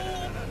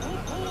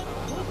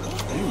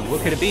 Ooh,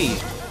 what could it be?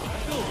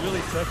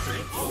 Really sexy.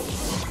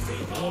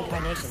 The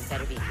incarnations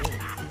better be clean.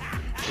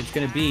 It's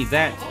gonna be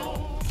that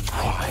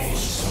Why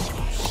so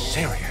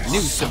serious? new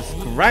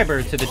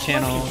subscriber to the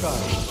channel.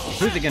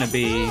 Who's it gonna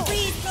be?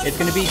 It's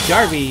gonna be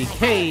Darby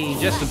K.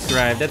 Just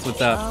subscribed. That's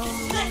what's up.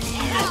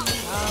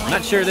 I'm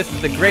not sure this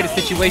is the greatest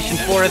situation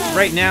for us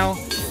right now.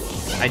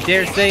 I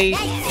dare say,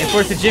 and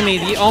for Jimmy,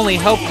 the only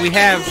hope we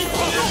have,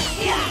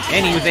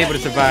 and he was able to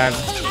survive.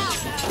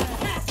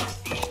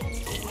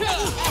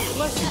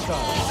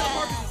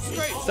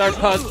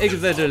 Sarpos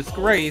is a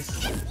disgrace.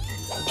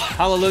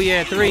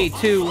 Hallelujah. 3,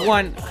 2,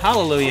 1.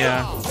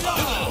 Hallelujah.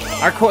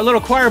 Our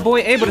little choir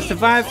boy able to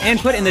survive and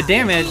put in the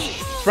damage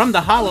from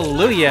the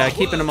Hallelujah,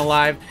 keeping him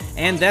alive.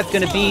 And that's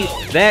going to be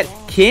that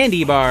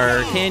candy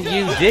bar. Can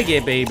you dig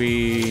it,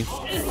 baby?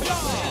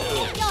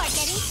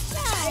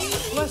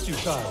 Bless you,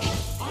 child.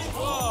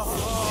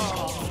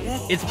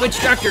 It's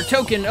Witch Doctor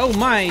Token. Oh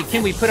my,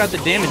 can we put out the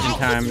damage in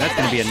time? That's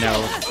going to be a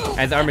no.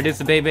 As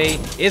Armadillo Bebe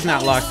is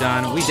not locked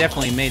on, we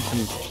definitely made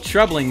some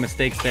troubling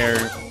mistakes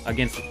there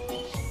against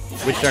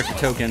Witch Doctor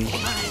Token.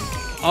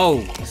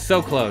 Oh,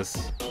 so close.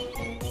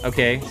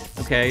 Okay,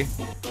 okay.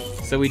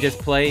 So we just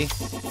play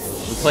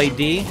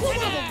D.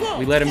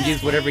 We let him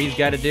use whatever he's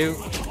got to do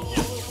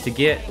to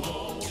get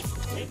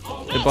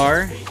the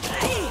bar.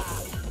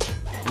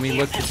 And we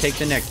look to take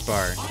the next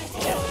bar.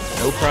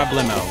 No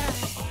problemo.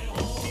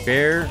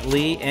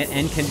 Barely an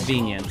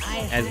inconvenience,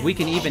 as we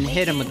can even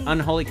hit him with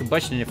unholy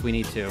combustion if we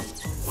need to.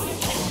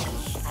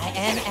 I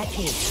am at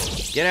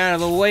peace. Get out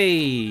of the way,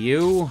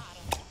 you.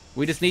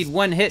 We just need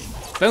one hit.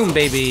 Boom,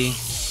 baby.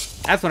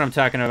 That's what I'm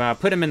talking about.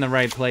 Put him in the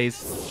right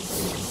place.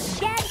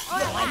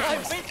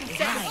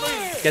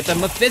 Get the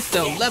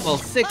Mephisto, level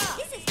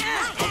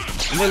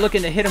 6. And we're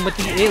looking to hit him with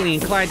the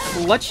Alien Clyde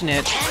clutching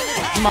it.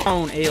 Come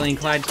on, Alien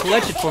Clyde,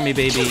 clutch it for me,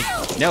 baby.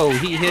 No,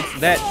 he hits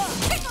that.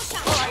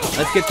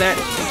 Let's get that.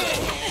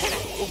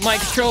 My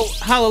control,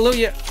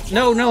 hallelujah.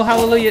 No,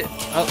 hallelujah.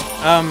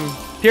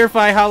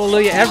 Purify,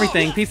 hallelujah,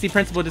 everything. PC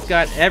Principal just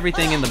got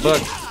everything in the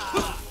book.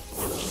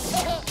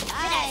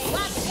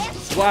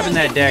 Swabbing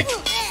that deck.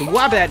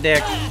 Swab that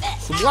deck.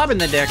 Swabbing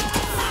the deck.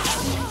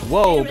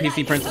 Whoa,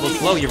 PC Principal,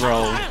 slow your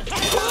roll.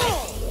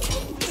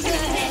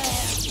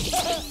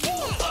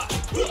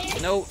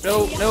 No.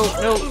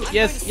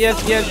 Yes.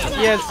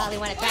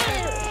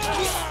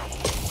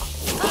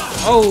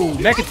 Oh,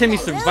 Mecha Timmy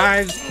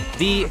survives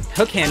the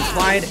hook hand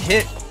slide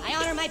hit. I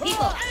honor my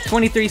people.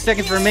 23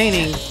 seconds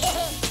remaining.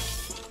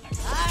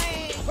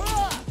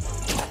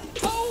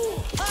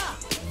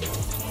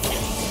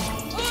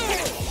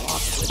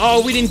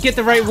 Oh, we didn't get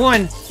the right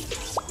one.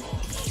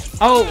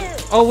 Oh,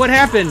 what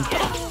happened?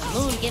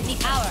 Moon gives me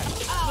power.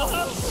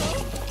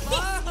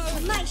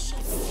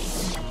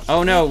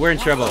 Oh no, we're in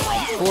trouble.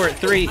 4,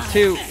 3,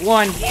 2,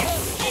 1.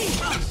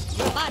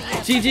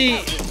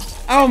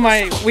 GG. Oh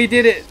my, we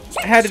did it.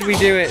 How did we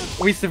do it?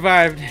 We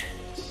survived.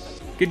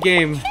 Good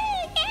game.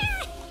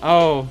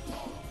 Oh.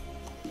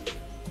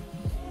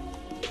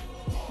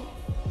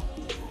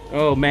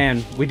 Oh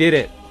man, we did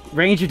it.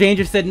 Ranger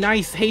Danger said,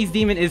 nice, Haze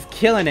Demon is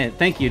killing it.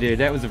 Thank you, dude.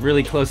 That was a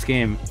really close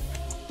game.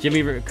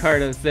 Jimmy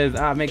Ricardo says,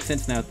 makes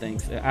sense now,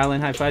 thanks.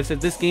 Alan High Five says,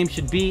 this game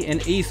should be in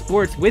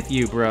esports with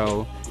you,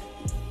 bro.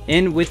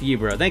 In with you,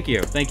 bro. Thank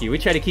you, thank you. We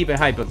try to keep it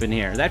hype up in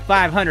here. That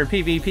 500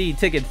 PvP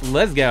tickets,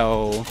 let's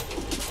go.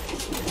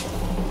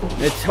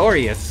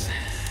 Notorious.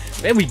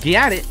 Man, we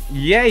got it.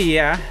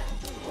 Yeah.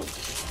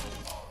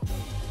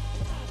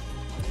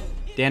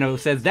 Dano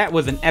says, that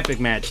was an epic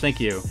match.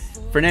 Thank you.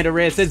 Fernando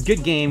Reyes says,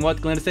 good game. Walt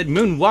Glenda said,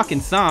 Moonwalk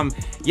and Som.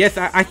 Yes,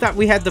 I thought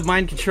we had the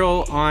mind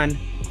control on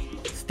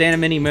Stan of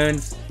Many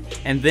Moons,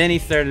 and then he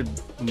started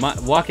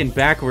walking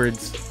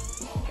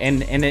backwards, and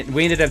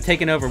we ended up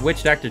taking over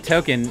Witch Doctor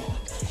Token,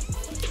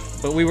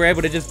 but we were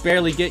able to just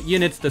barely get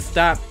units to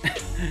stop,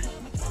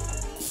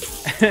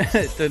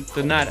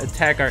 to not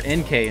attack our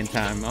NK in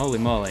time. Holy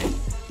moly.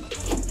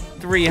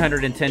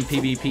 310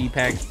 PvP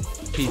packs,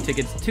 P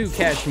tickets, 2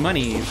 cash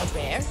money. A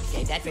rare?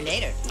 Save that for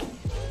later.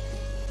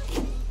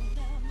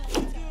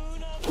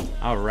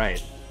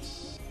 Alright.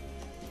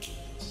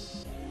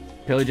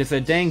 Pillar just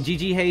said, dang,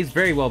 GG Haze,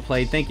 very well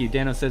played. Thank you.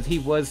 Dano says he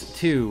was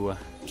too.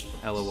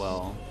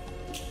 LOL.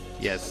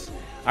 Yes.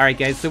 Alright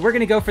guys, so we're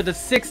gonna go for the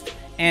 6th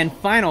and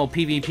final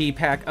PvP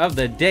pack of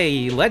the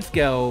day. Let's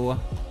go.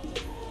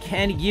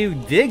 Can you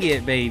dig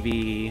it,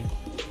 baby?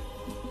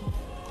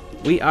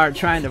 We are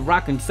trying to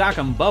rock 'em, sock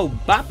 'em, bo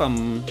bop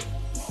 'em.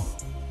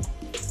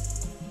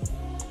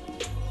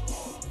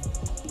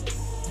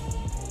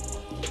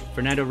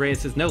 Fernando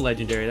Reyes says, no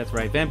legendary, that's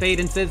right. Vamp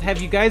Aiden says, have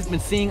you guys been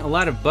seeing a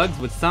lot of bugs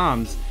with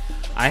Soms?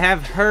 I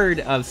have heard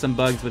of some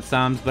bugs with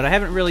Soms, but I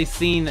haven't really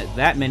seen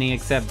that many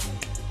except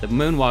the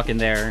moonwalk in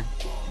there.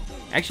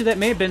 Actually, that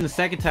may have been the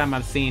second time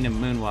I've seen a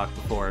moonwalk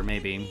before,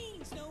 maybe.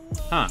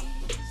 Huh.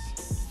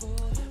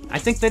 I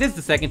think that is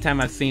the second time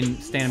I've seen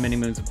Stan of Many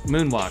Moons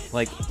moonwalk.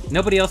 Like,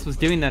 nobody else was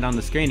doing that on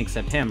the screen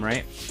except him,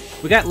 right?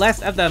 We got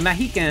less of the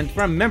Mohicans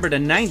from Remember the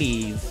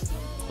 90s.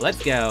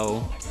 Let's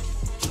go.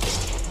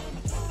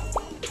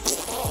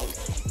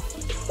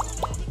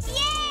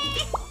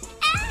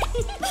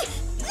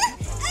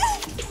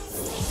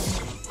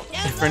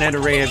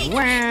 Fernando Reyes,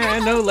 wah,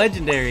 no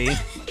legendary.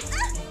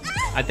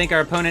 I think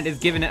our opponent is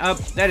giving it up.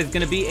 That is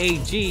going to be a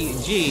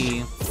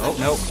GG. Oh,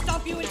 no.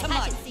 Stomp you into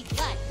mud.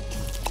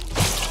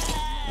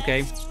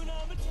 Okay.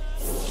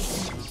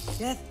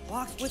 Death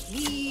walks with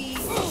me.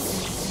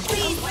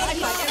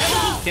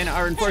 Can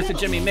our enforcer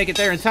Jimmy make it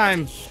there in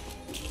time?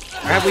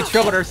 Or have we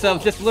troubled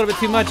ourselves just a little bit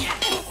too much?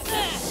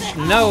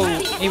 No.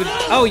 He was,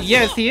 oh,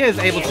 yes, he is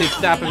able to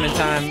stop him in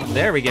time.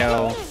 There we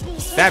go.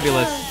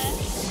 Fabulous.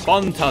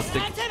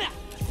 Fantastic.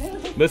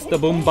 Mr.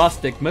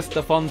 Boombastic,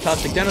 Mr.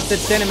 Fantastic. Dano said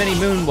Stan of Many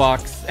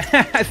Moonwalks.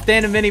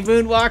 Stan of Many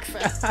Moonwalks?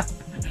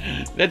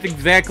 That's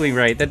exactly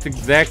right. That's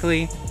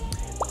exactly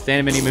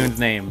Stan of Many Moon's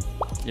name.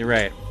 You're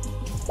right.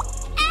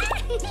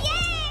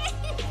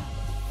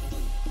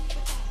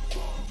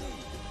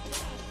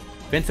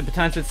 Vincent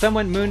Patan said,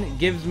 someone Moon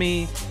gives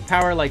me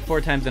power like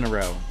 4 times in a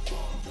row.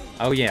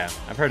 Oh yeah,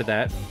 I've heard of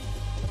that.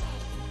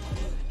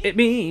 It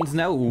means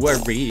no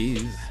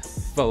worries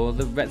for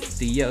the rest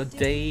of your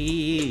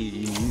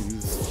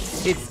days.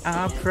 It's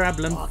our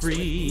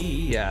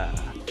problem-free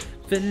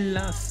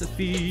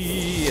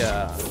philosophy.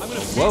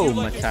 Whoa,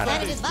 Matata.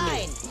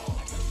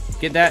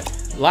 Get that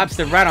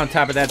lobster right on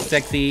top of that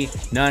sexy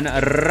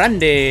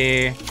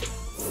Nunrunde.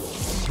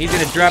 He's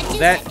gonna drop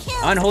that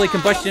unholy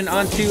combustion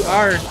onto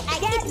our...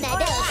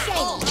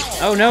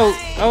 Oh no,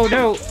 oh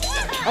no,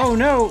 oh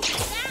no.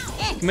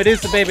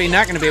 Medusa baby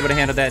not gonna be able to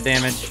handle that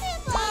damage.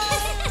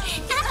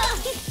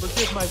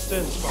 Forgive my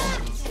sins, Mom.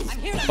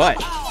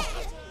 But,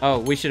 oh,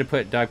 we should have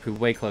put dog poop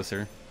way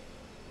closer.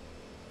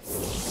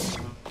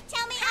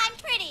 Tell me I'm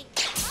pretty.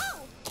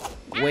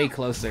 Oh. Way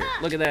closer.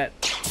 Look at that.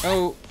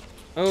 Oh,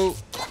 oh,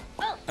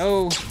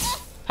 oh.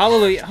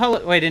 Hallelujah.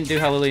 Wait, I didn't do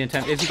hallelujah in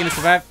time. Is he gonna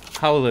survive?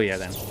 Hallelujah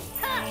then.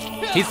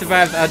 He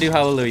survives, I'll do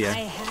hallelujah.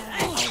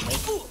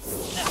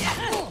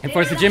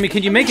 Enforcer Jimmy,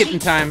 can you make it in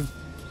time?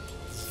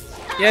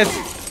 Yes,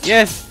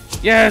 yes,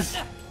 yes,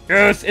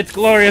 yes, it's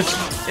glorious.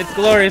 It's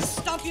glorious.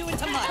 Stomp you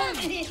into mud.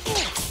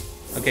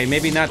 Okay,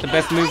 maybe not the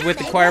best move with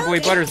the Choir Boy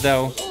Butters,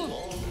 though.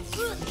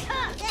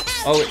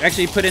 Oh,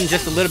 actually put in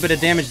just a little bit of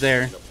damage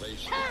there.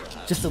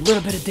 Just a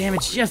little bit of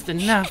damage, just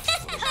enough.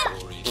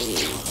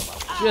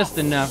 Just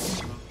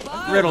enough.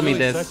 Riddle me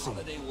this.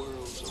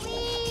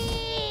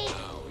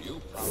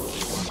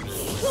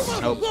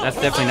 Oh, that's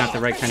definitely not the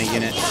right kind of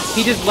unit.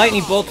 He just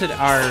lightning bolted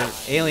our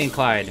Alien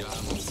Clyde.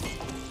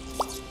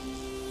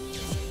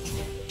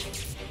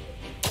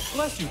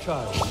 Bless you,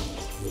 child.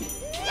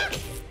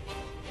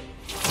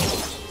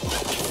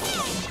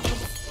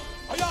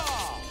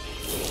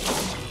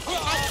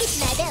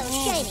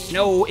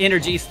 No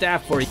energy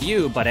staff for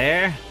you,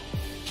 buddy.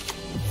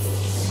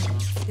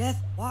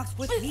 Death walks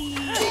with me.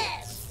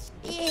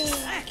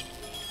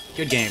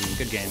 Good game,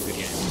 good game, good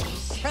game.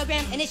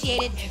 Program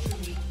initiated.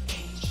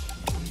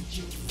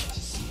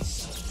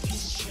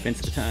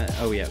 Vince Baton,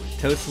 oh yeah.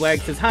 Toast Swag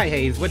says, hi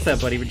Haze, what's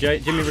up, buddy?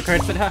 Jimmy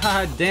Ricard said,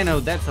 haha,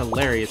 Dano, that's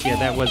hilarious. Yeah,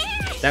 that was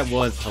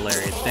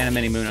hilarious. Stan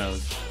many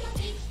moonos.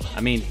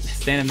 I mean,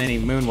 Stan many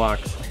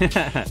moonwalks.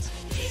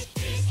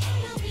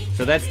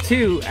 So that's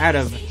 2 out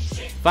of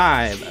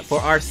 5 for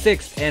our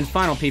 6th and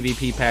final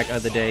PvP pack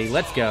of the day.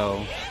 Let's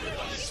go.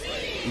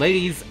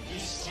 Ladies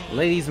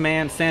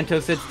man,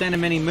 Santos said, Stan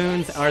many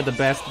moons are the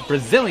best.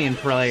 Brazilian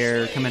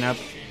player coming up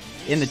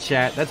in the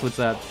chat. That's what's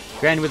up.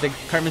 Grand with the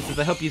Cartman says,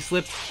 I hope you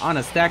slipped on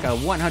a stack of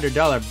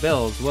 $100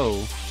 bills.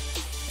 Whoa.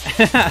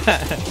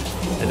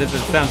 This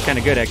sounds kind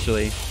of good,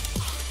 actually.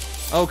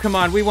 Oh, come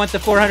on. We want the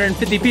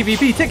 450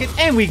 PvP tickets,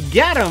 and we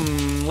got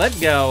them. Let's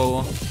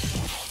go.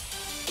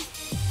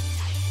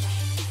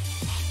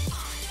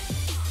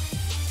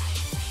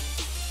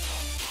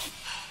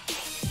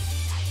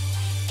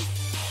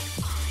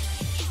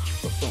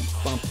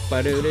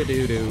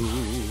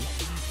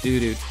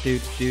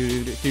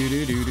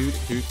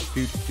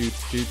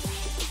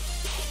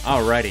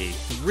 Alrighty,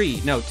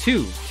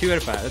 2 out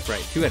of 5, that's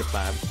right, 2 out of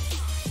 5.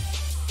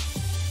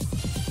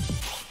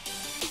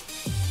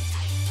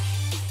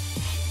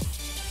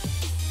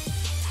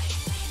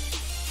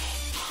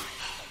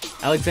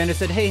 Alexander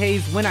said, hey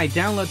Haze, when I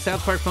download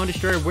South Park Phone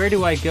Destroyer, where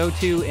do I go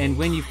to, and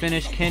when you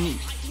finish, can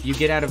you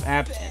get out of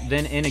app,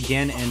 then in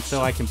again, and so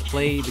I can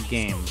play the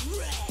game?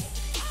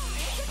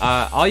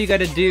 All you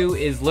gotta do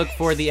is look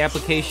for the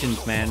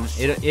applications, man.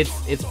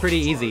 It's pretty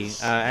easy.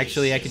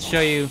 Actually, I could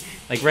show you,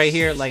 like right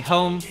here, like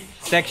home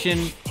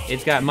section,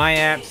 it's got my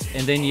apps,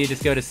 and then you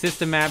just go to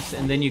system apps,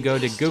 and then you go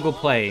to Google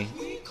Play.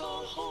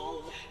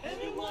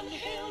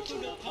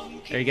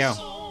 There you go.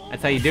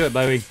 That's how you do it,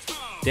 baby.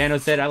 Dano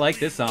said, I like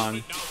this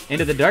song.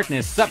 Into the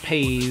Darkness, sup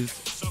Haze.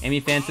 Amy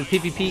Fan says,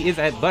 PvP is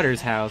at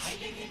Butter's house.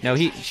 No,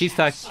 he's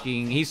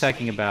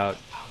talking about,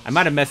 I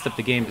might have messed up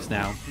the game just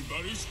now.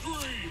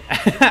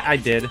 I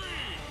did.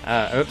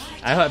 Oops.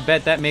 I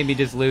bet that made me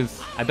just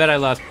lose. I bet I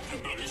lost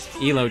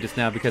Elo just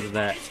now because of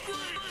that.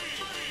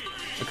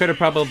 I could have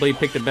probably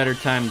picked a better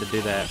time to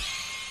do that.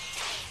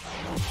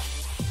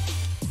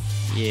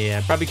 Yeah,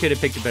 I probably could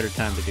have picked a better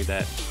time to do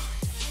that.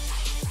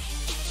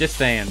 Just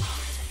saying.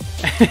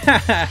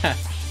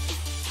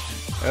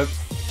 Oops.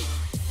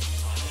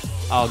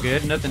 All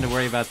good. Nothing to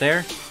worry about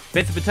there.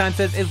 Vincent Baton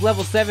says, is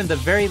level 7 the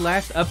very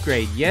last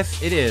upgrade?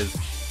 Yes, it is.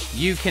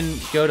 You can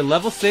go to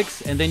level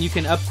 6, and then you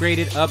can upgrade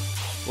it up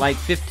like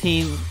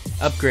 15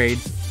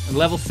 upgrades. And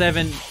level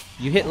 7,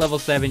 you hit level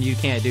 7, you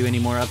can't do any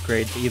more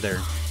upgrades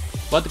either.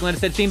 Walter Glenn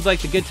said, seems like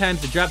the good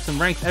times to drop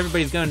some ranks.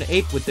 Everybody's going to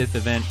ape with this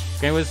event.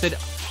 Grandmother said,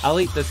 I'll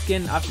eat the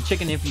skin off the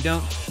chicken if you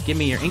don't give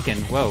me your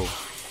inkin. Whoa.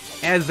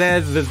 As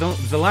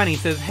Zalani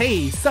says,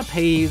 hey, sup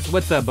Haze,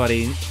 what's up,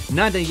 buddy?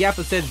 Nanda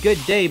Yappa says, good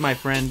day, my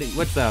friend.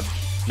 What's up,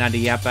 Nanda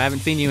Yappa? I haven't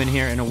seen you in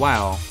here in a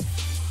while.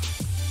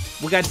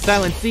 We got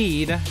Silent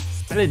Seed.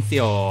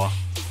 Silencio.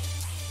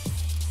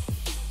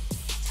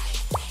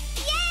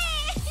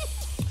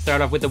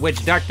 Start off with the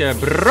Witch Doctor,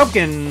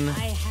 broken.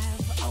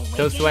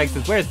 Toast Swag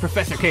says, where's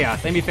Professor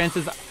Chaos? Amy Fan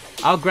says,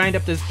 I'll grind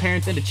up this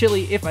parents into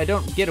chili if I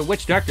don't get a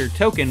Witch Doctor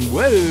token.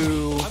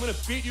 Whoa. I'm gonna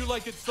beat you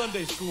like it's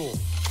Sunday school.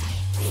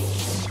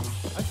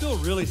 I feel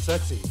really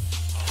sexy.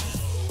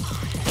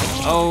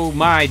 Oh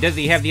my, does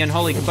he have the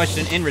unholy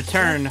combustion in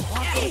return?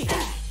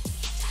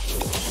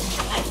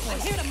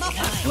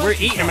 And we're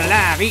eating him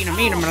alive, eating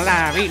him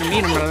alive, eating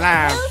him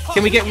alive.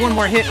 Can we get one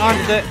more hit on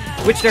the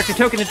Witch Doctor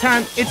token in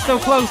time? It's so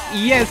close.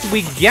 Yes,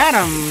 we got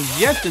him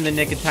just in the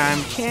nick of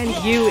time.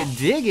 Can you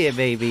dig it,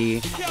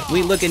 baby?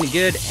 We looking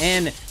good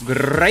and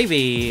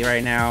gravy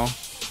right now.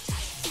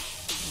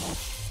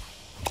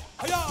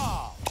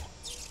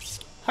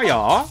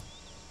 Hiya!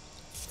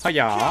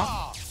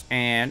 Hiya!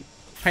 And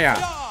hiya!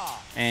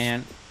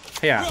 And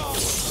hiya!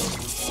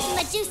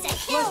 Medusa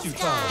kills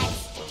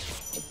guys.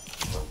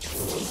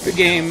 Good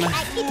game.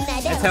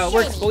 That's how it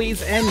works,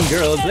 boys and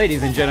girls,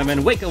 ladies and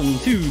gentlemen. Welcome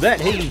to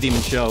that Haze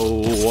Demon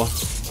Show.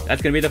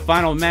 That's gonna be the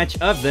final match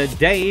of the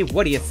day.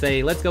 What do you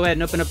say? Let's go ahead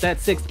and open up that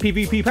 6th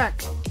PvP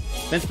pack.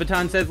 Vince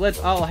Baton says, let's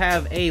all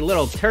have a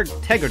little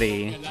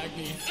Tegridy.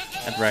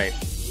 That's right.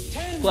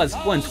 Plus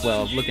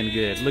 112. Looking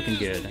good. Looking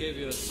good.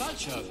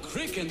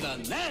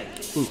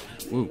 Ooh,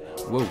 ooh,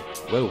 whoa,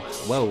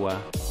 whoa, whoa.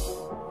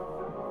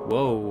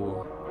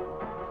 Whoa.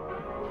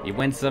 You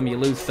win some, you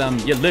lose some,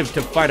 you live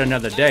to fight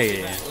another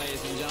day.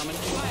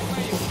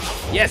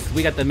 Yes,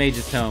 we got the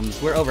Mage's Tomes.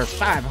 We're over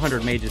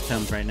 500 Mage's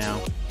Tomes right now.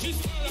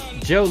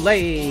 Joe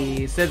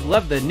Lay says,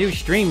 love the new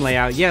stream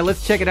layout. Yeah,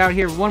 let's check it out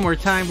here one more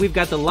time. We've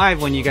got the live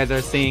one you guys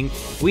are seeing.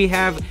 We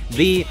have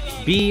the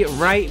Be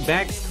Right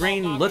Back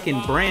screen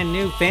looking brand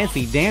new,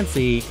 fancy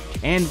dancy.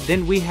 And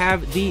then we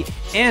have the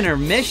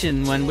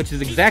intermission one, which is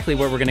exactly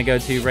what we're going to go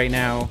to right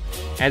now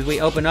as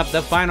we open up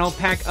the final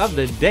pack of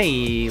the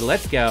day.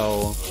 Let's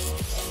go.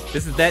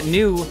 This is that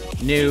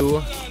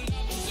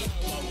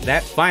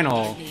that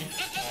final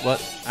Well,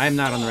 I'm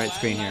not on the right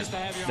screen here.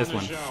 This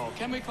one.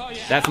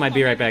 That's my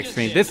Be Right Back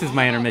screen. This is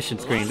my intermission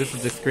screen. This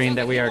is the screen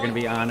that we are going to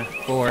be on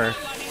for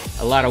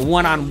a lot of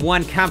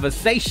one-on-one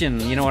conversation.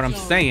 You know what I'm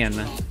saying?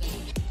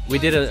 We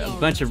did a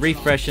bunch of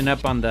refreshing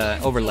up on the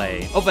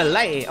overlay.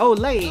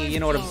 Olay! You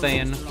know what I'm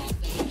saying?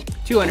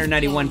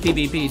 291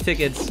 PvP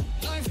tickets.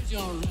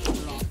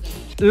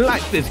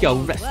 Life is your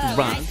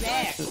restaurant.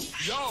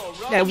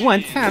 That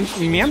one time,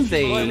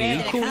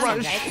 remember?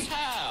 Crush.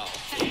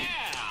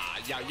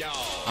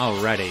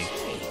 Alrighty.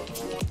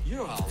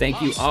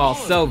 Thank you all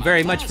so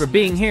very much for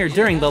being here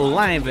during the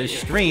live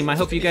stream. I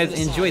hope you guys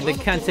enjoyed the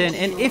content,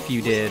 and if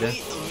you did,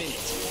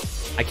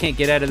 I can't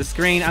get out of the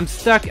screen. I'm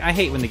stuck. I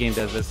hate when the game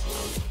does this.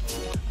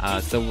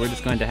 So we're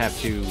just going to have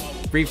to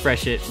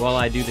refresh it while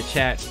I do the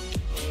chat,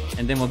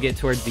 and then we'll get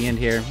towards the end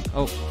here.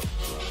 Oh.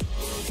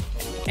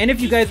 And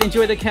if you guys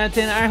enjoyed the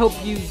content, I hope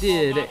you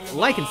did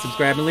like and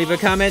subscribe and leave a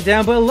comment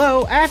down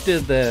below after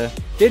the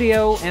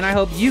video. And I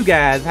hope you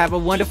guys have a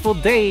wonderful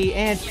day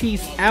and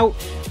peace out.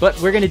 But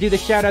we're going to do the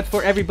shout outs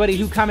for everybody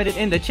who commented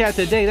in the chat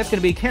today. That's going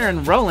to be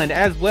Karen Rowland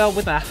as well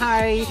with a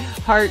high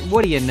heart.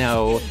 What do you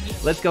know?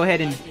 Let's go ahead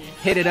and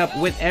hit it up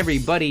with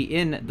everybody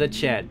in the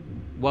chat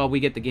while we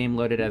get the game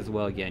loaded as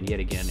well yet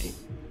again.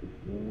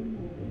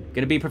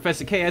 Gonna be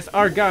Professor KS,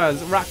 Argaz,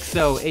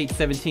 Roxo,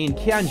 817,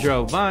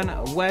 Keandro,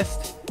 Von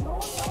West,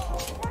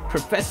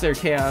 Professor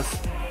Chaos,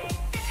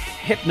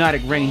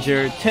 Hypnotic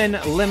Ranger, 10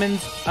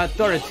 Lemons,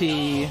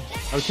 Authority.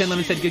 Oh, 10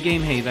 Lemons said good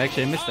game, Haze.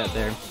 Actually, I missed that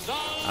there.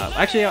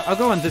 Actually, I'll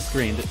go on this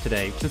screen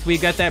today, since we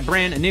got that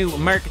brand new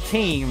Merc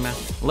team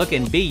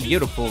looking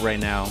beautiful right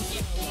now.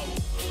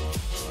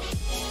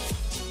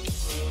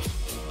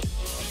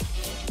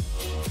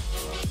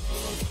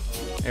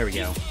 There we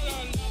go.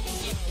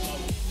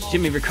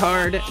 Jimmy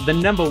Ricard, the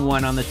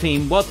 #1 on the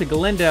team. Walter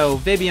Galindo,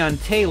 Fabian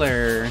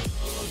Taylor.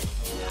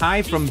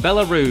 Hi from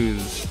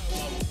Belarus.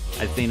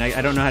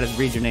 I don't know how to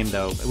read your name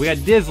though. We got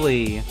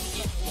Disley,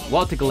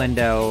 Walter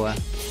Galindo,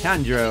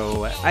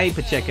 Chandro, I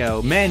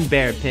Pacheco, Man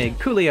Bear Pig,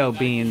 Coolio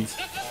Beans,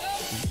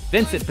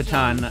 Vincent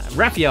Patan,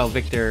 Raphael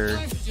Victor,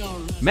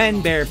 Man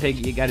Bear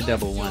Pig, you got a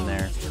 #1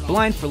 there.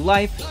 Blind for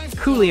Life,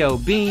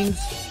 Coolio Beans,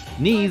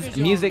 Knees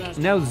Music,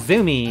 No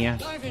Zoomy,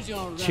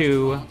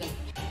 Chew,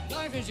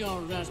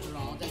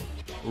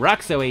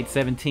 Roxo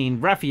 817,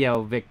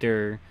 Raphael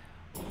Victor,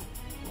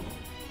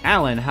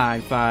 Alan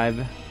High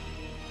 5,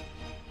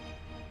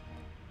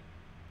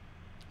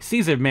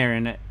 Caesar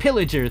Marin,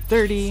 Pillager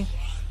 30,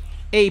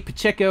 A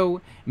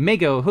Pacheco,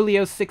 Mego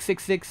Julio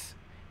 666,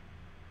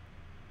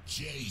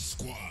 J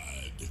Squad,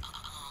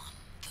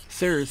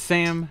 Sir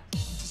Sam,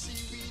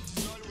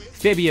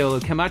 Fabio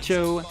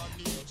Camacho,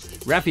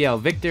 Raphael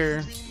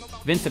Victor,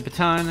 Vincent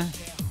Patan,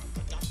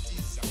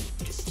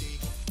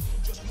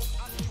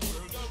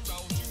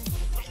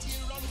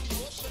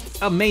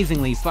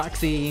 Amazingly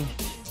Foxy,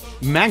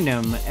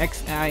 Magnum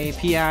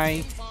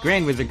XIPI,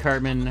 Grand Wizard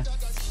Cartman,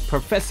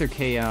 Professor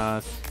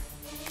Chaos,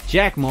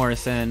 Jack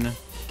Morrison,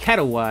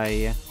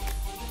 Catawai,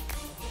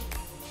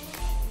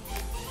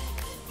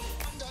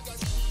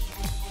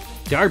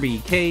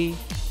 Darby K,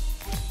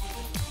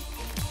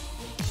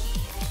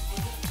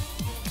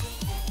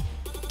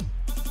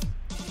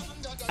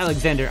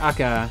 Alexander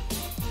Aka,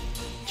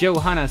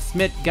 Johanna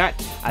Smith got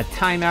a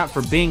timeout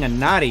for being a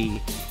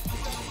naughty.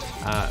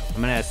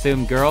 I'm gonna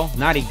assume girl,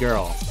 naughty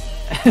girl.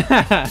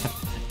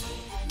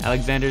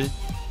 Alexander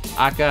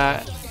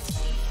Aka,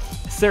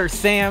 Sir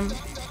Sam,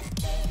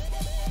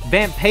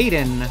 Vamp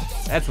Hayden,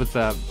 that's what's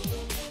up.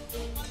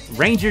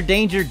 Ranger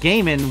Danger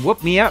Gaming,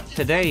 whoop me up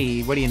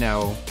today. What do you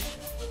know?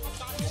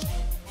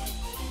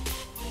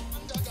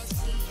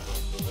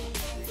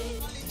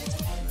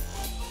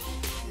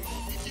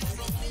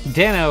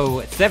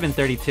 Dano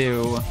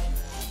 732,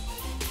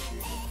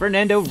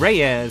 Fernando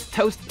Reyes,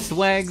 Toast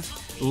Swags,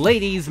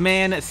 Ladies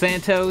Man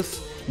Santos,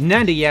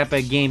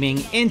 Nandiyapa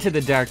Gaming, Into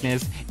the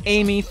Darkness,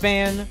 Amy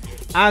Fan,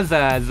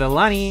 Azza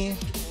Zalani,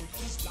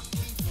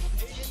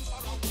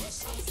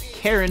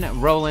 Karen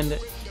Rowland,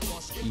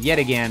 yet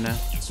again,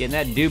 getting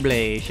that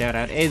double shout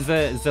out.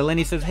 Azza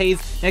Zalani says, Haze,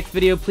 next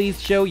video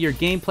please show your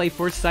gameplay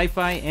for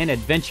sci-fi and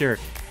adventure.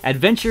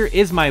 Adventure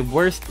is my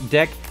worst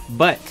deck,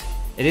 but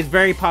it is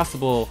very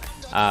possible.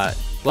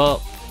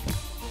 Well,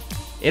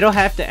 it'll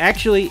have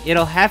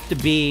to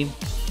be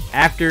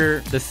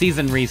after the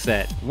season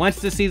reset. Once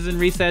the season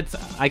resets,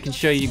 I can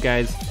show you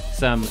guys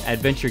some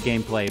adventure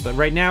gameplay. But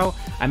right now,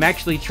 I'm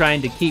actually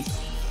trying to keep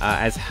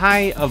as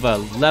high of a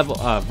level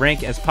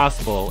rank as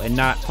possible and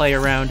not play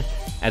around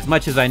as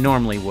much as I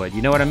normally would.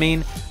 You know what I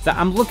mean? So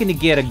I'm looking to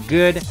get a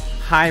good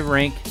high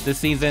rank this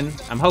season.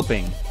 I'm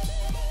hoping.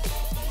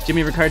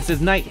 Jimmy Ricard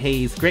says, Night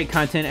Haze, great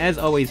content as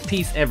always.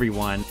 Peace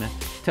everyone.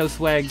 Toe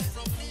Swags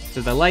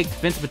says, I liked.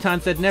 Vince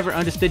Baton said, never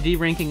understood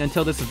D-ranking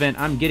until this event.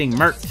 I'm getting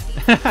murked.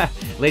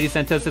 Lady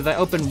Santos says, I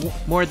opened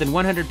more than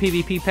 100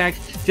 PvP packs,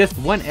 just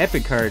one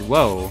epic card.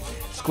 Whoa.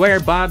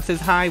 Square Bob says,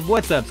 hi.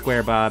 What's up,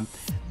 Square Bob?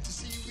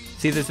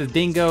 Caesar says,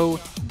 Dingo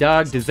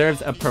Dog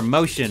deserves a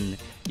promotion.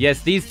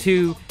 Yes, these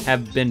two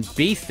have been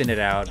beasting it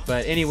out.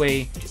 But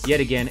anyway, yet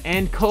again,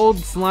 and Cold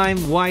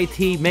Slime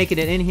YT making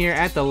it in here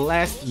at the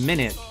last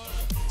minute.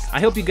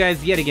 I hope you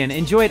guys, yet again,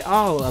 enjoyed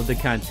all of the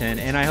content,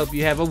 and I hope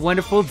you have a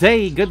wonderful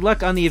day. Good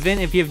luck on the event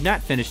if you have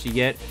not finished it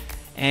yet,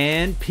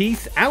 and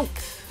peace out.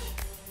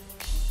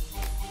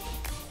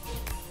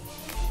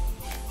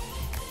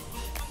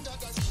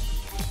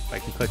 If I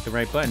can click the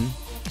right button.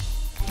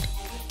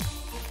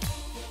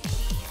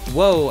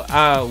 Whoa,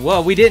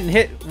 whoa, we didn't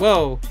hit,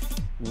 whoa,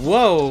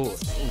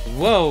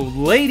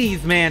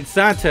 Ladies Man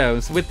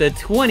Santos with the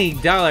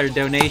 $20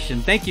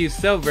 donation. Thank you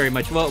so very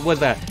much. Well, it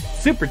was a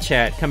super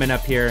chat coming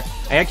up here.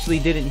 I actually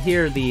didn't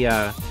hear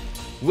the,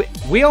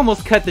 we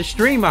almost cut the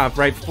stream off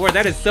right before.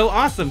 That is so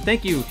awesome.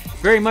 Thank you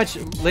very much,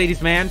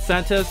 Ladies Man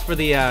Santos, for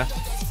the,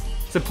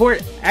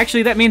 support.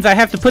 Actually, that means I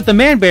have to put the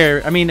man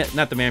bear, I mean,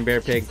 not the man bear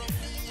pig,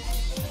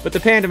 but the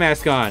panda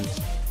mask on.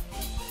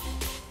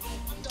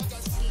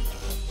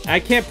 I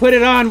can't put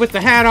it on with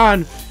the hat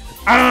on.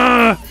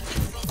 Ah!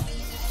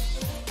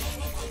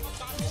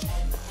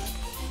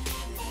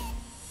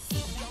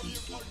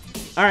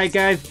 Alright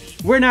guys,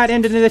 we're not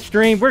ending this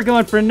stream. We're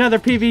going for another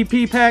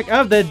PvP pack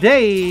of the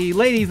day.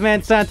 Ladies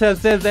Man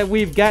Santos says that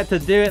we've got to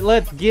do it.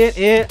 Let's get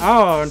it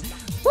on.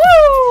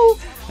 Woo!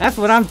 That's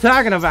what I'm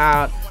talking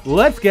about.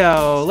 Let's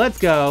go, let's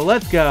go,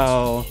 let's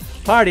go.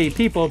 Party,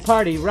 people,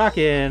 party,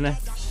 rockin'.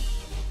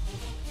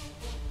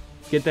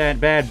 Get that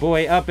bad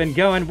boy up and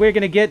going. We're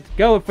gonna get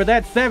going for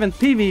that 7th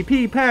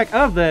PvP pack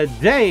of the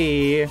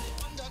day.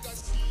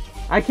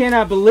 I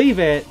cannot believe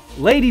it.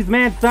 Ladies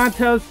Man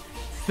Santos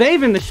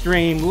saving the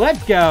stream.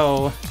 Let's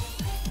go.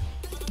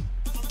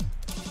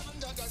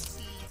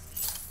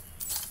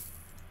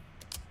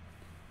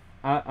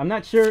 I'm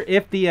not sure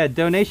if the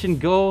donation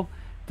goal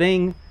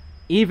thing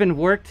even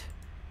worked,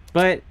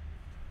 but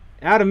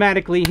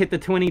automatically hit the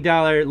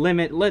 $20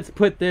 limit. Let's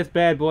put this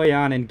bad boy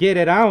on and get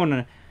it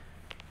on.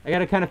 I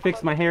gotta kind of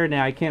fix my hair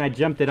now. I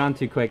jumped it on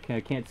too quick. I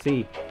can't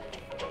see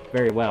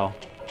very well.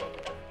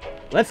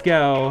 Let's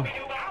go.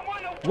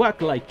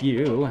 Walk like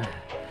you.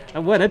 I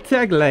wanna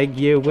tug like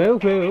you. Woo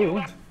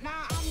woo.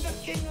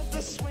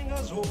 Let's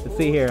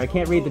see here. I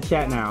can't read the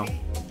chat now.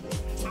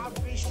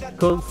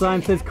 Cold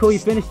Slime says, cool, you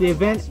finished the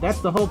event.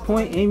 That's the whole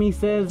point. Amy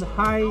says,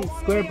 hi.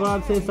 Square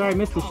Bob says, sorry, I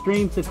missed the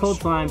stream. Said Cold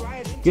Slime.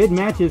 Good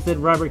matches, said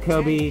Robert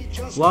Kobe.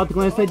 Walt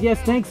Glenn said, yes,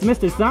 thanks,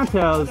 Mr.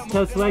 Santos.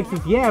 Toast Swag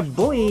says, yeah,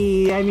 boy.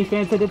 Amy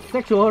fan said, it's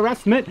sexual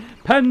harassment.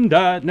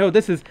 Panda. No,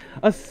 this is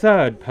a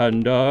sad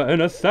panda,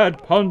 and a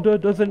sad panda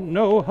doesn't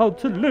know how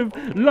to live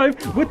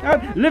life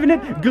without living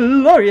it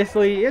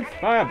gloriously. It's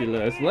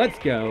fabulous. Let's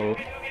go.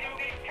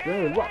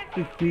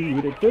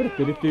 Woohoo.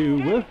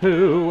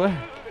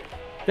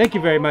 Thank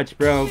you very much,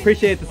 bro.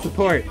 Appreciate the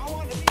support.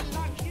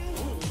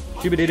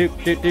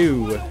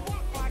 Doo-ba-doo-doo-doo-doo.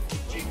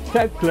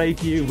 Talk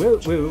like you, woo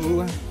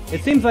woo.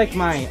 It seems like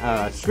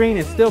my screen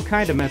is still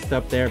kind of messed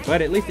up there,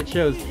 but at least it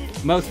shows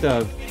most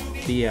of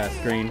the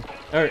screen.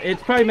 Or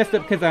it's probably messed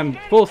up because I'm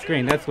full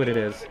screen. That's what it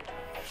is.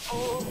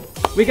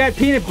 We got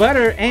peanut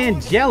butter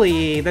and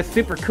jelly. That's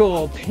super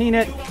cool.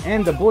 Peanut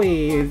and the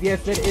boys.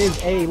 Yes, it is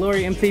a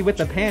Lori MC with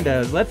the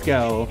pandas. Let's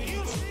go.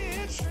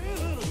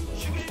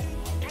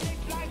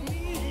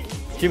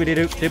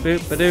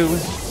 Shoo-ba-doo-doo-doo-ba-doo.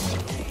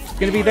 It's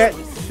gonna be that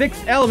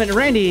 6th element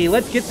Randy.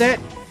 Let's get that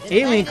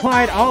Alien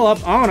Clyde all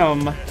up on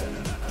him.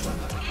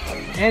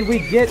 And we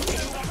get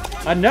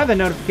another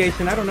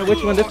notification. I don't know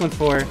which one this one's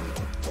for.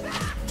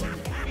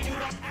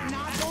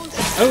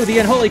 Oh, the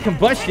Unholy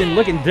Combustion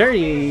looking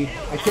dirty.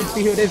 I can't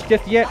see who it is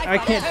just yet. I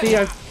can't see.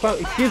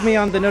 Excuse me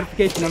on the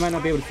notification. I might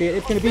not be able to see it.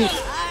 It's going to be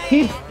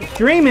Keep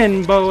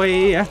Streaming,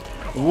 boy.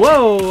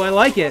 Whoa, I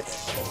like it.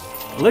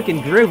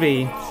 Looking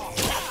groovy.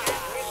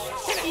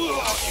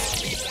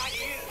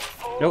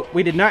 Nope,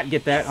 we did not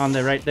get that on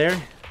the right there.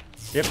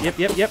 Yep.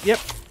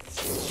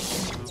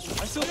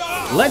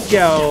 Let's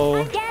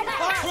go.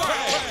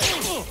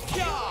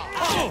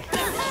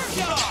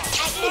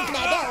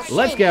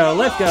 Let's go.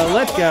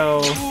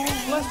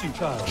 Bless you,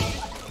 child.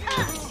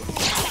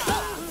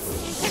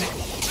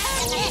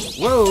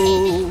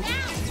 Whoa.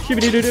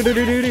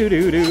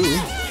 Shibby-doo-doo-doo-doo-doo-doo-doo.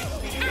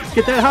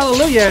 Get that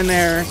hallelujah in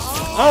there.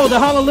 Oh, the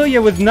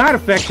hallelujah was not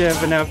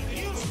effective enough.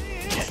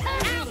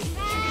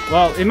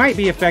 Well, it might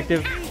be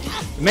effective.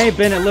 It may have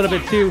been a little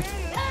bit too...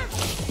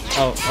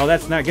 Oh,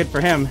 that's not good for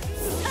him.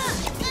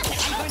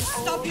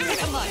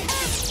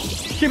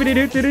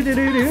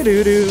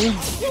 Shibby-doo-doo-doo-doo-doo-doo-doo.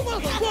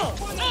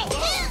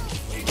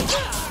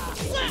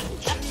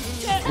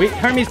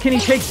 Hermes Kenny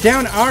takes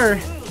down our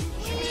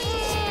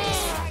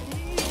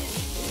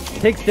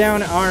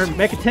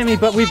Mekatemi,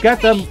 but we've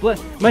got the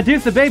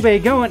Medusa Bebe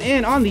going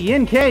in on the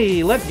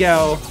NK. Let's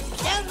go.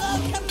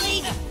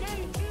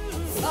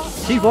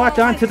 She's locked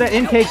onto the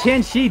NK.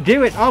 Can she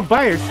do it all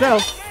by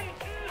herself?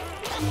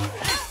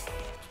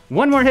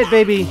 One more hit,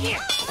 baby.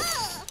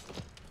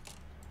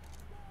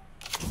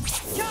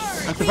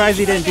 I'm surprised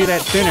he didn't do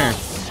that sooner.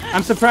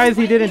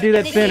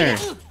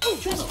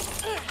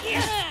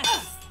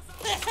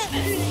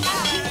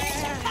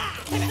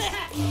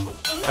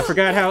 I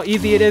forgot how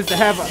easy it is to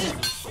have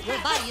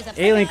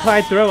Alien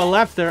Clyde throw a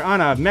lobster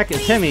on a Mecha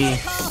Timmy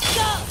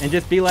and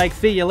just be like,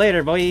 see you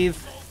later, boys.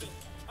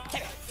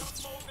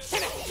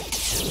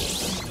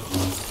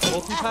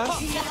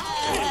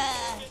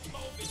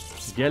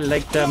 You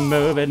like to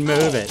move it,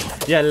 move it.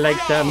 You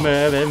like to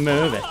move it,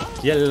 move it.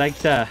 You like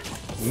to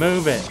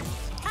move it.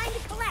 Time to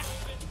collect.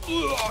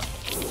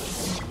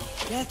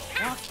 Just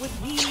walk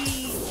with me.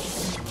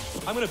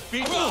 I'm gonna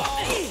beat you.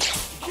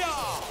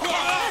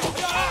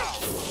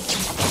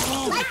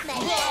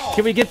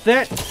 Can we get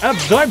that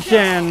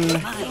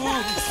absorption?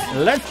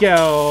 Let's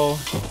go.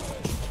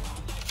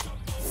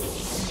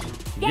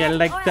 You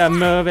like to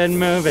move it,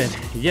 move it.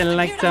 You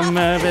like to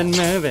move it,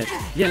 move it.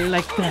 You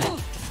like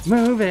to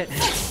move it.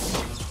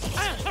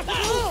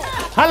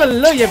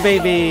 Hallelujah,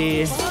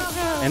 baby.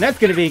 And that's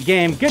gonna be a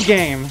game. Good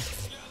game.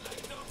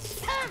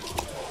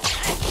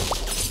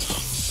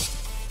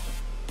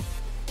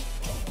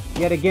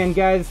 Yet again,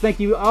 guys, thank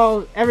you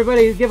all.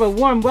 Everybody give a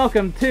warm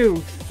welcome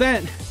to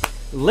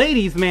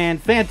Ladies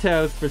Man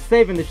Santos for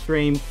saving the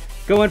stream.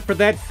 Going for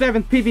that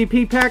 7th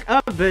PvP pack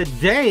of the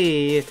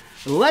day.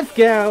 Let's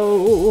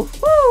go.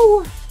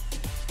 Woo!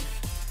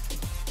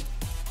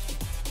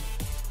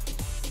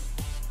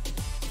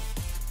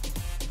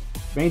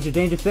 Ranger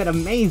Danger said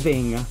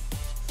amazing.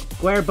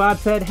 Square Bob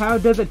said, how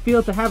does it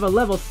feel to have a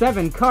level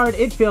 7 card?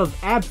 It feels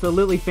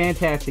absolutely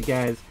fantastic,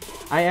 guys.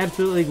 I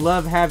absolutely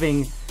love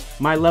having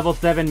my level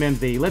 7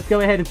 Mimsy. Let's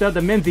go ahead and throw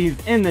the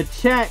Mimsies in the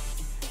chat.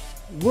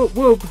 Whoop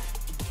whoop.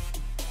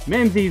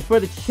 Mimsies for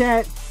the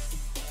chat.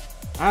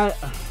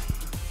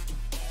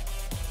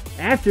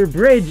 After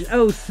Bridge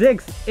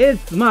 06,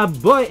 it's my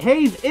boy.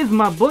 Haze is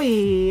my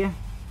boy.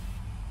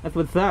 That's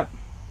what's up.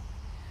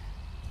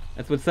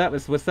 That's what's up.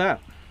 That's what's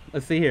up.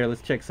 Let's see here.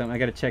 Let's check something. I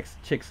gotta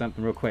check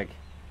something real quick.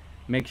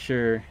 Make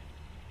sure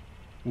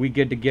we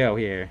good to go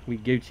here. We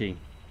Gucci.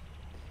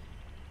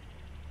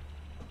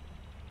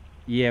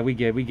 Yeah, we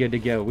good. We good to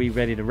go. We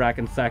ready to rock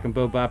and sock and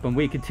bobop, and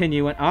we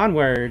continuing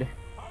onward.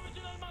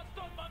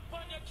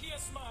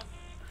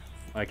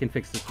 I can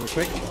fix this real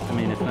quick. I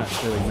mean, it's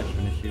not really much of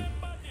an issue.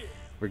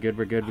 We're good.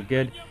 We're good. We're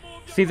good.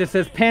 Caesar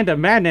says Panda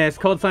Madness.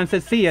 Cold Sun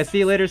says see ya. See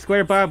you later.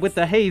 Square Bob with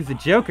the Haze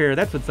Joker.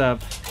 That's what's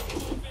up.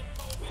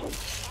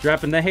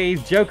 Dropping the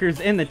Haze Jokers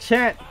in the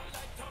chat.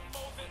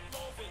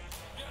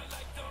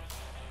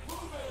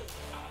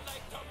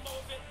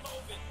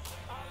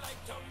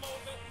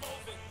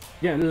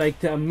 You like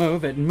to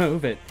move it,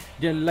 move it.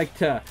 You like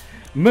to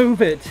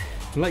move it.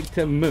 Like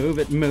to move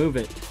it, move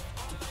it.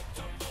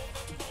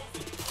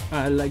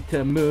 I like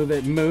to move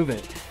it, move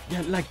it.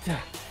 You like to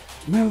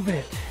move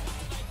it.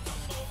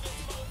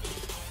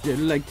 You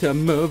like to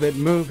move it,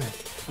 move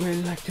it. We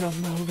like to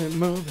move it,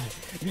 move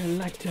it. You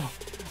like to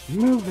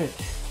move it.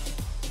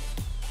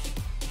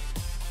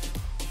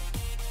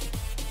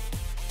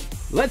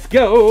 Let's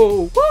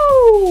go!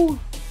 Woo!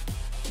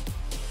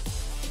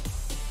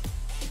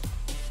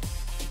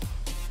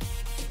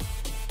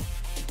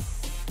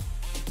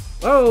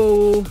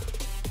 Oh,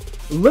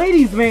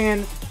 Ladies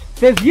Man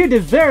says you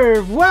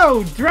deserve.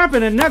 Whoa,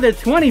 dropping another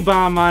 20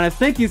 bomb on us.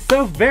 Thank you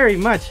so very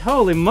much.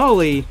 Holy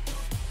moly,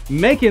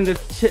 making this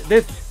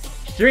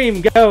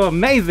stream go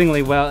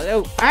amazingly well.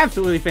 Oh,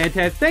 absolutely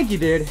fantastic. Thank you,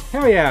 dude.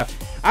 Hell yeah.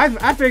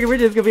 I figured we're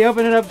just gonna be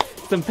opening up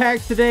some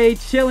packs today,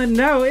 chilling.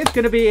 No, it's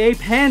gonna be a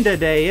panda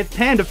day. It's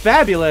Panda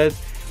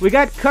Fabulous. We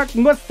got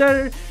Coctimus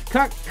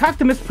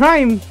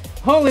Prime.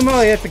 Holy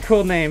moly, that's a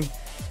cool name.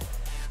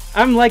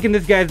 I'm liking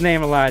this guy's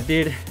name a lot,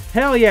 dude.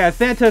 Hell yeah,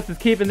 Santos is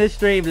keeping this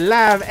stream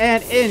live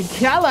and in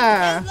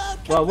color.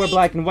 Well, we're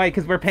black and white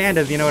because we're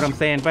pandas, you know what I'm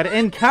saying, but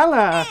in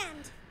color.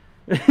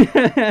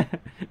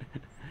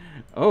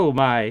 Oh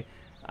my,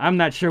 I'm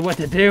not sure what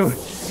to do.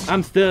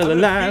 I'm still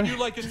alive.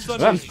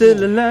 I'm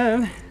still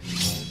alive.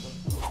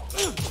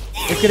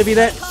 It's gonna be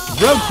that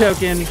rogue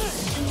token.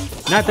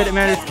 Not that it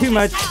matters too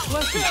much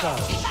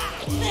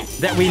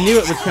that we knew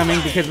it was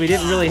coming because we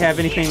didn't really have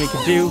anything we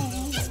could do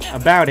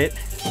about it.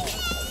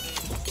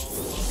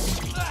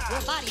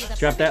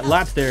 Drop that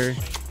lobster.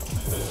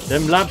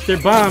 Them lobster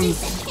bombs.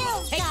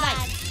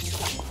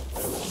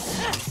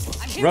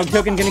 Rogue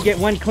token gonna get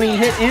one clean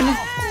hit in.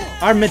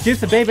 Our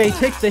Medusa Bebe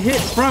takes the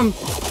hit from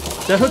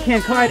the Hook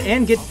Hand Clyde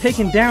and gets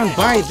taken down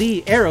by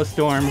the Arrow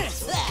Storm,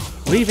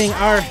 leaving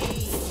our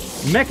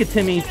Mecha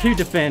Timmy to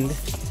defend.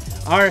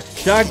 Our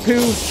Dog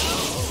Poo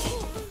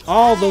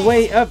all the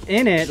way up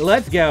in it.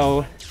 Let's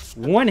go.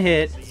 One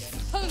hit.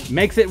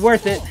 Makes it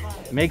worth it.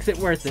 Makes it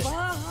worth it.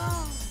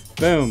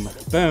 Boom,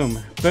 boom,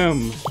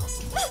 boom.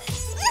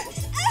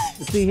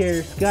 Let's see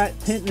here. Scott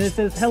Tinton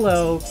says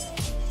hello.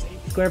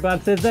 Square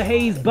Bob says the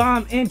Haze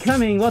bomb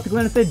incoming. Walter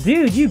Glenn said,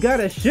 dude, you got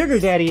a sugar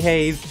daddy,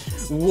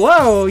 Haze.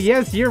 Whoa,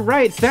 yes, you're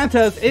right.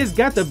 Santos is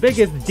got the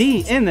biggest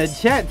D in the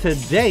chat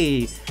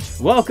today.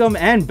 Welcome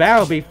and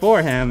bow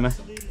before him.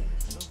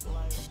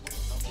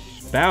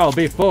 Bow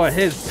before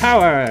his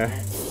power.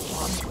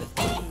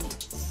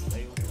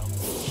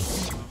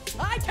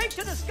 I take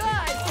to the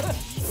skies.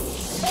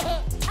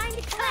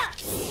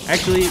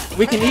 Actually,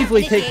 we can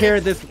easily take care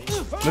of this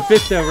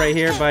Mephisto right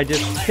here by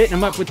just hitting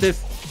him up with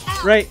this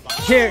right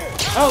here.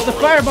 Oh, the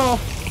fireball!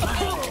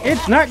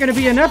 It's not gonna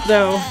be enough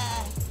though.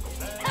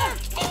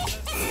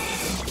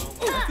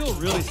 I feel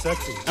really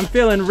sexy. I'm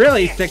feeling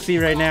really sexy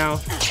right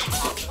now.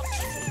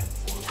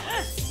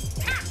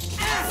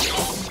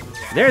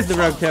 There's the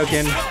rogue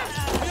token.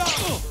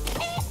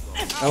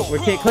 Oh, we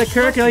can't click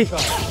correctly.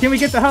 Can we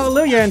get the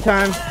hallelujah in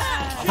time?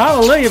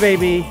 Hallelujah,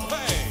 baby.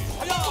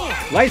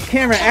 Lights,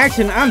 camera,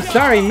 action. I'm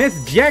sorry, Miss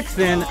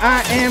Jackson.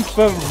 I am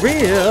for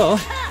real.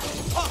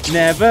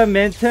 Never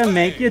meant to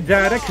make your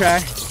daughter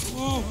cry.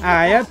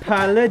 I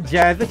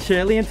apologize a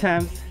trillion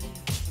times.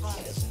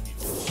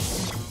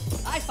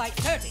 I fight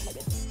 30.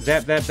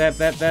 Zap, zap, zap,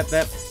 zap, zap,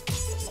 zap.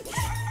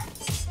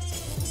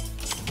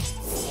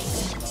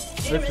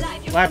 Listen,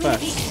 Lappa.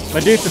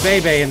 Medusa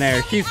Bebe in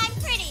there. She's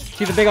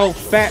a big old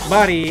fat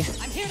body.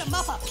 I'm here to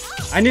muff up.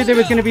 I knew there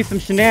was going to be some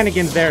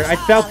shenanigans there. I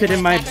felt it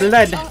in my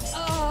blood.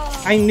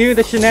 I knew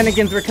the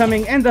shenanigans were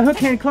coming, and the hook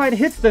hand Clyde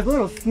hits the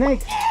little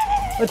snake.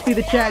 Let's see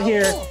the chat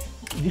here.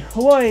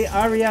 Hoy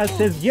Aria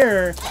says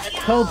you're.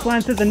 Cold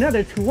Slime says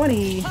another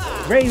 20.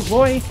 Ray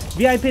Boy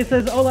VIP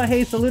says hola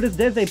hey saludos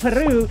desde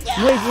Peru.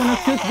 Muy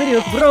buenos tus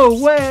videos, bro.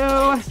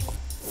 Well,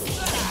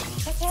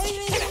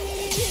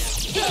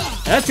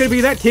 that's gonna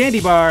be that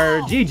candy bar.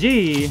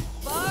 GG.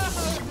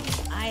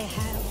 I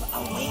have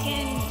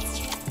awakened.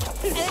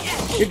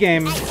 Good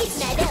game. The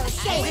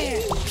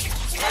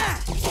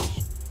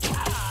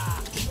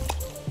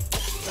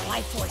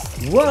life force.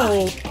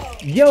 Whoa.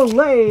 Yo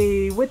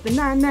Lay with the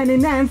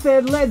 9.99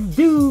 said let's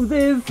do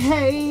this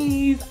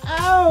Haze.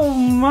 Oh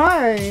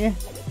my.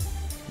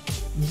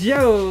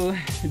 Jolie,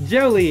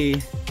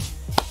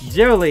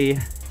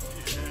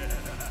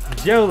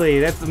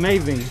 that's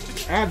amazing.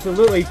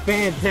 Absolutely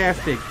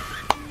fantastic.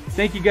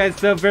 Thank you guys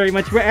so very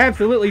much. We're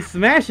absolutely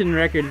smashing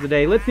records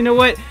today. You know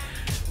what?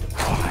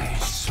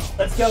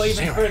 Let's go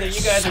even further.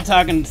 You guys are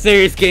talking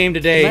serious game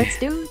today. Let's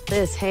do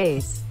this,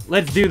 Haze.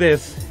 Let's do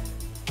this.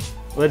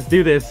 Let's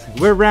do this.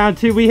 We're round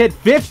 2. We hit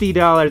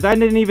 $50. I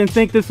didn't even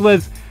think this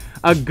was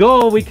a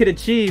goal we could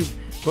achieve,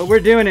 but we're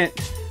doing it.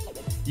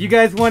 You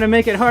guys want to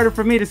make it harder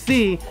for me to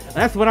see?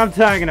 That's what I'm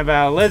talking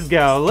about. Let's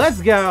go.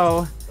 Let's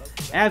go.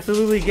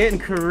 Absolutely getting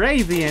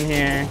crazy in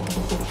here.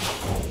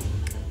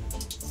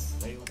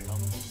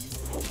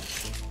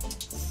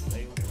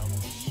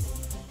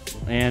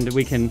 And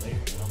we can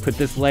put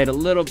this light a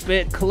little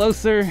bit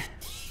closer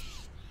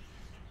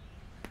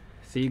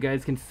so you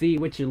guys can see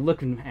what you're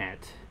looking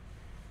at.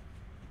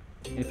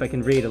 If I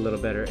can read a little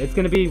better. It's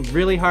gonna be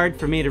really hard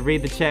for me to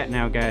read the chat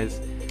now,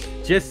 guys.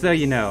 Just so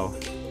you know.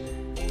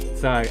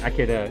 So I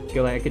could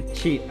I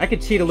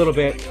could cheat a little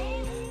bit.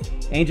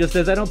 Angel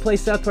says I don't play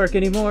South Park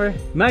anymore.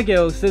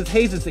 Mago says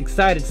Haze is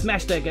excited.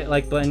 Smash that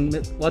like button.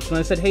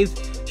 Watchman said Haze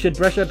should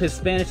brush up his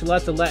Spanish.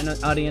 Lots of Latin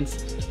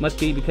audience. Must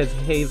be because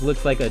Haze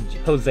looks like a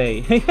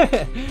Jose.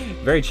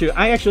 Very true.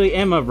 I actually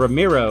am a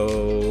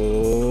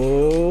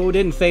Ramiro.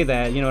 Didn't say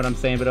that, you know what I'm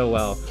saying, but oh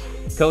well.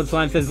 Code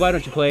Slime says, why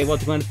don't you play?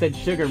 Walter Glenn said,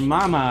 Sugar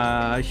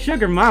Mama.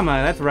 Sugar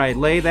Mama, that's right.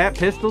 Lay that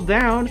pistol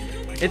down.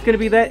 It's going to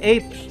be that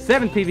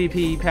 7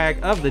 PvP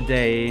pack of the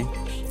day.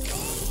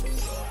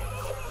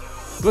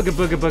 Booga,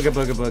 booga, booga,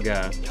 booga,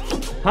 booga.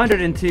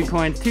 102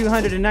 coins,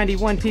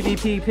 291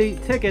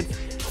 PvP tickets.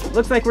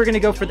 Looks like we're going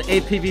to go for the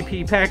 8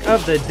 PvP pack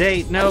of the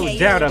day. No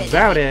doubt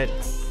about it.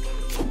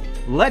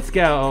 Let's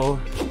go.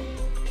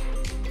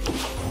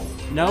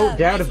 No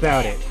doubt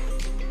about it.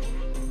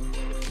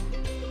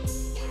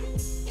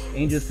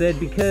 Angel said,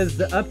 because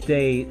the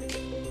update.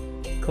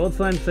 Cold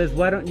Slime says,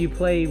 why don't you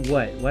play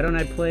what? Why don't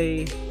I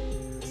play...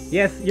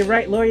 Yes, you're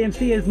right, Lori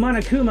MC is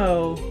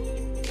Monokuma.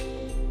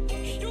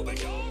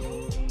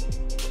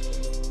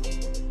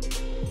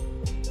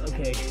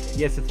 Okay,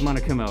 yes, it's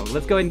Monokuma.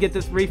 Let's go ahead and get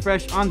this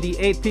refresh on the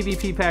 8th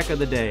PvP pack of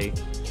the day.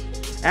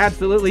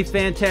 Absolutely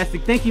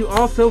fantastic. Thank you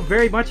all so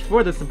very much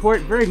for the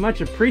support. Very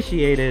much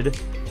appreciated.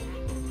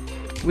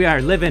 We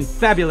are living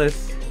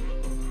fabulous.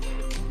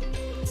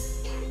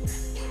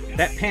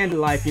 That panda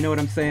life, you know what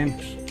I'm saying?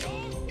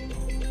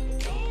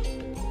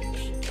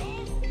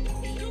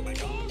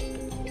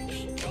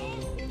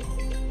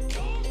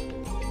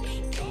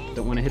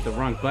 Don't want to hit the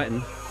wrong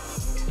button.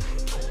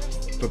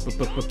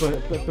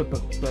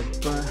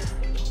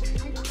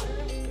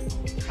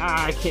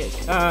 I can't.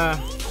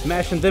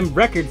 Smashing them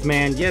records,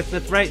 man. Yes,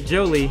 that's right,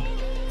 Jolie.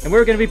 And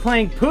we're going to be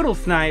playing Poodle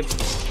Snipe.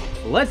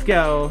 Let's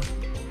go.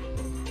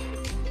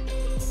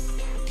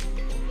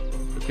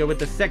 Let's go with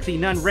the sexy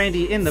nun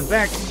Randy in the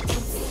back.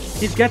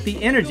 He's got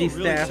the energy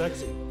staff.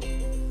 Sexy.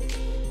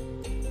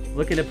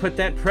 Looking to put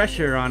that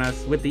pressure on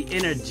us with the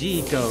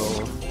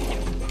Energico.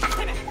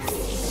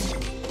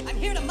 I'm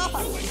here to muff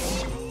up.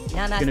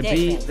 Gonna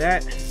be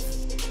that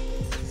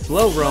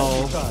slow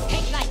roll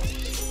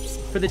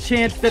for the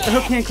chance that the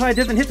hook hand Clyde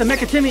doesn't hit the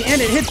Mecha Timmy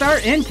and it hits our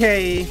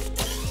NK.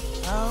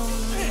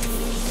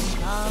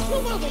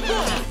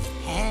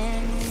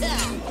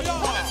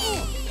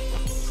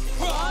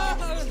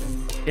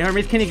 The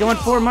Army's Kenny going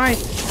for my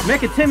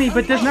Mecha Timmy,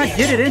 but does not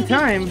get it in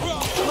time.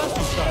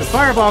 The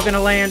fireball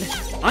gonna land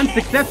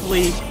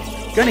unsuccessfully.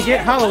 Gonna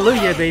get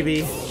hallelujah,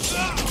 baby.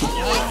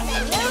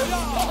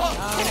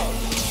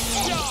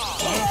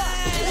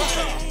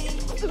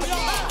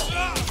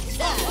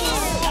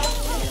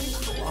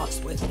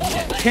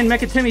 Can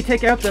Mekatemi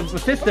take out the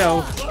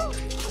Mephisto?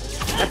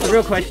 That's the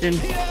real question.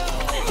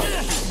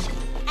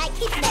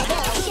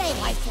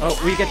 Oh,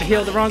 we get to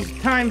heal at the wrong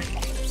time.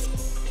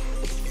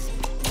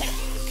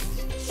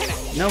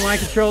 No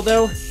mind control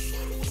though.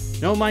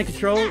 No mind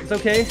control. It's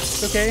okay.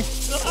 It's okay.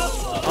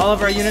 All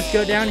of our units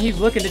go down. He's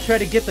looking to try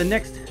to get the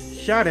next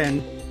shot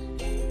in.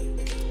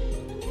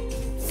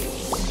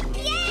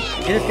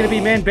 And it's gonna be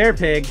Man Bear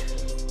Pig.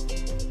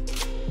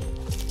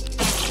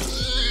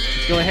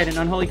 Let's go ahead and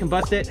unholy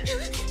combust it.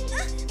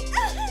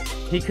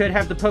 He could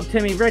have the Pope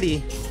Timmy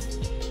ready.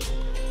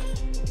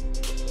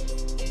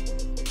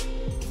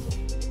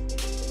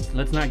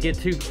 Let's not get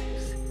too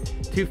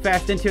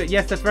fast into it.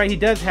 Yes, that's right, he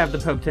does have the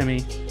Pope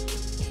Timmy.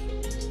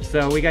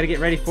 So we gotta get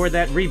ready for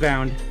that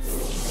rebound.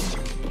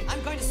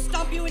 I'm going to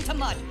stomp you into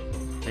mud.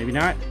 Maybe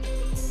not.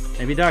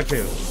 Maybe dog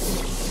poo.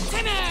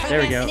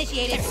 There we go.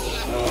 Initiated.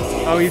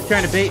 Oh, he was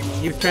trying to bait.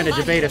 He was trying to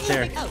debate us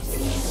there.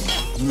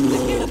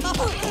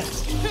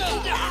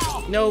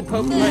 No,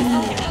 Pope.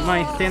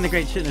 My Stan the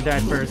Great shouldn't have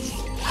died first.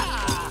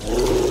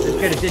 Let's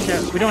get a dish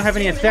out. We don't have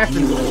any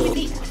assassins.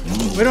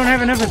 We don't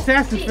have enough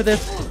assassins for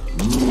this.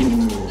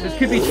 This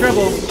could be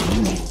trouble.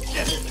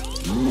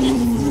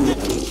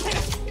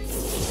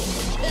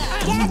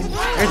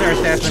 There's our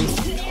assassin.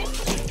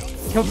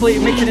 Hopefully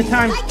it makes it in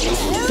time.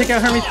 Take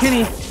out Hermes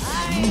Kinney.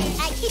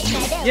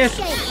 Yes.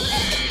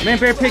 Man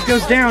Bear Pig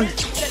goes down.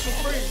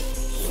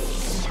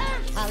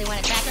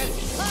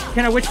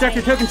 Can a Witch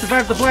Doctor token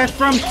survive the blast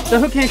from the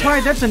Hook Hand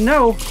Clyde? That's a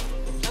no.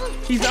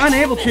 He's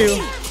unable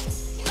to.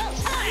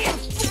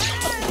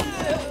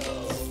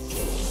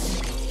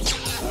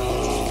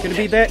 Gonna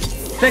be that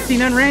sexy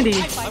nun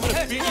Randy.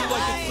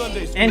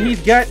 And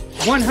he's got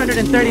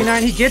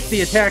 139. He gets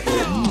the attack.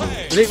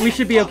 We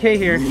should be okay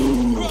here.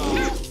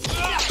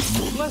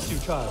 Bless you,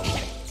 child.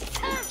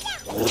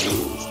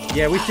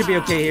 Yeah, we should be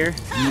okay here.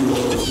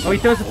 Oh, he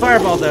throws a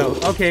fireball though.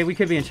 Okay, we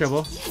could be in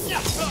trouble.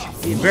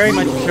 He's very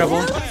much in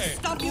trouble.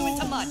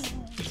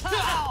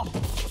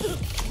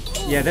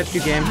 Yeah, that's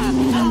good game.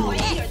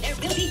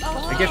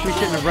 I guess we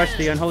shouldn't have rushed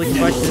the unholy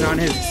combustion on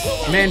his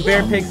Man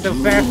Bear Pig so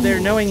fast there,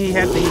 knowing he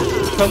had the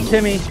Pope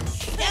Timmy.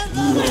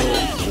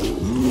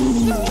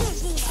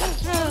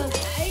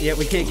 Yeah,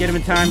 we can't get him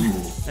in time.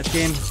 That's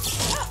game.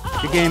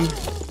 Good game.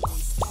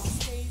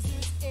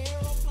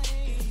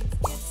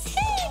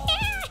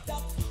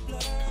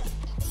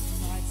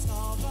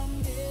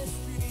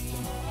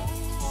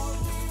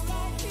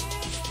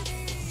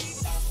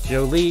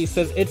 Jolie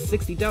says it's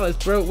 $60,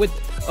 bro. With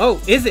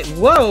is it?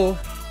 Whoa!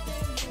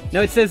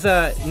 No, it says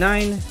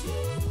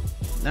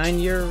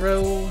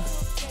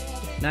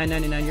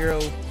 €9.99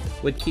 euro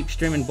with keep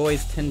streaming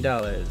boys $10.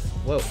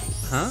 Whoa,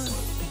 huh?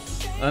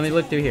 Let me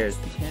look through here.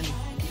 10,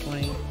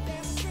 20.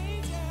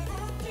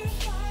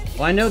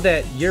 Well, I know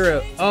that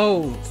euro.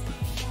 Oh,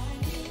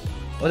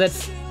 well,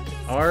 that's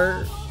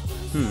our.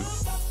 I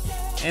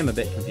am a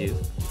bit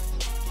confused.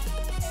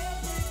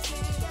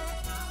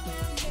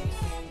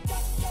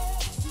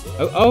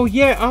 Oh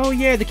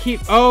yeah, the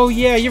keep. Oh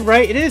yeah, you're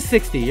right. It is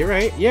 60. You're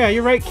right. Yeah,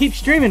 you're right. Keep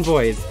streaming,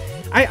 boys.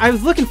 I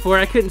was looking for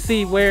it. I couldn't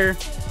see where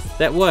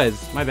that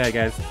was. My bad,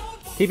 guys.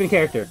 Keeping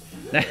character.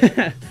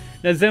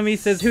 Nozomi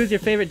says, "Who's your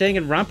favorite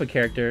Danganronpa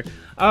character?"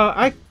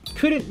 I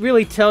couldn't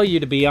really tell you,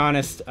 to be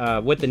honest,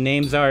 what the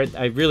names are.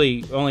 I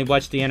really only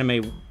watched the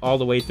anime all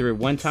the way through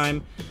one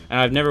time, and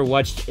I've never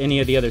watched any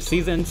of the other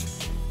seasons.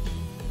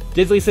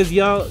 Disley says,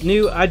 y'all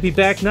knew I'd be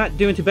back, not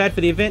doing too bad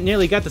for the event,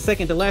 nearly got the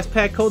second to last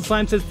pack. Cold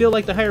Slime says, feel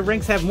like the higher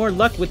ranks have more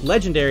luck with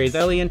legendaries.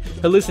 Alien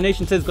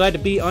Hallucination says, glad to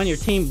be on your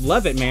team.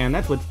 Love it, man.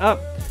 That's what's up.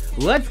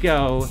 Let's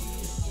go.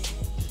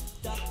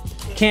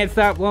 Can't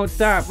stop, won't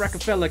stop.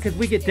 Rockefeller, because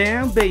we get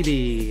down,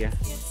 baby.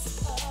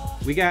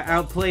 We got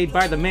outplayed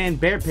by the Man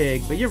Bear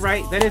Pig, but you're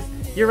right.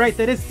 You're right.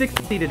 That is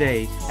 60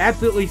 today.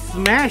 Absolutely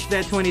smash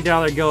that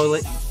 $20 goal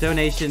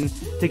donation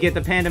to get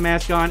the Panda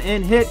Mask on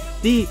and hit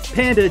the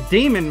Panda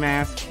Demon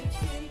Mask.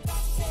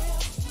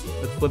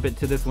 Let's flip it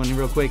to this one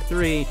real quick.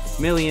 3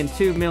 million,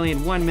 2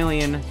 million, 1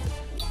 million,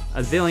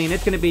 a zillion.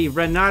 It's going to be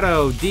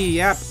Renato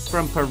Diap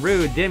from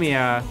Peru,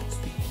 Demia.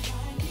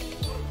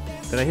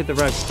 Did I hit the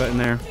right button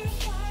there?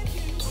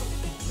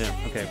 Yeah,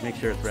 okay, make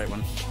sure it's the right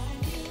one.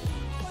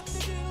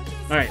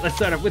 Alright, let's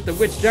start off with the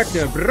Witch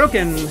Doctor,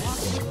 Broken.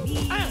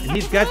 And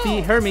he's got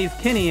the Hermes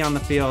Kinney on the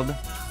field.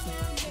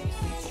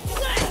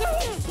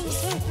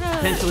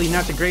 Potentially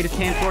not the greatest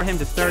hand for him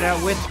to start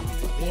out with.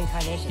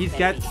 He's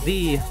got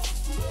the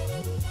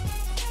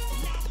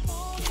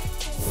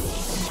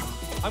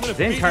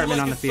Zen Cartman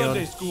on the field.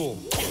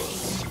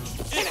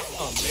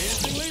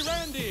 Amazingly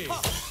Randy.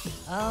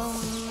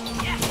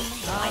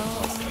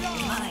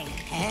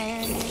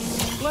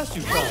 Bless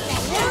you,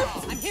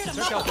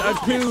 Dog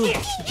poo.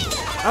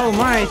 Oh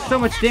my, so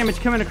much damage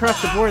coming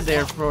across the board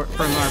there from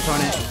our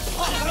opponent.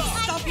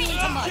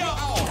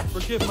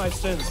 Forgive my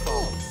sins,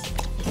 Paul.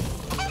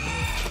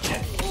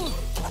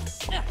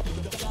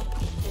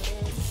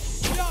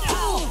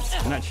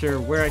 I'm not sure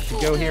where I should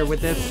go here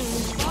with this.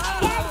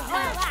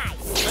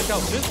 Check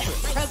out this trick.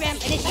 Program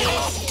initiated.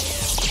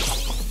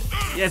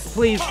 Yes,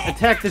 please,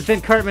 attack the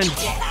Zen Cartman.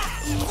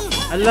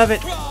 I love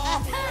it.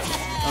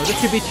 Oh, this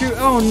could be true.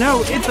 Oh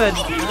no, it's a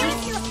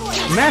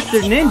Master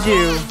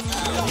Ninja.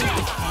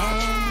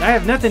 I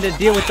have nothing to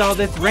deal with all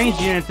this range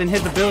units and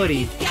his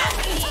abilities.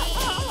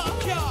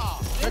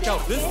 Check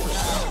out this.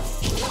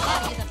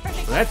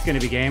 Well, that's gonna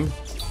be game.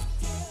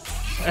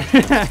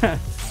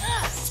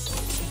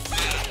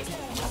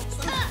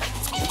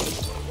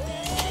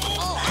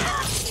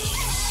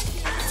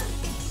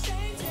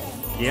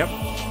 Yep,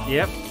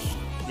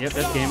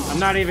 that's game. I'm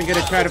not even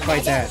gonna try to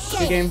fight that.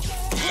 Good game.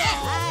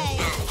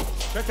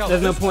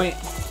 There's no point.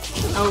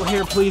 Oh,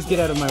 here, please get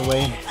out of my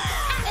way.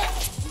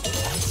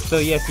 So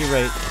yes, you're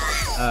right.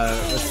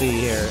 Let's see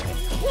here.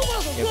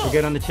 Yep, we're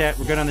good on the chat.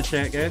 We're good on the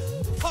chat, guys.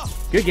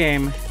 Good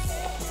game.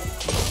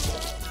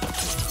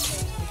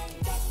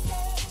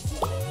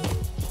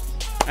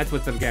 That's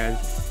what's up,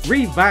 guys.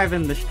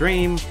 Reviving the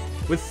stream.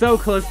 Was so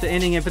close to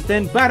ending it, but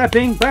then bada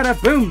bing, bada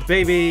boom,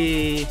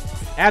 baby.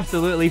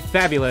 Absolutely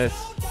fabulous.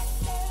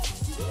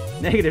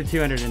 Negative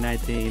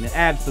 219.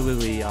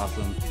 Absolutely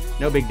awesome.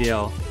 No big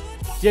deal.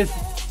 Just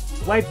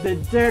wipe the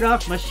dirt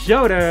off my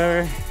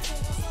shoulder.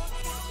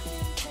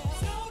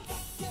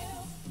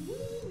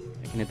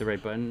 I can hit the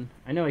right button.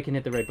 I know I can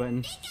hit the right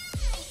button.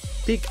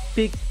 Peek,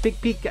 peek,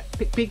 peek, peek,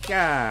 peek, peek.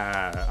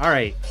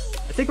 Alright.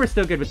 I think we're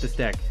still good with this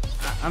deck.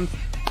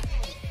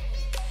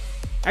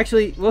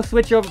 Actually, we'll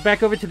switch over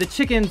back over to the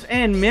chickens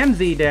and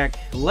Memsy deck.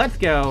 Let's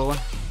go.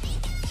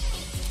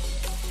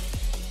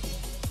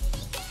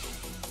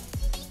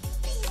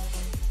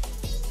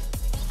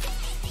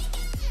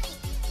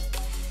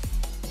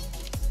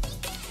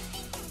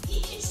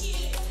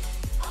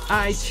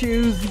 I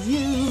choose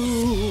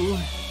you.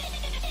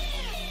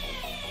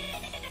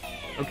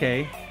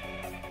 Okay.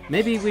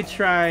 Maybe we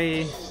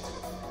try...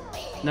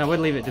 No, we'll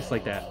leave it just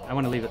like that. I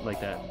want to leave it like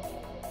that.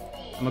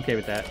 I'm okay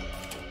with that.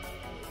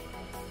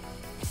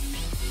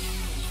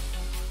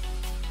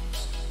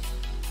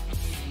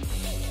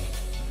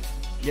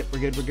 Yep, we're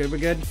good, we're good, we're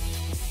good.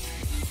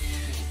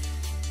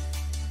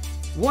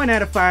 1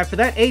 out of 5 for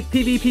that 8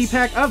 PvP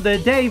pack of the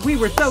day. We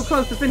were so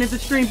close to finish the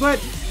stream,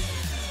 but...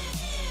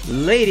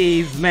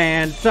 Ladies,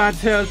 man,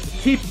 Santos,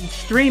 keep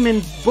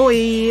streaming,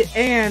 boy,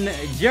 and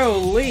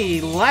Jolie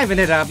living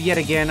it up yet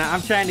again.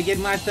 I'm trying to get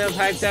myself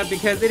hyped up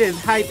because it is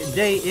hype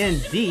day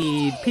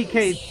indeed.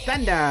 PK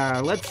Thunder,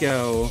 let's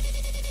go.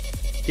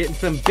 Getting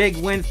some big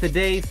wins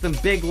today, some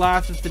big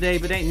losses today,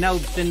 but ain't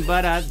nothing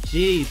but a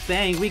G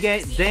thing. We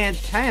get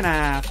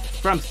Dantana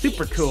from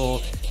Super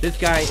Cool. This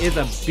guy is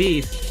a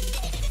beast.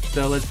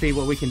 So let's see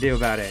what we can do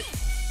about it.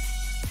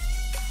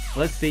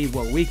 Let's see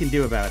what we can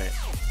do about it.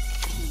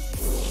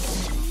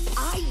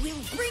 I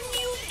will bring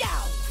you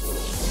down.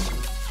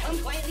 Come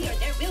quietly or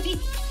there will be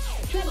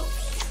trouble.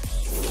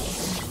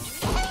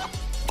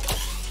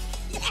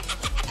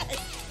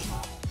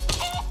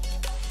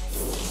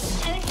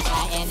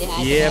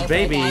 Yeah,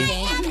 baby.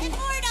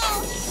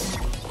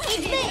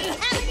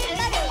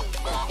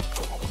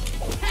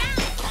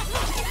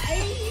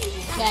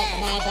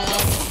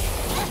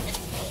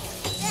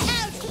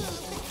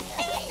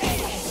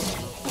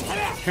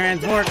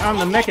 Transmort on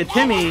the Mecha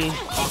Timmy.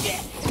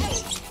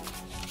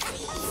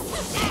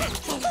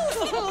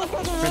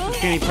 Princess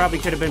Kenny probably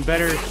could have been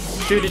better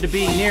suited to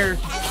be near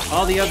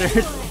all the other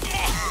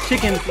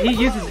chickens. He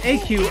uses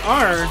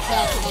AQR.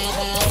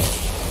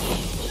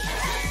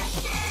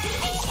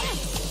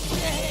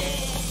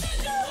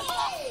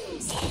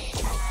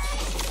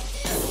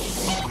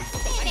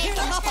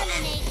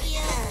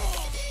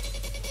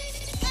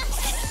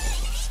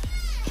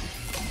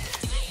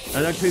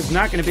 Electro's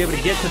not going to be able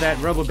to get to that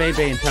Robo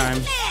Bebe in time.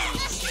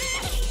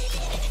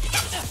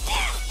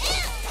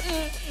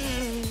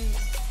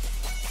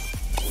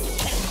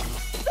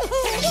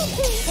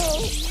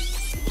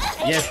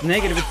 Yes,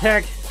 negative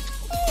attack.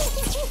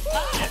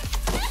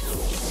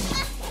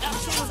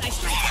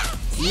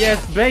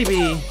 Yes,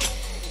 baby.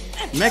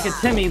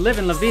 Mecha Timmy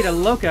living La Vida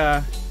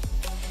Loca.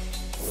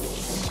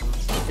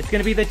 It's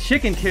going to be the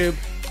chicken coop.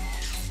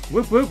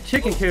 Whoop whoop,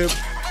 chicken coop.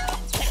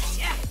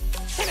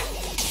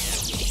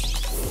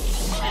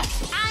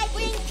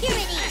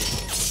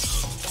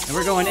 And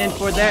we're going in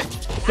for that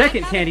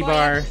second candy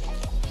bar.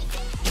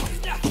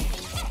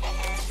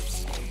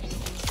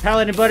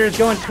 Paladin Butter's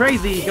going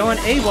crazy, going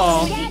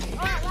AWOL.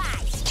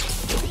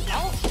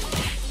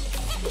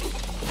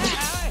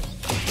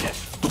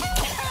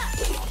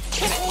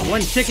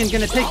 One chicken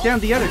gonna take down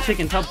the other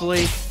chickens,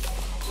 hopefully.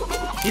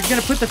 He's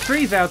gonna put the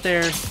freeze out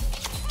there.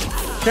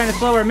 Trying to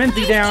slow our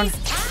Minzy down.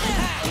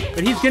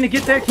 But he's gonna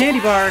get that candy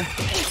bar.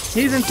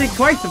 He doesn't think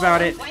twice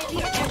about it.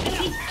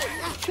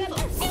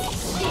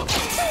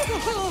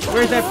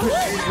 Where's that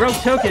rogue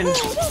token?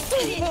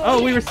 Oh,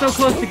 we were so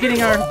close to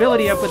getting our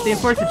ability up, but the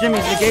Enforcer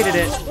Jimmy's negated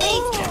it.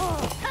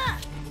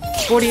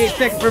 48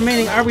 seconds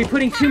remaining. Are we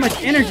putting too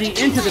much energy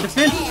into the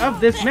defense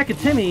of this Mecha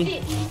Timmy?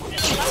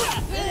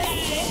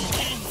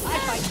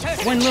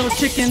 1 little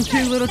chicken,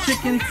 2 little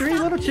chickens, 3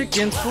 little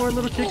chickens, 4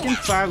 little chickens,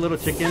 5 little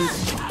chickens.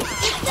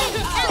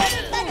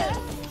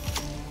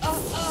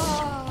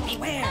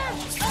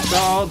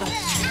 Stalled.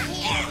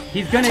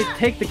 He's gonna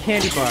take the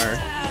candy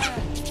bar,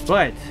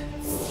 but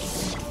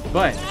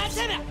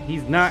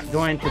He's not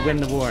going to win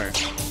the war.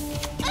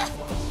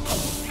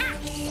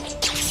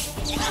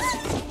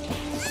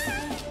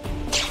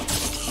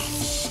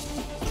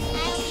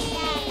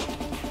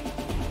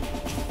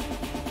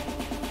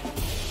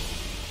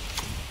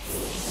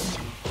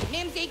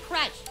 Mimsy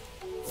Crush.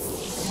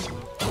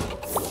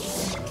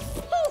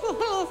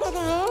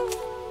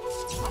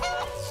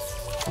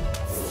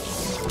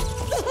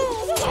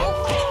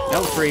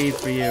 No freeze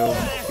for you.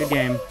 Good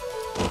game.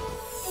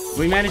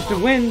 We managed to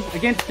win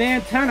against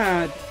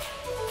Dantana,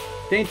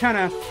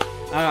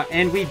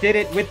 and we did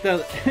it with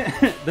the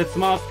the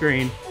small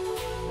screen.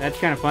 That's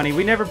kind of funny.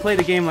 We never played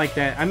the game like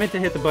that. I meant to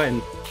hit the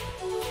button.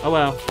 Oh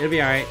well, it'll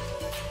be alright.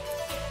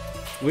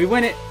 We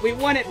win it! We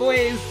won it,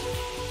 boys!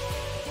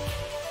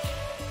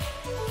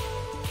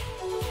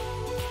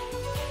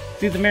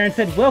 Susan Marin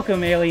said,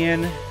 welcome,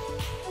 alien.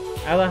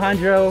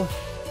 Alejandro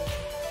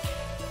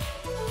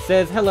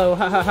says, hello,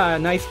 ha ha ha,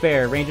 nice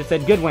bear. Ranger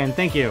said, good win,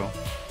 thank you.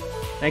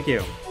 Thank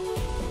you.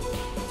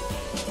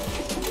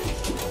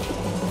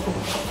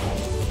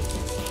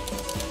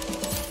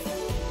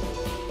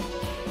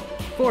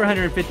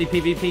 $450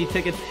 PvP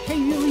tickets. Hey,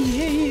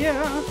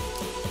 yeah!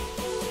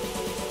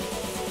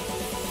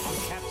 I'm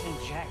Captain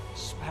Jack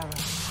Sparrow.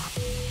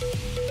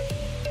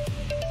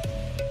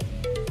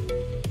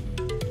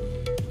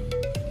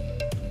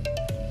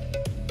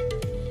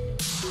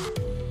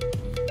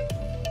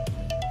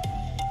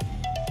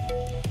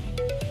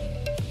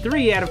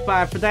 Three out of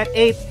 5 for that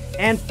 8th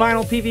and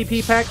final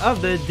PvP pack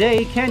of the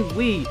day. Can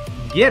we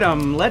get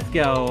him? Let's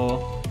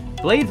go.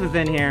 Blades was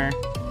in here.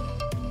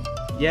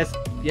 Yes,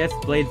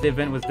 Blades, the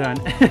event was done.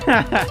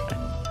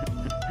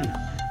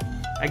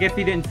 I guess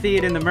you didn't see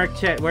it in the Merc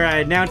chat where I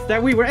announced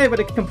that we were able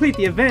to complete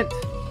the event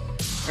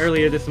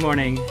earlier this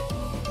morning.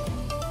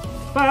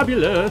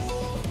 Fabulous.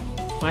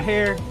 My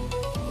hair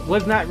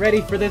was not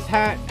ready for this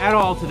hat at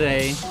all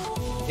today.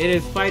 It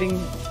is fighting.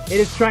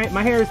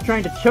 My hair is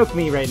trying to choke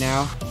me right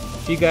now.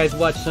 If you guys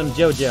watch some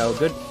JoJo,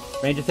 good.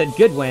 Ranger said,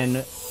 good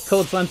win.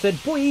 Cold Slum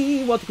said,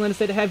 boy. Walter Glenn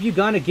said, have you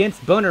gone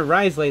against Boner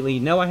Rise lately?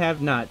 No, I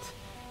have not.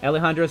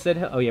 Alejandro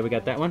said, oh yeah, we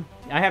got that one.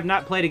 I have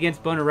not played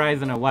against Boner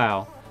Rise in a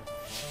while.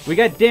 We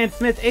got Dan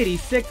Smith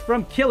 86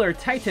 from Killer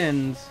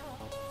Titans.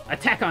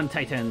 Attack on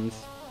Titans.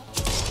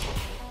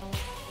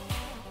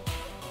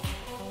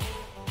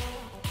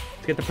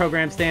 Let's get the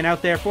program staying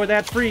out there for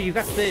that freeze.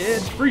 That's it,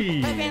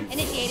 freeze. Program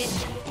initiated.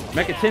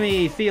 Mecha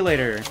Timmy, see you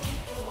later.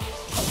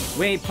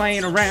 We ain't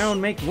playing around,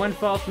 make one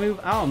false move,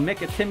 I'll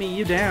Mecha Timmy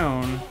you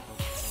down.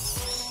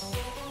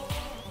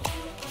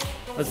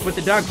 Let's put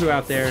the dog poo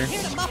out there.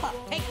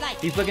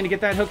 He's looking to get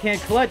that hook hand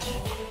clutch.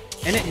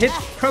 And it hits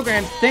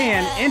program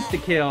stand,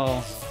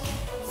 insta-kill.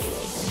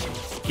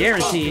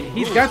 Guaranteed.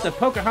 He's got the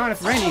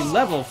Pocahontas Rainy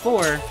level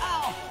 4.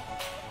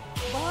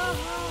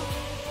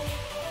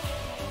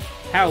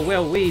 How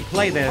will we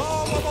play this?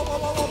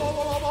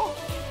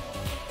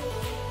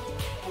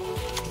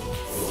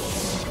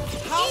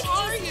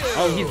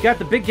 Oh, he's got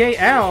the big gay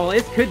owl.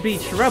 It could be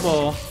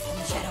trouble.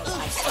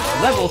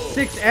 Level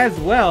 6 as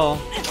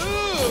well.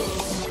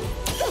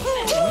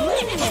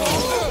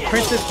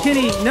 Princess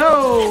Kitty,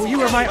 no!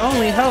 You are my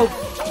only hope.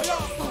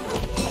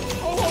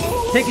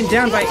 Taken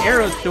down by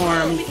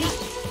Aerostorm.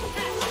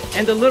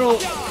 And the little...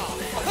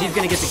 He's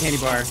gonna get the candy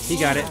bar. He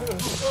got it.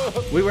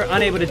 We were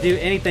unable to do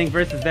anything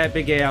versus that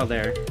big gay owl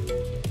there.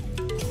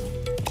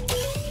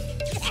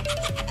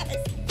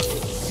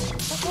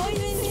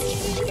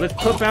 Let's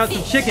pump out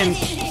some chickens.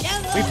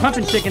 We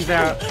pumping chickens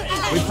out.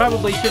 We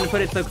probably shouldn't have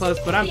put it so close,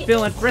 but I'm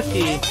feeling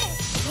frisky.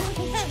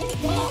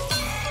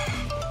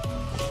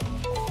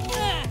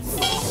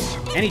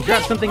 And he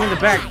dropped something in the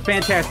back.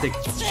 Fantastic.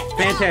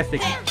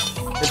 Fantastic.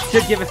 This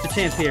should give us a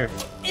chance here.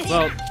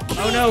 Well,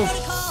 oh no.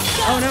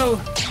 Oh no.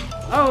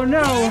 Oh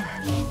no.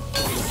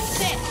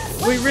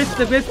 We risked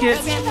the biscuit,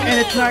 and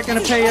it's not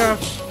gonna pay off.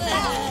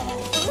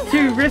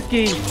 Too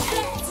risky.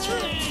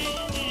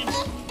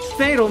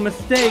 Fatal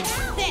mistake.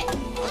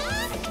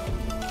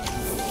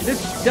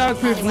 This dog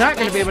food's not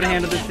gonna be able to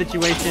handle this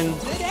situation.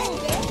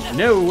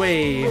 No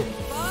way.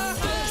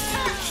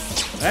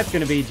 That's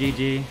gonna be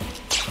GG.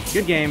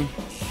 Good game.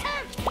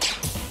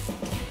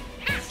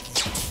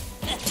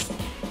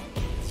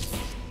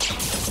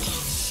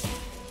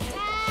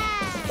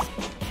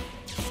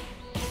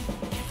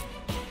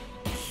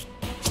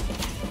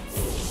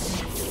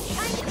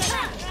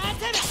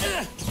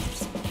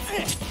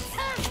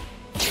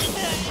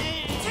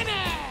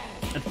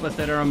 Let's plus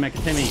that our own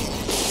Mecha Timmy.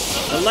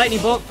 The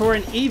lightning bolt for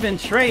an even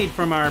trade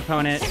from our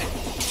opponent.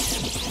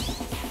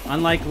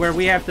 Unlike where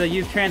we have to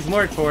use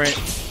transmorg for it.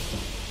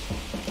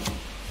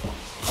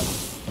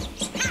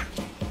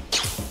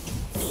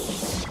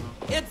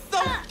 It's so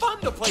fun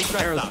to play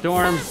dress up.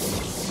 Aerostorm.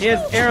 He has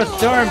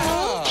Aerostorm.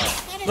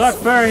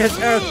 Lockberry has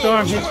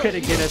Aerostorm. He's gonna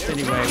get us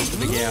anyway with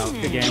the big L.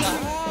 Good game.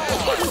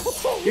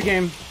 Good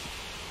game.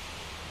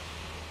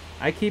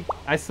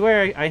 I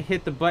swear I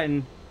hit the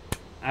button.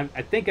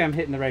 I think I'm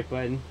hitting the right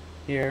button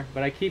here,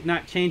 but I keep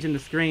not changing the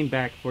screen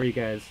back for you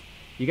guys.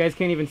 You guys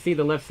can't even see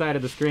the left side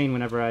of the screen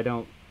when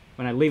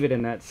I leave it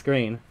in that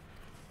screen.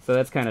 So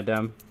that's kind of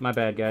dumb. My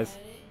bad, guys.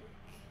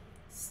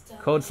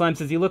 Cold Slime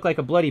says, you look like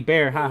a bloody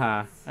bear.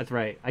 Haha. That's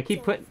right. I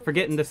keep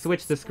forgetting to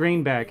switch the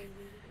screen back.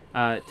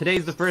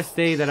 Today's the first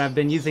day that I've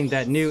been using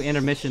that new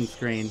intermission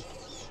screen.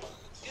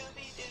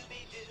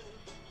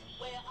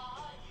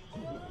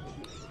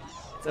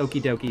 It's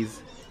okie dokies.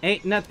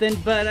 Ain't nothing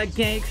but a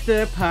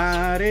gangsta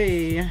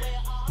party.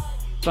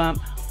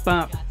 Bump,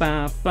 bump,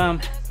 bump,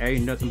 bump.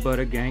 Ain't nothing but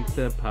a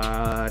gangsta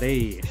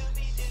party.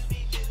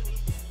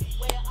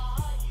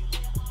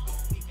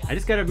 I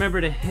just gotta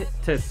remember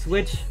to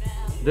switch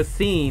the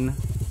scene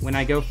when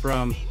I go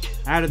from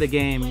out of the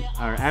game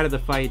or out of the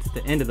fights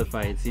to into the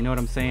fights. You know what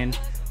I'm saying?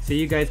 So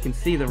you guys can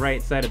see the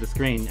right side of the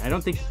screen. I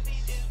don't think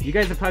you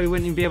guys probably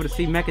wouldn't even be able to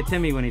see Mecha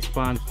Timmy when he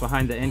spawns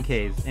behind the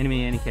NKs,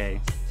 enemy NK.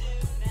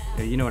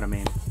 You know what I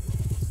mean.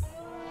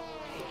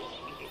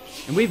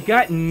 And we've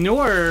got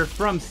Noor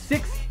from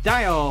 6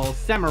 Style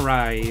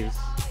Samurais.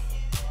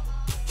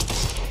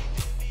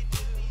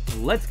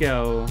 Let's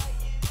go.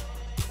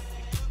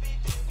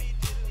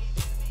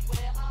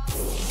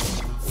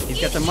 He's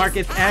got the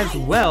Marcus as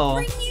well.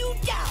 We'll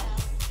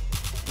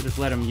just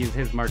let him use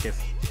his Marcus.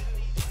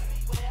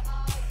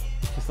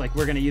 Just like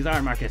we're gonna use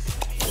our Marcus.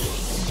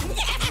 We'll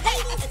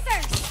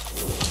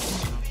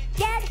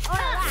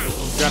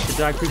drop the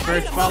dog poo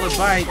first, followed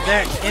by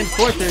that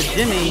Enforcer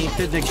Jimmy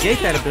to negate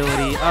that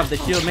ability of the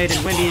Shield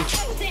Maiden Wendy's.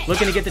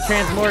 Looking to get the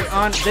Transmorph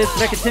on this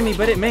Mecha Timmy,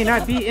 but it may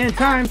not be in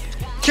time.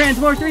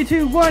 Transmorph 3,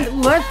 2,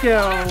 1, let's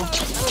go!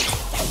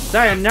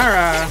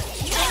 Sayonara!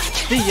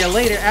 See ya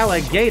later,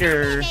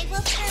 alligator!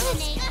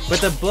 But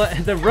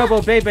the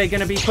Robo Bebe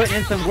gonna be putting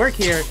in some work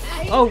here.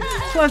 Oh,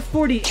 plus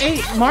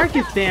 48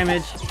 Marcus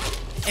damage!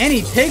 And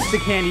he takes the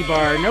candy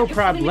bar, no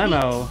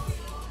problemo.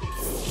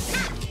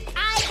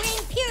 I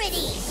bring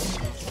purity.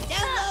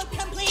 Download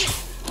complete.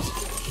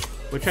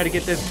 We'll try to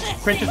get this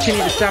Princess Kenny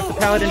to stop the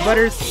Paladin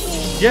Butters.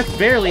 Just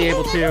barely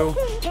able to.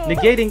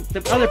 Negating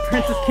the other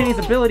Princess Kenny's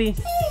ability.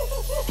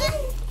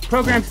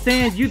 Program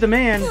stand, you the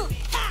man.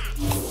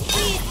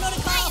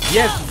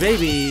 Yes,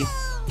 baby.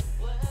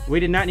 We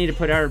did not need to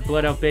put our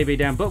Blood Elf Baby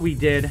down, but we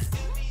did.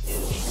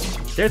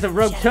 There's a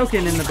rogue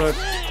token in the book.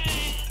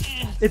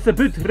 It's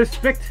about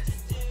respect.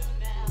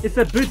 It's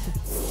about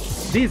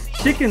these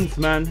chickens,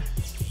 man.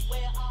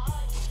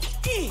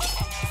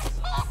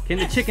 Can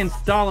the chicken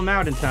stall him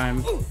out in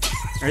time?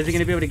 Or is he going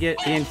to be able to get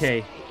the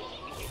NK?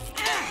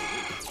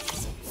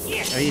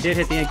 Oh, he did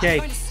hit the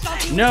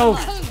NK. No!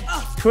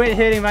 Quit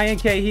hitting my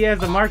NK. He has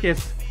the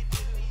Marcus.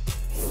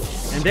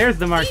 And there's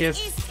the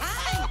Marcus.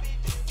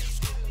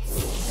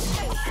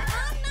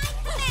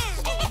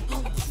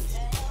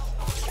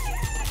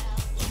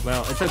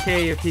 Well, it's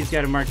okay if he's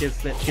got a Marcus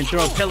that can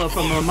throw a pillow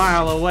from a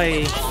mile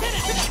away.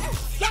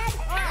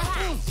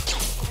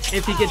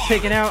 If he gets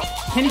taken out,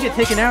 can he get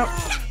taken out?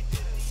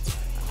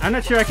 I'm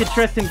not sure I could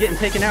trust him getting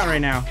taken out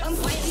right now.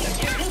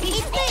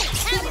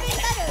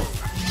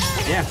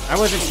 Yeah, I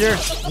wasn't sure.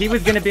 He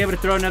was going to be able to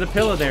throw another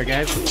pillow there,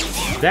 guys.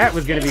 That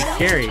was going to be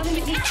scary.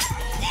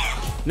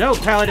 No,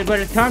 Paladin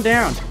Butters, calm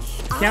down.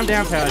 Calm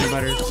down, Paladin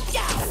Butters.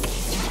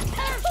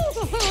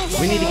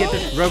 We need to get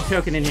this rogue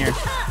token in here.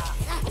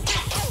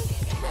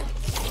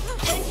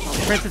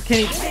 Princess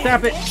Kenny,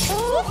 stop it!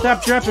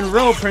 Stop, drop, and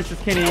roll, Princess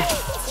Kenny.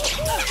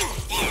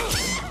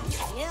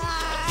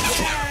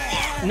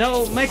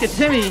 No, Mecha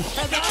Timmy!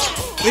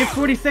 We have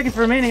 40 seconds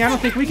remaining. I don't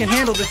think we can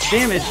handle this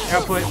damage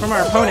output from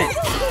our opponent.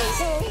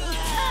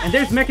 And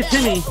there's Mecha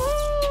Timmy.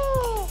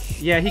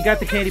 Yeah, he got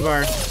the candy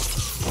bar.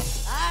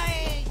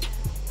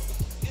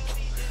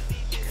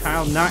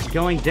 Kyle not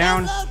going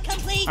down.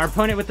 Our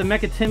opponent with the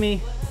Mecha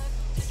Timmy.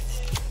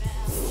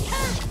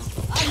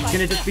 It's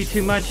gonna just be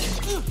too much.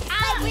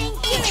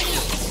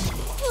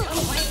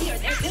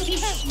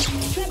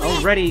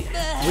 Already,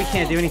 we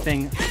can't do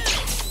anything.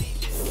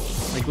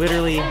 Like,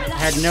 literally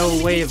had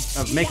no way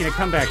of making a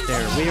comeback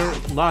there. We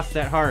lost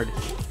that hard.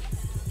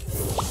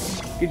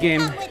 Good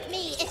game.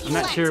 I'm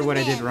not sure what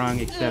I did wrong,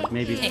 except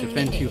maybe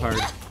defend too hard.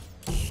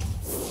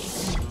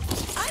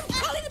 I'm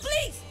calling the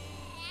police.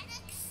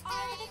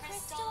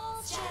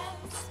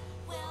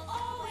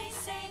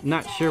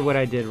 Not sure what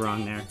I did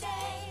wrong there.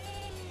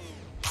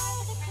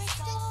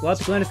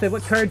 Walter Glenna said,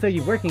 what cards are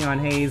you working on,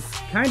 Haze?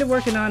 Kind of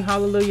working on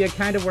Hallelujah,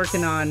 kind of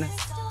working on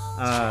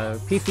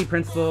PC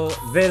Principle,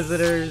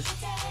 Visitors.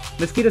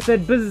 Mosquito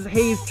said, Buzz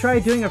Haze, try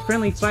doing a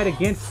friendly fight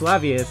against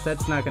Slavius.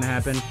 That's not going to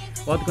happen.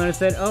 Walter Glenna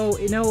said, oh,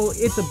 no,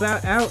 it's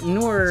about out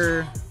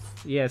nor...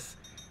 Yes.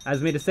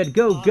 Asmita said,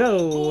 go,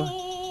 go!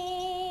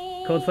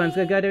 Cold Slime's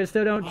good guy there,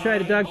 still don't try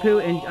to dog poo,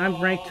 and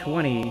I'm ranked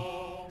 20.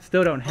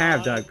 Still don't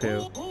have dog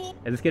poo.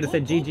 And Mosquito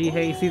said, GG,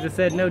 hey, Caesar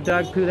said, no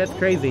dog poo, that's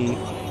crazy.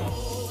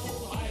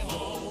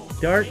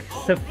 Dark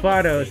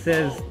Safado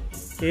says,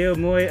 eu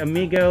muy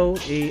amigo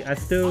y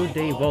estoy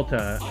de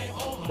volta.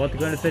 Walter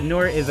Glenna said,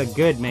 Nor is a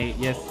good mate.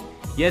 Yes.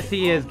 Yes,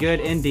 he is good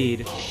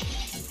indeed.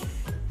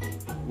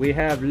 We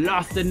have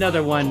lost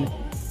another one.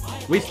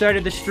 We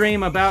started the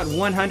stream about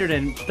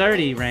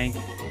 130 rank.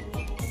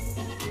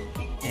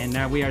 And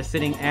now we are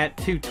sitting at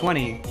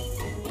 220.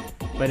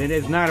 But it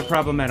is not a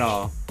problem at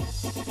all.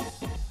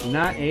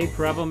 Not a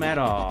problem at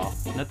all.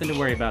 Nothing to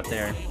worry about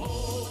there.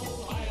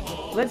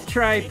 let's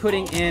try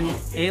putting in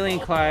Alien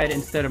Clyde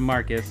instead of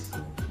Marcus.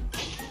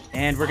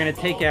 And we're gonna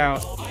take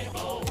out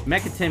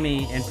Mecha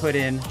Timmy and put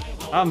in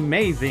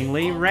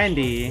Amazingly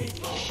Randy.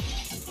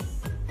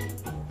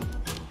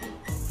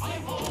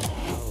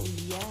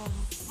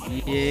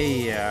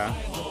 Yeah.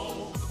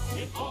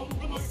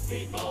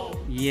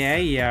 Yeah,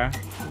 yeah.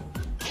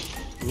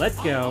 Let's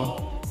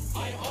go.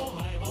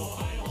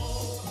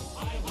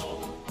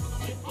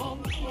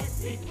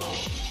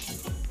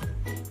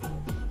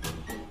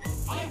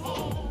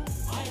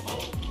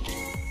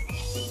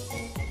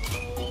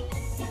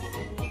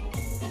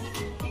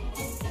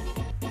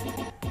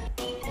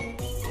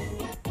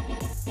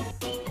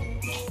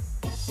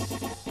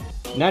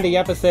 Nandi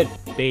Yappa said,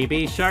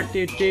 "Baby shark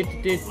do do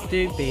do do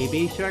do,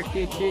 baby shark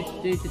do do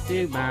do do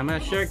do, mama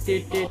shark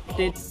do do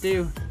do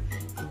do."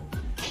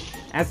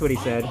 That's what he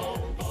said.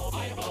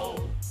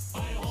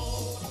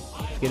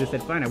 Mosquito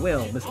said, "Fine, I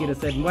will." Mosquito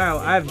said, "Wow,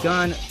 I've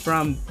gone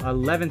from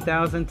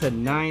 11,000 to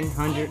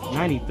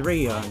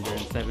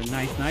 9,307.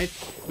 Nice, nice."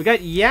 We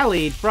got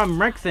Yali from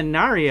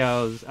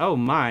Mercenarios. Oh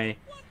my,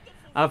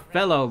 a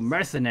fellow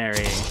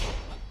mercenary.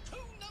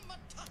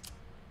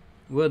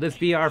 Will this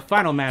be our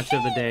final match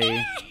of the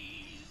day?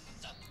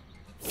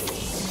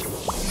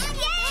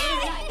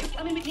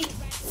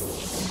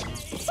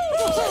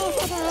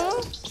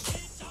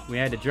 We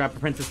had to drop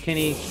Princess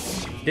Kenny.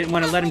 Didn't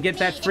want to let him get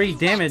that free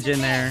damage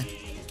in there.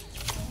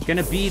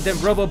 Gonna be the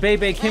Robo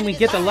Bebe. Can we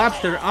get the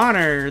lobster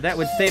honor? That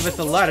would save us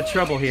a lot of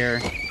trouble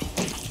here.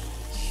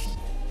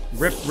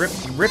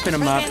 Ripping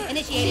him up.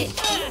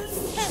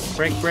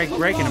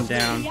 Breaking him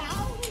down.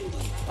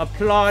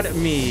 Applaud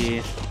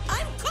me.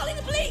 I'm calling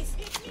the police.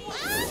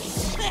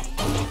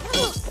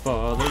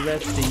 For the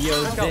rest of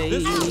your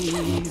days,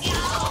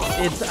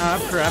 it's our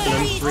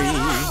problem-free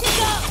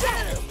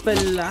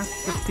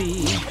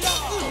philosophy.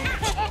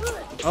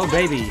 Oh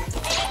baby.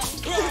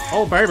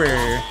 Oh baby.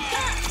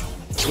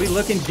 We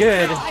looking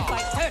good.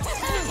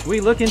 We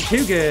looking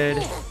too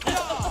good.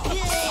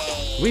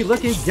 We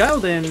looking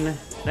golden.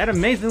 That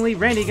Amazingly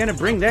Randy gonna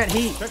bring that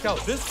heat. Check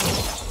out this one.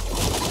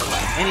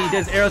 And he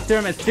does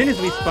Aerostorm as soon as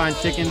we spawn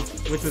chickens,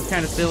 which was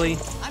kind of silly.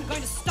 I'm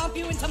going to stomp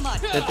you into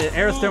mud. That the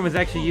Aerostorm was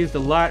actually used a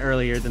lot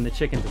earlier than the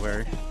chickens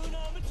were.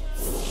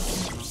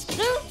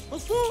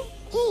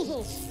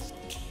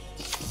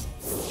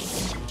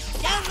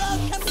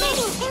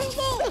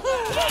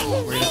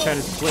 We're gonna try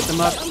to split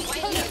them up.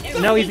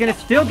 No, he's gonna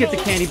still get the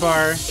candy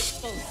bar.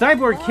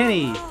 Cyborg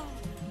Kenny.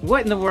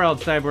 What in the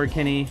world, Cyborg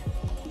Kenny?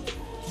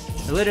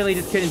 I literally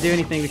just couldn't do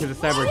anything because of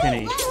Cyborg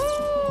Kenny.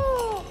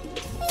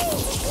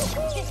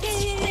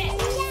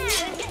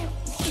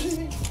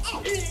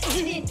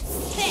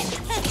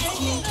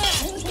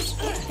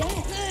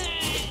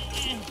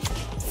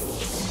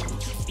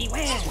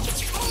 Beware.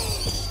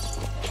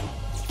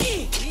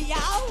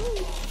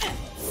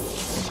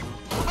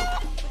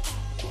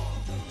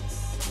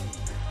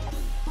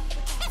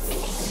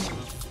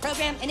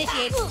 Program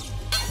initiated.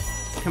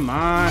 Come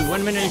on,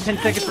 1 minute and 10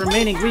 seconds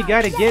remaining. We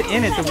gotta get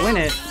in it to win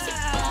it.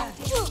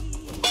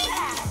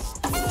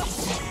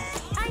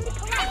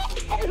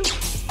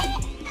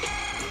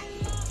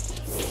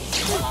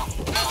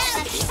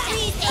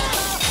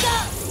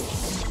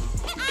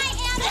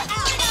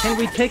 Can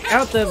we take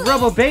out the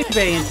Robo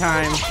Bebe in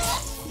time?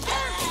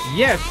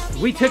 Yes,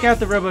 we took out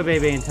the Robo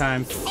Bebe in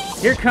time.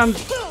 Here comes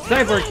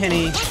Cyborg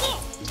Kenny.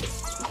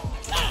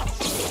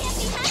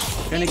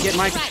 Gonna get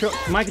my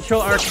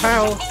control our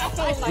Kyle.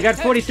 We got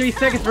 43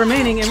 seconds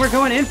remaining and we're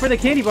going in for the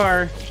candy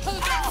bar.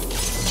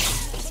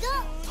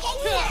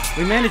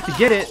 We managed to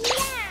get it.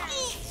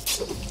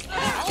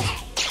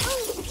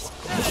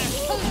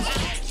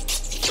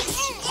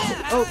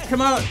 Oh,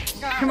 come on.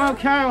 Come on,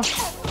 Kyle.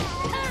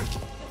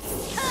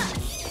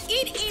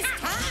 It is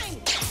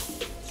time.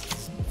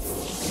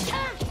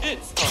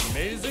 It's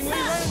Amazingly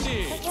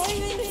Randy.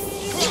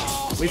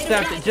 We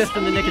stopped it just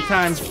in the nick of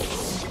time.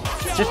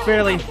 Just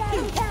barely.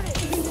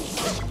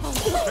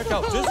 Check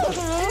out this one.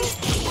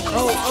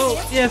 Oh,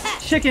 yes,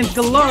 chickens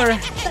galore.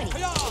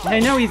 I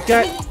know he's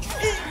got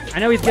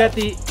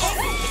the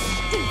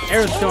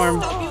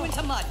Aerostorm.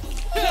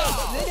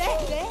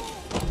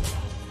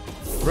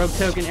 Rogue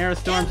token,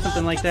 Aerostorm,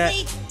 something like that.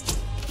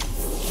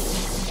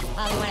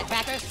 Oh, you want a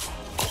cracker?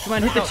 Come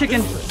on, hit the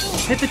chicken.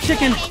 Hit the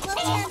chicken.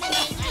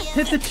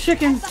 Hit the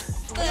chicken.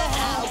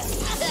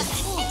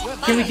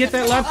 Can we get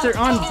that lobster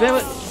on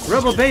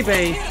Robo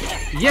Bebe?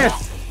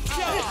 Yes.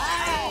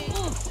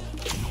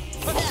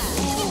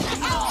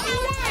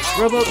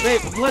 Robo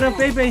Bebe, Blood Up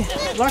Bebe,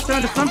 locked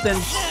onto something.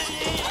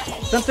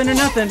 Something or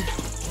nothing.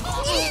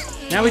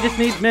 Now we just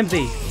need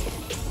Mimsy.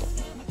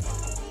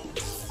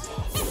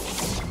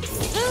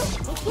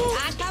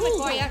 I'm coming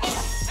for you.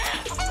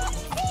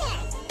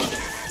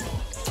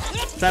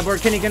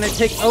 Cyborg Kenny gonna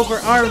take over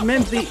our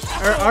Mimsy,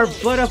 or our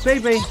Blood Up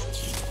Bebe.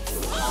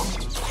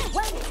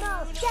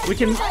 We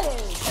can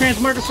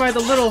transmortify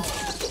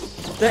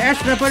the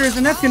astronaut butters,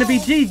 and that's gonna be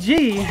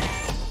GG.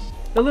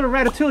 The little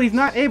Ratatouille's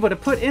not able to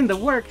put in the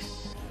work.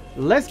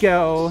 Let's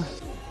go.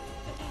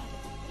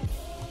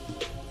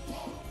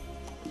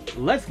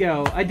 Let's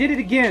go. I did it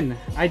again.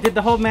 I did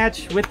the whole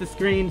match with the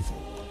screens.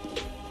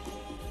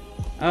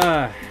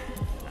 I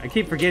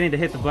keep forgetting to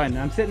hit the button.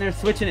 I'm sitting there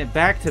switching it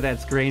back to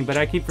that screen, but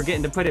I keep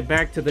forgetting to put it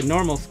back to the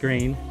normal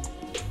screen.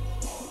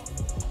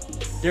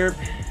 Derp.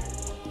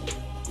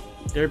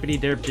 Derpity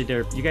derpity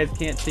derp. You guys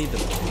can't see the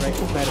right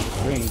side of the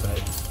screen, but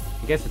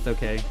I guess it's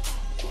okay.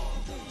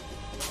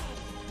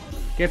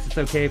 Guess it's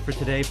okay for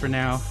today, for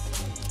now.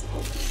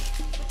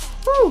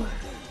 Woo!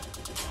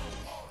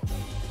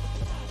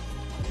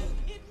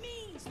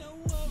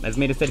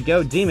 Asmeda said,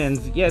 go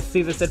Demons. Yes,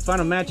 Caesar said,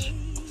 final match.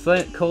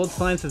 Cold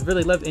Slime says,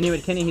 really love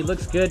Inuit Kenny. He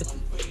looks good.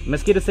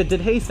 Mosquito said, did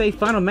Haze say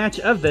final match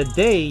of the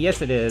day?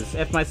 Yes, it is.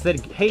 F-My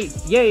said, hey,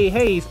 yay,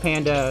 Haze,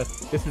 Panda.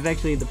 This is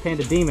actually the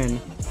Panda Demon.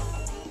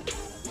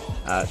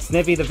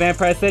 Sniffy the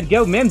Vampire said,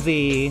 go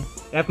Mimsy.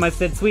 F-My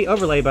said, sweet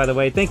overlay, by the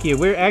way. Thank you.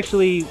 We're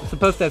actually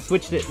supposed to have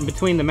switched it in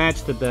between the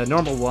match to the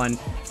normal one.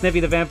 Sniffy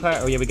the Vampire.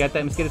 Oh, yeah, we got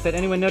that. Mosquito said,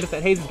 anyone notice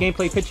that Haze's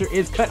gameplay picture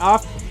is cut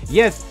off?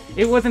 Yes,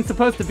 it wasn't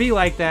supposed to be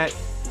like that.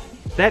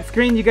 That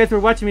screen you guys were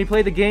watching me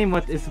play the game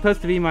with is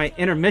supposed to be my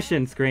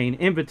intermission screen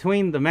in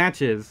between the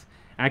matches.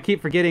 I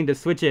keep forgetting to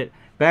switch it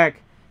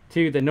back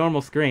to the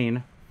normal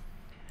screen.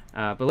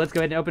 But let's go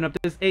ahead and open up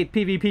this 8th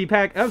PvP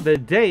pack of the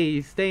day,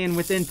 staying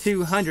within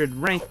 200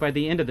 rank by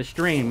the end of the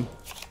stream.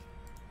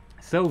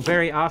 So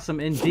very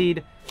awesome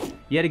indeed.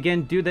 Yet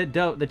again, do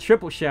the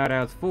triple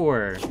shoutouts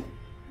for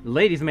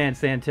Ladies Man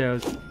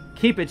Santos,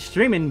 Keep It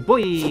Streaming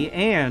Boy,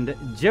 and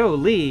Joe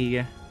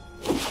Lee.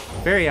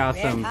 Very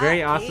awesome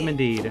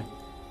indeed.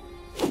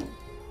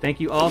 Thank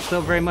you all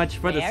so very much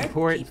for the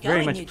support. It's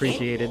very much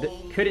appreciated.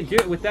 Couldn't do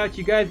it without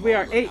you guys. We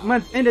are 8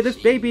 months into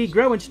this baby,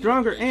 growing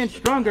stronger and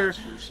stronger.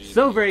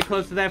 So very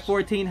close to that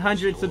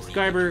 1,400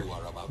 subscriber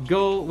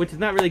goal, which is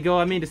not really goal,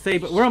 I mean to say,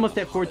 but we're almost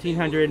at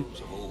 1,400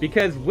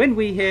 because when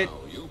we hit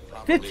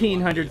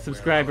 1,500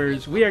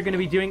 subscribers, we are going to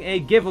be doing a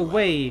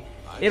giveaway.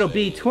 It'll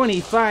be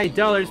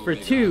 $25 for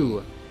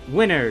 2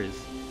 winners.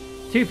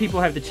 2 people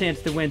have the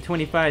chance to win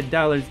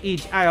 $25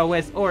 each,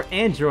 iOS or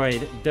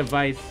Android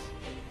device.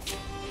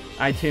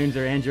 iTunes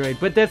or Android,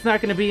 but that's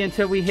not going to be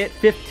until we hit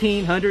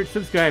 1,500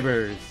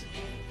 subscribers.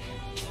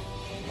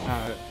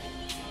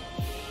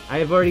 I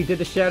have already did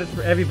the shoutouts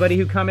for everybody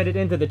who commented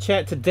into the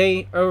chat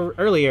today or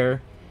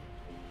earlier.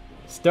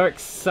 Stark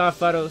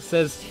Safato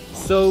says,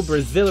 so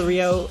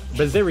Brasileiro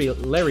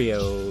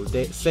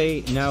de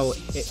say now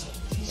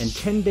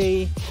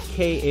entende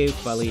que eu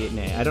falei.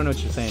 Nah, I don't know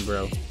what you're saying,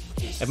 bro.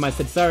 If I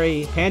said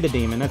sorry, Panda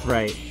Demon, that's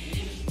right.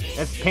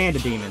 That's Panda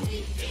Demon.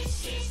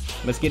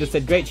 Mosquito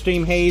said, great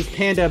stream, Haze.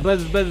 Panda,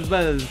 buzz, buzz,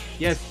 buzz.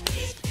 Yes.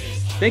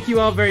 Thank you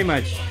all very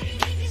much.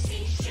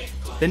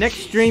 The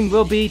next stream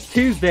will be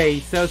Tuesday,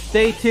 so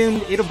stay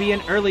tuned. It'll be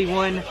an early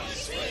one.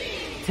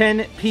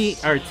 10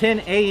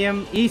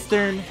 a.m.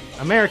 Eastern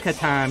America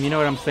time, you know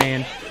what I'm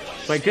saying.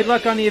 But good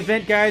luck on the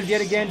event, guys.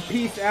 Yet again,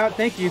 peace out.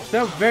 Thank you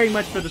so very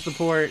much for the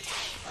support.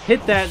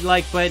 Hit that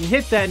like button,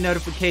 hit that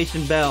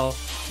notification bell,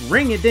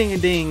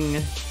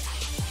 ring-a-ding-a-ding,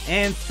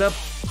 and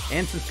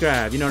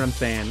subscribe, you know what I'm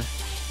saying.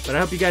 But I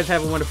hope you guys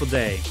have a wonderful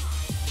day.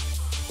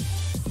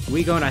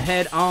 We gonna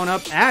head on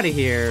up out of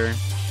here.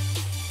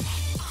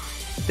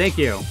 Thank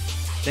you.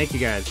 Thank you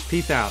guys.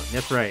 Peace out.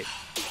 That's right.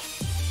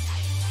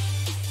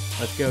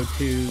 Let's go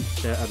to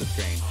the other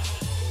screen.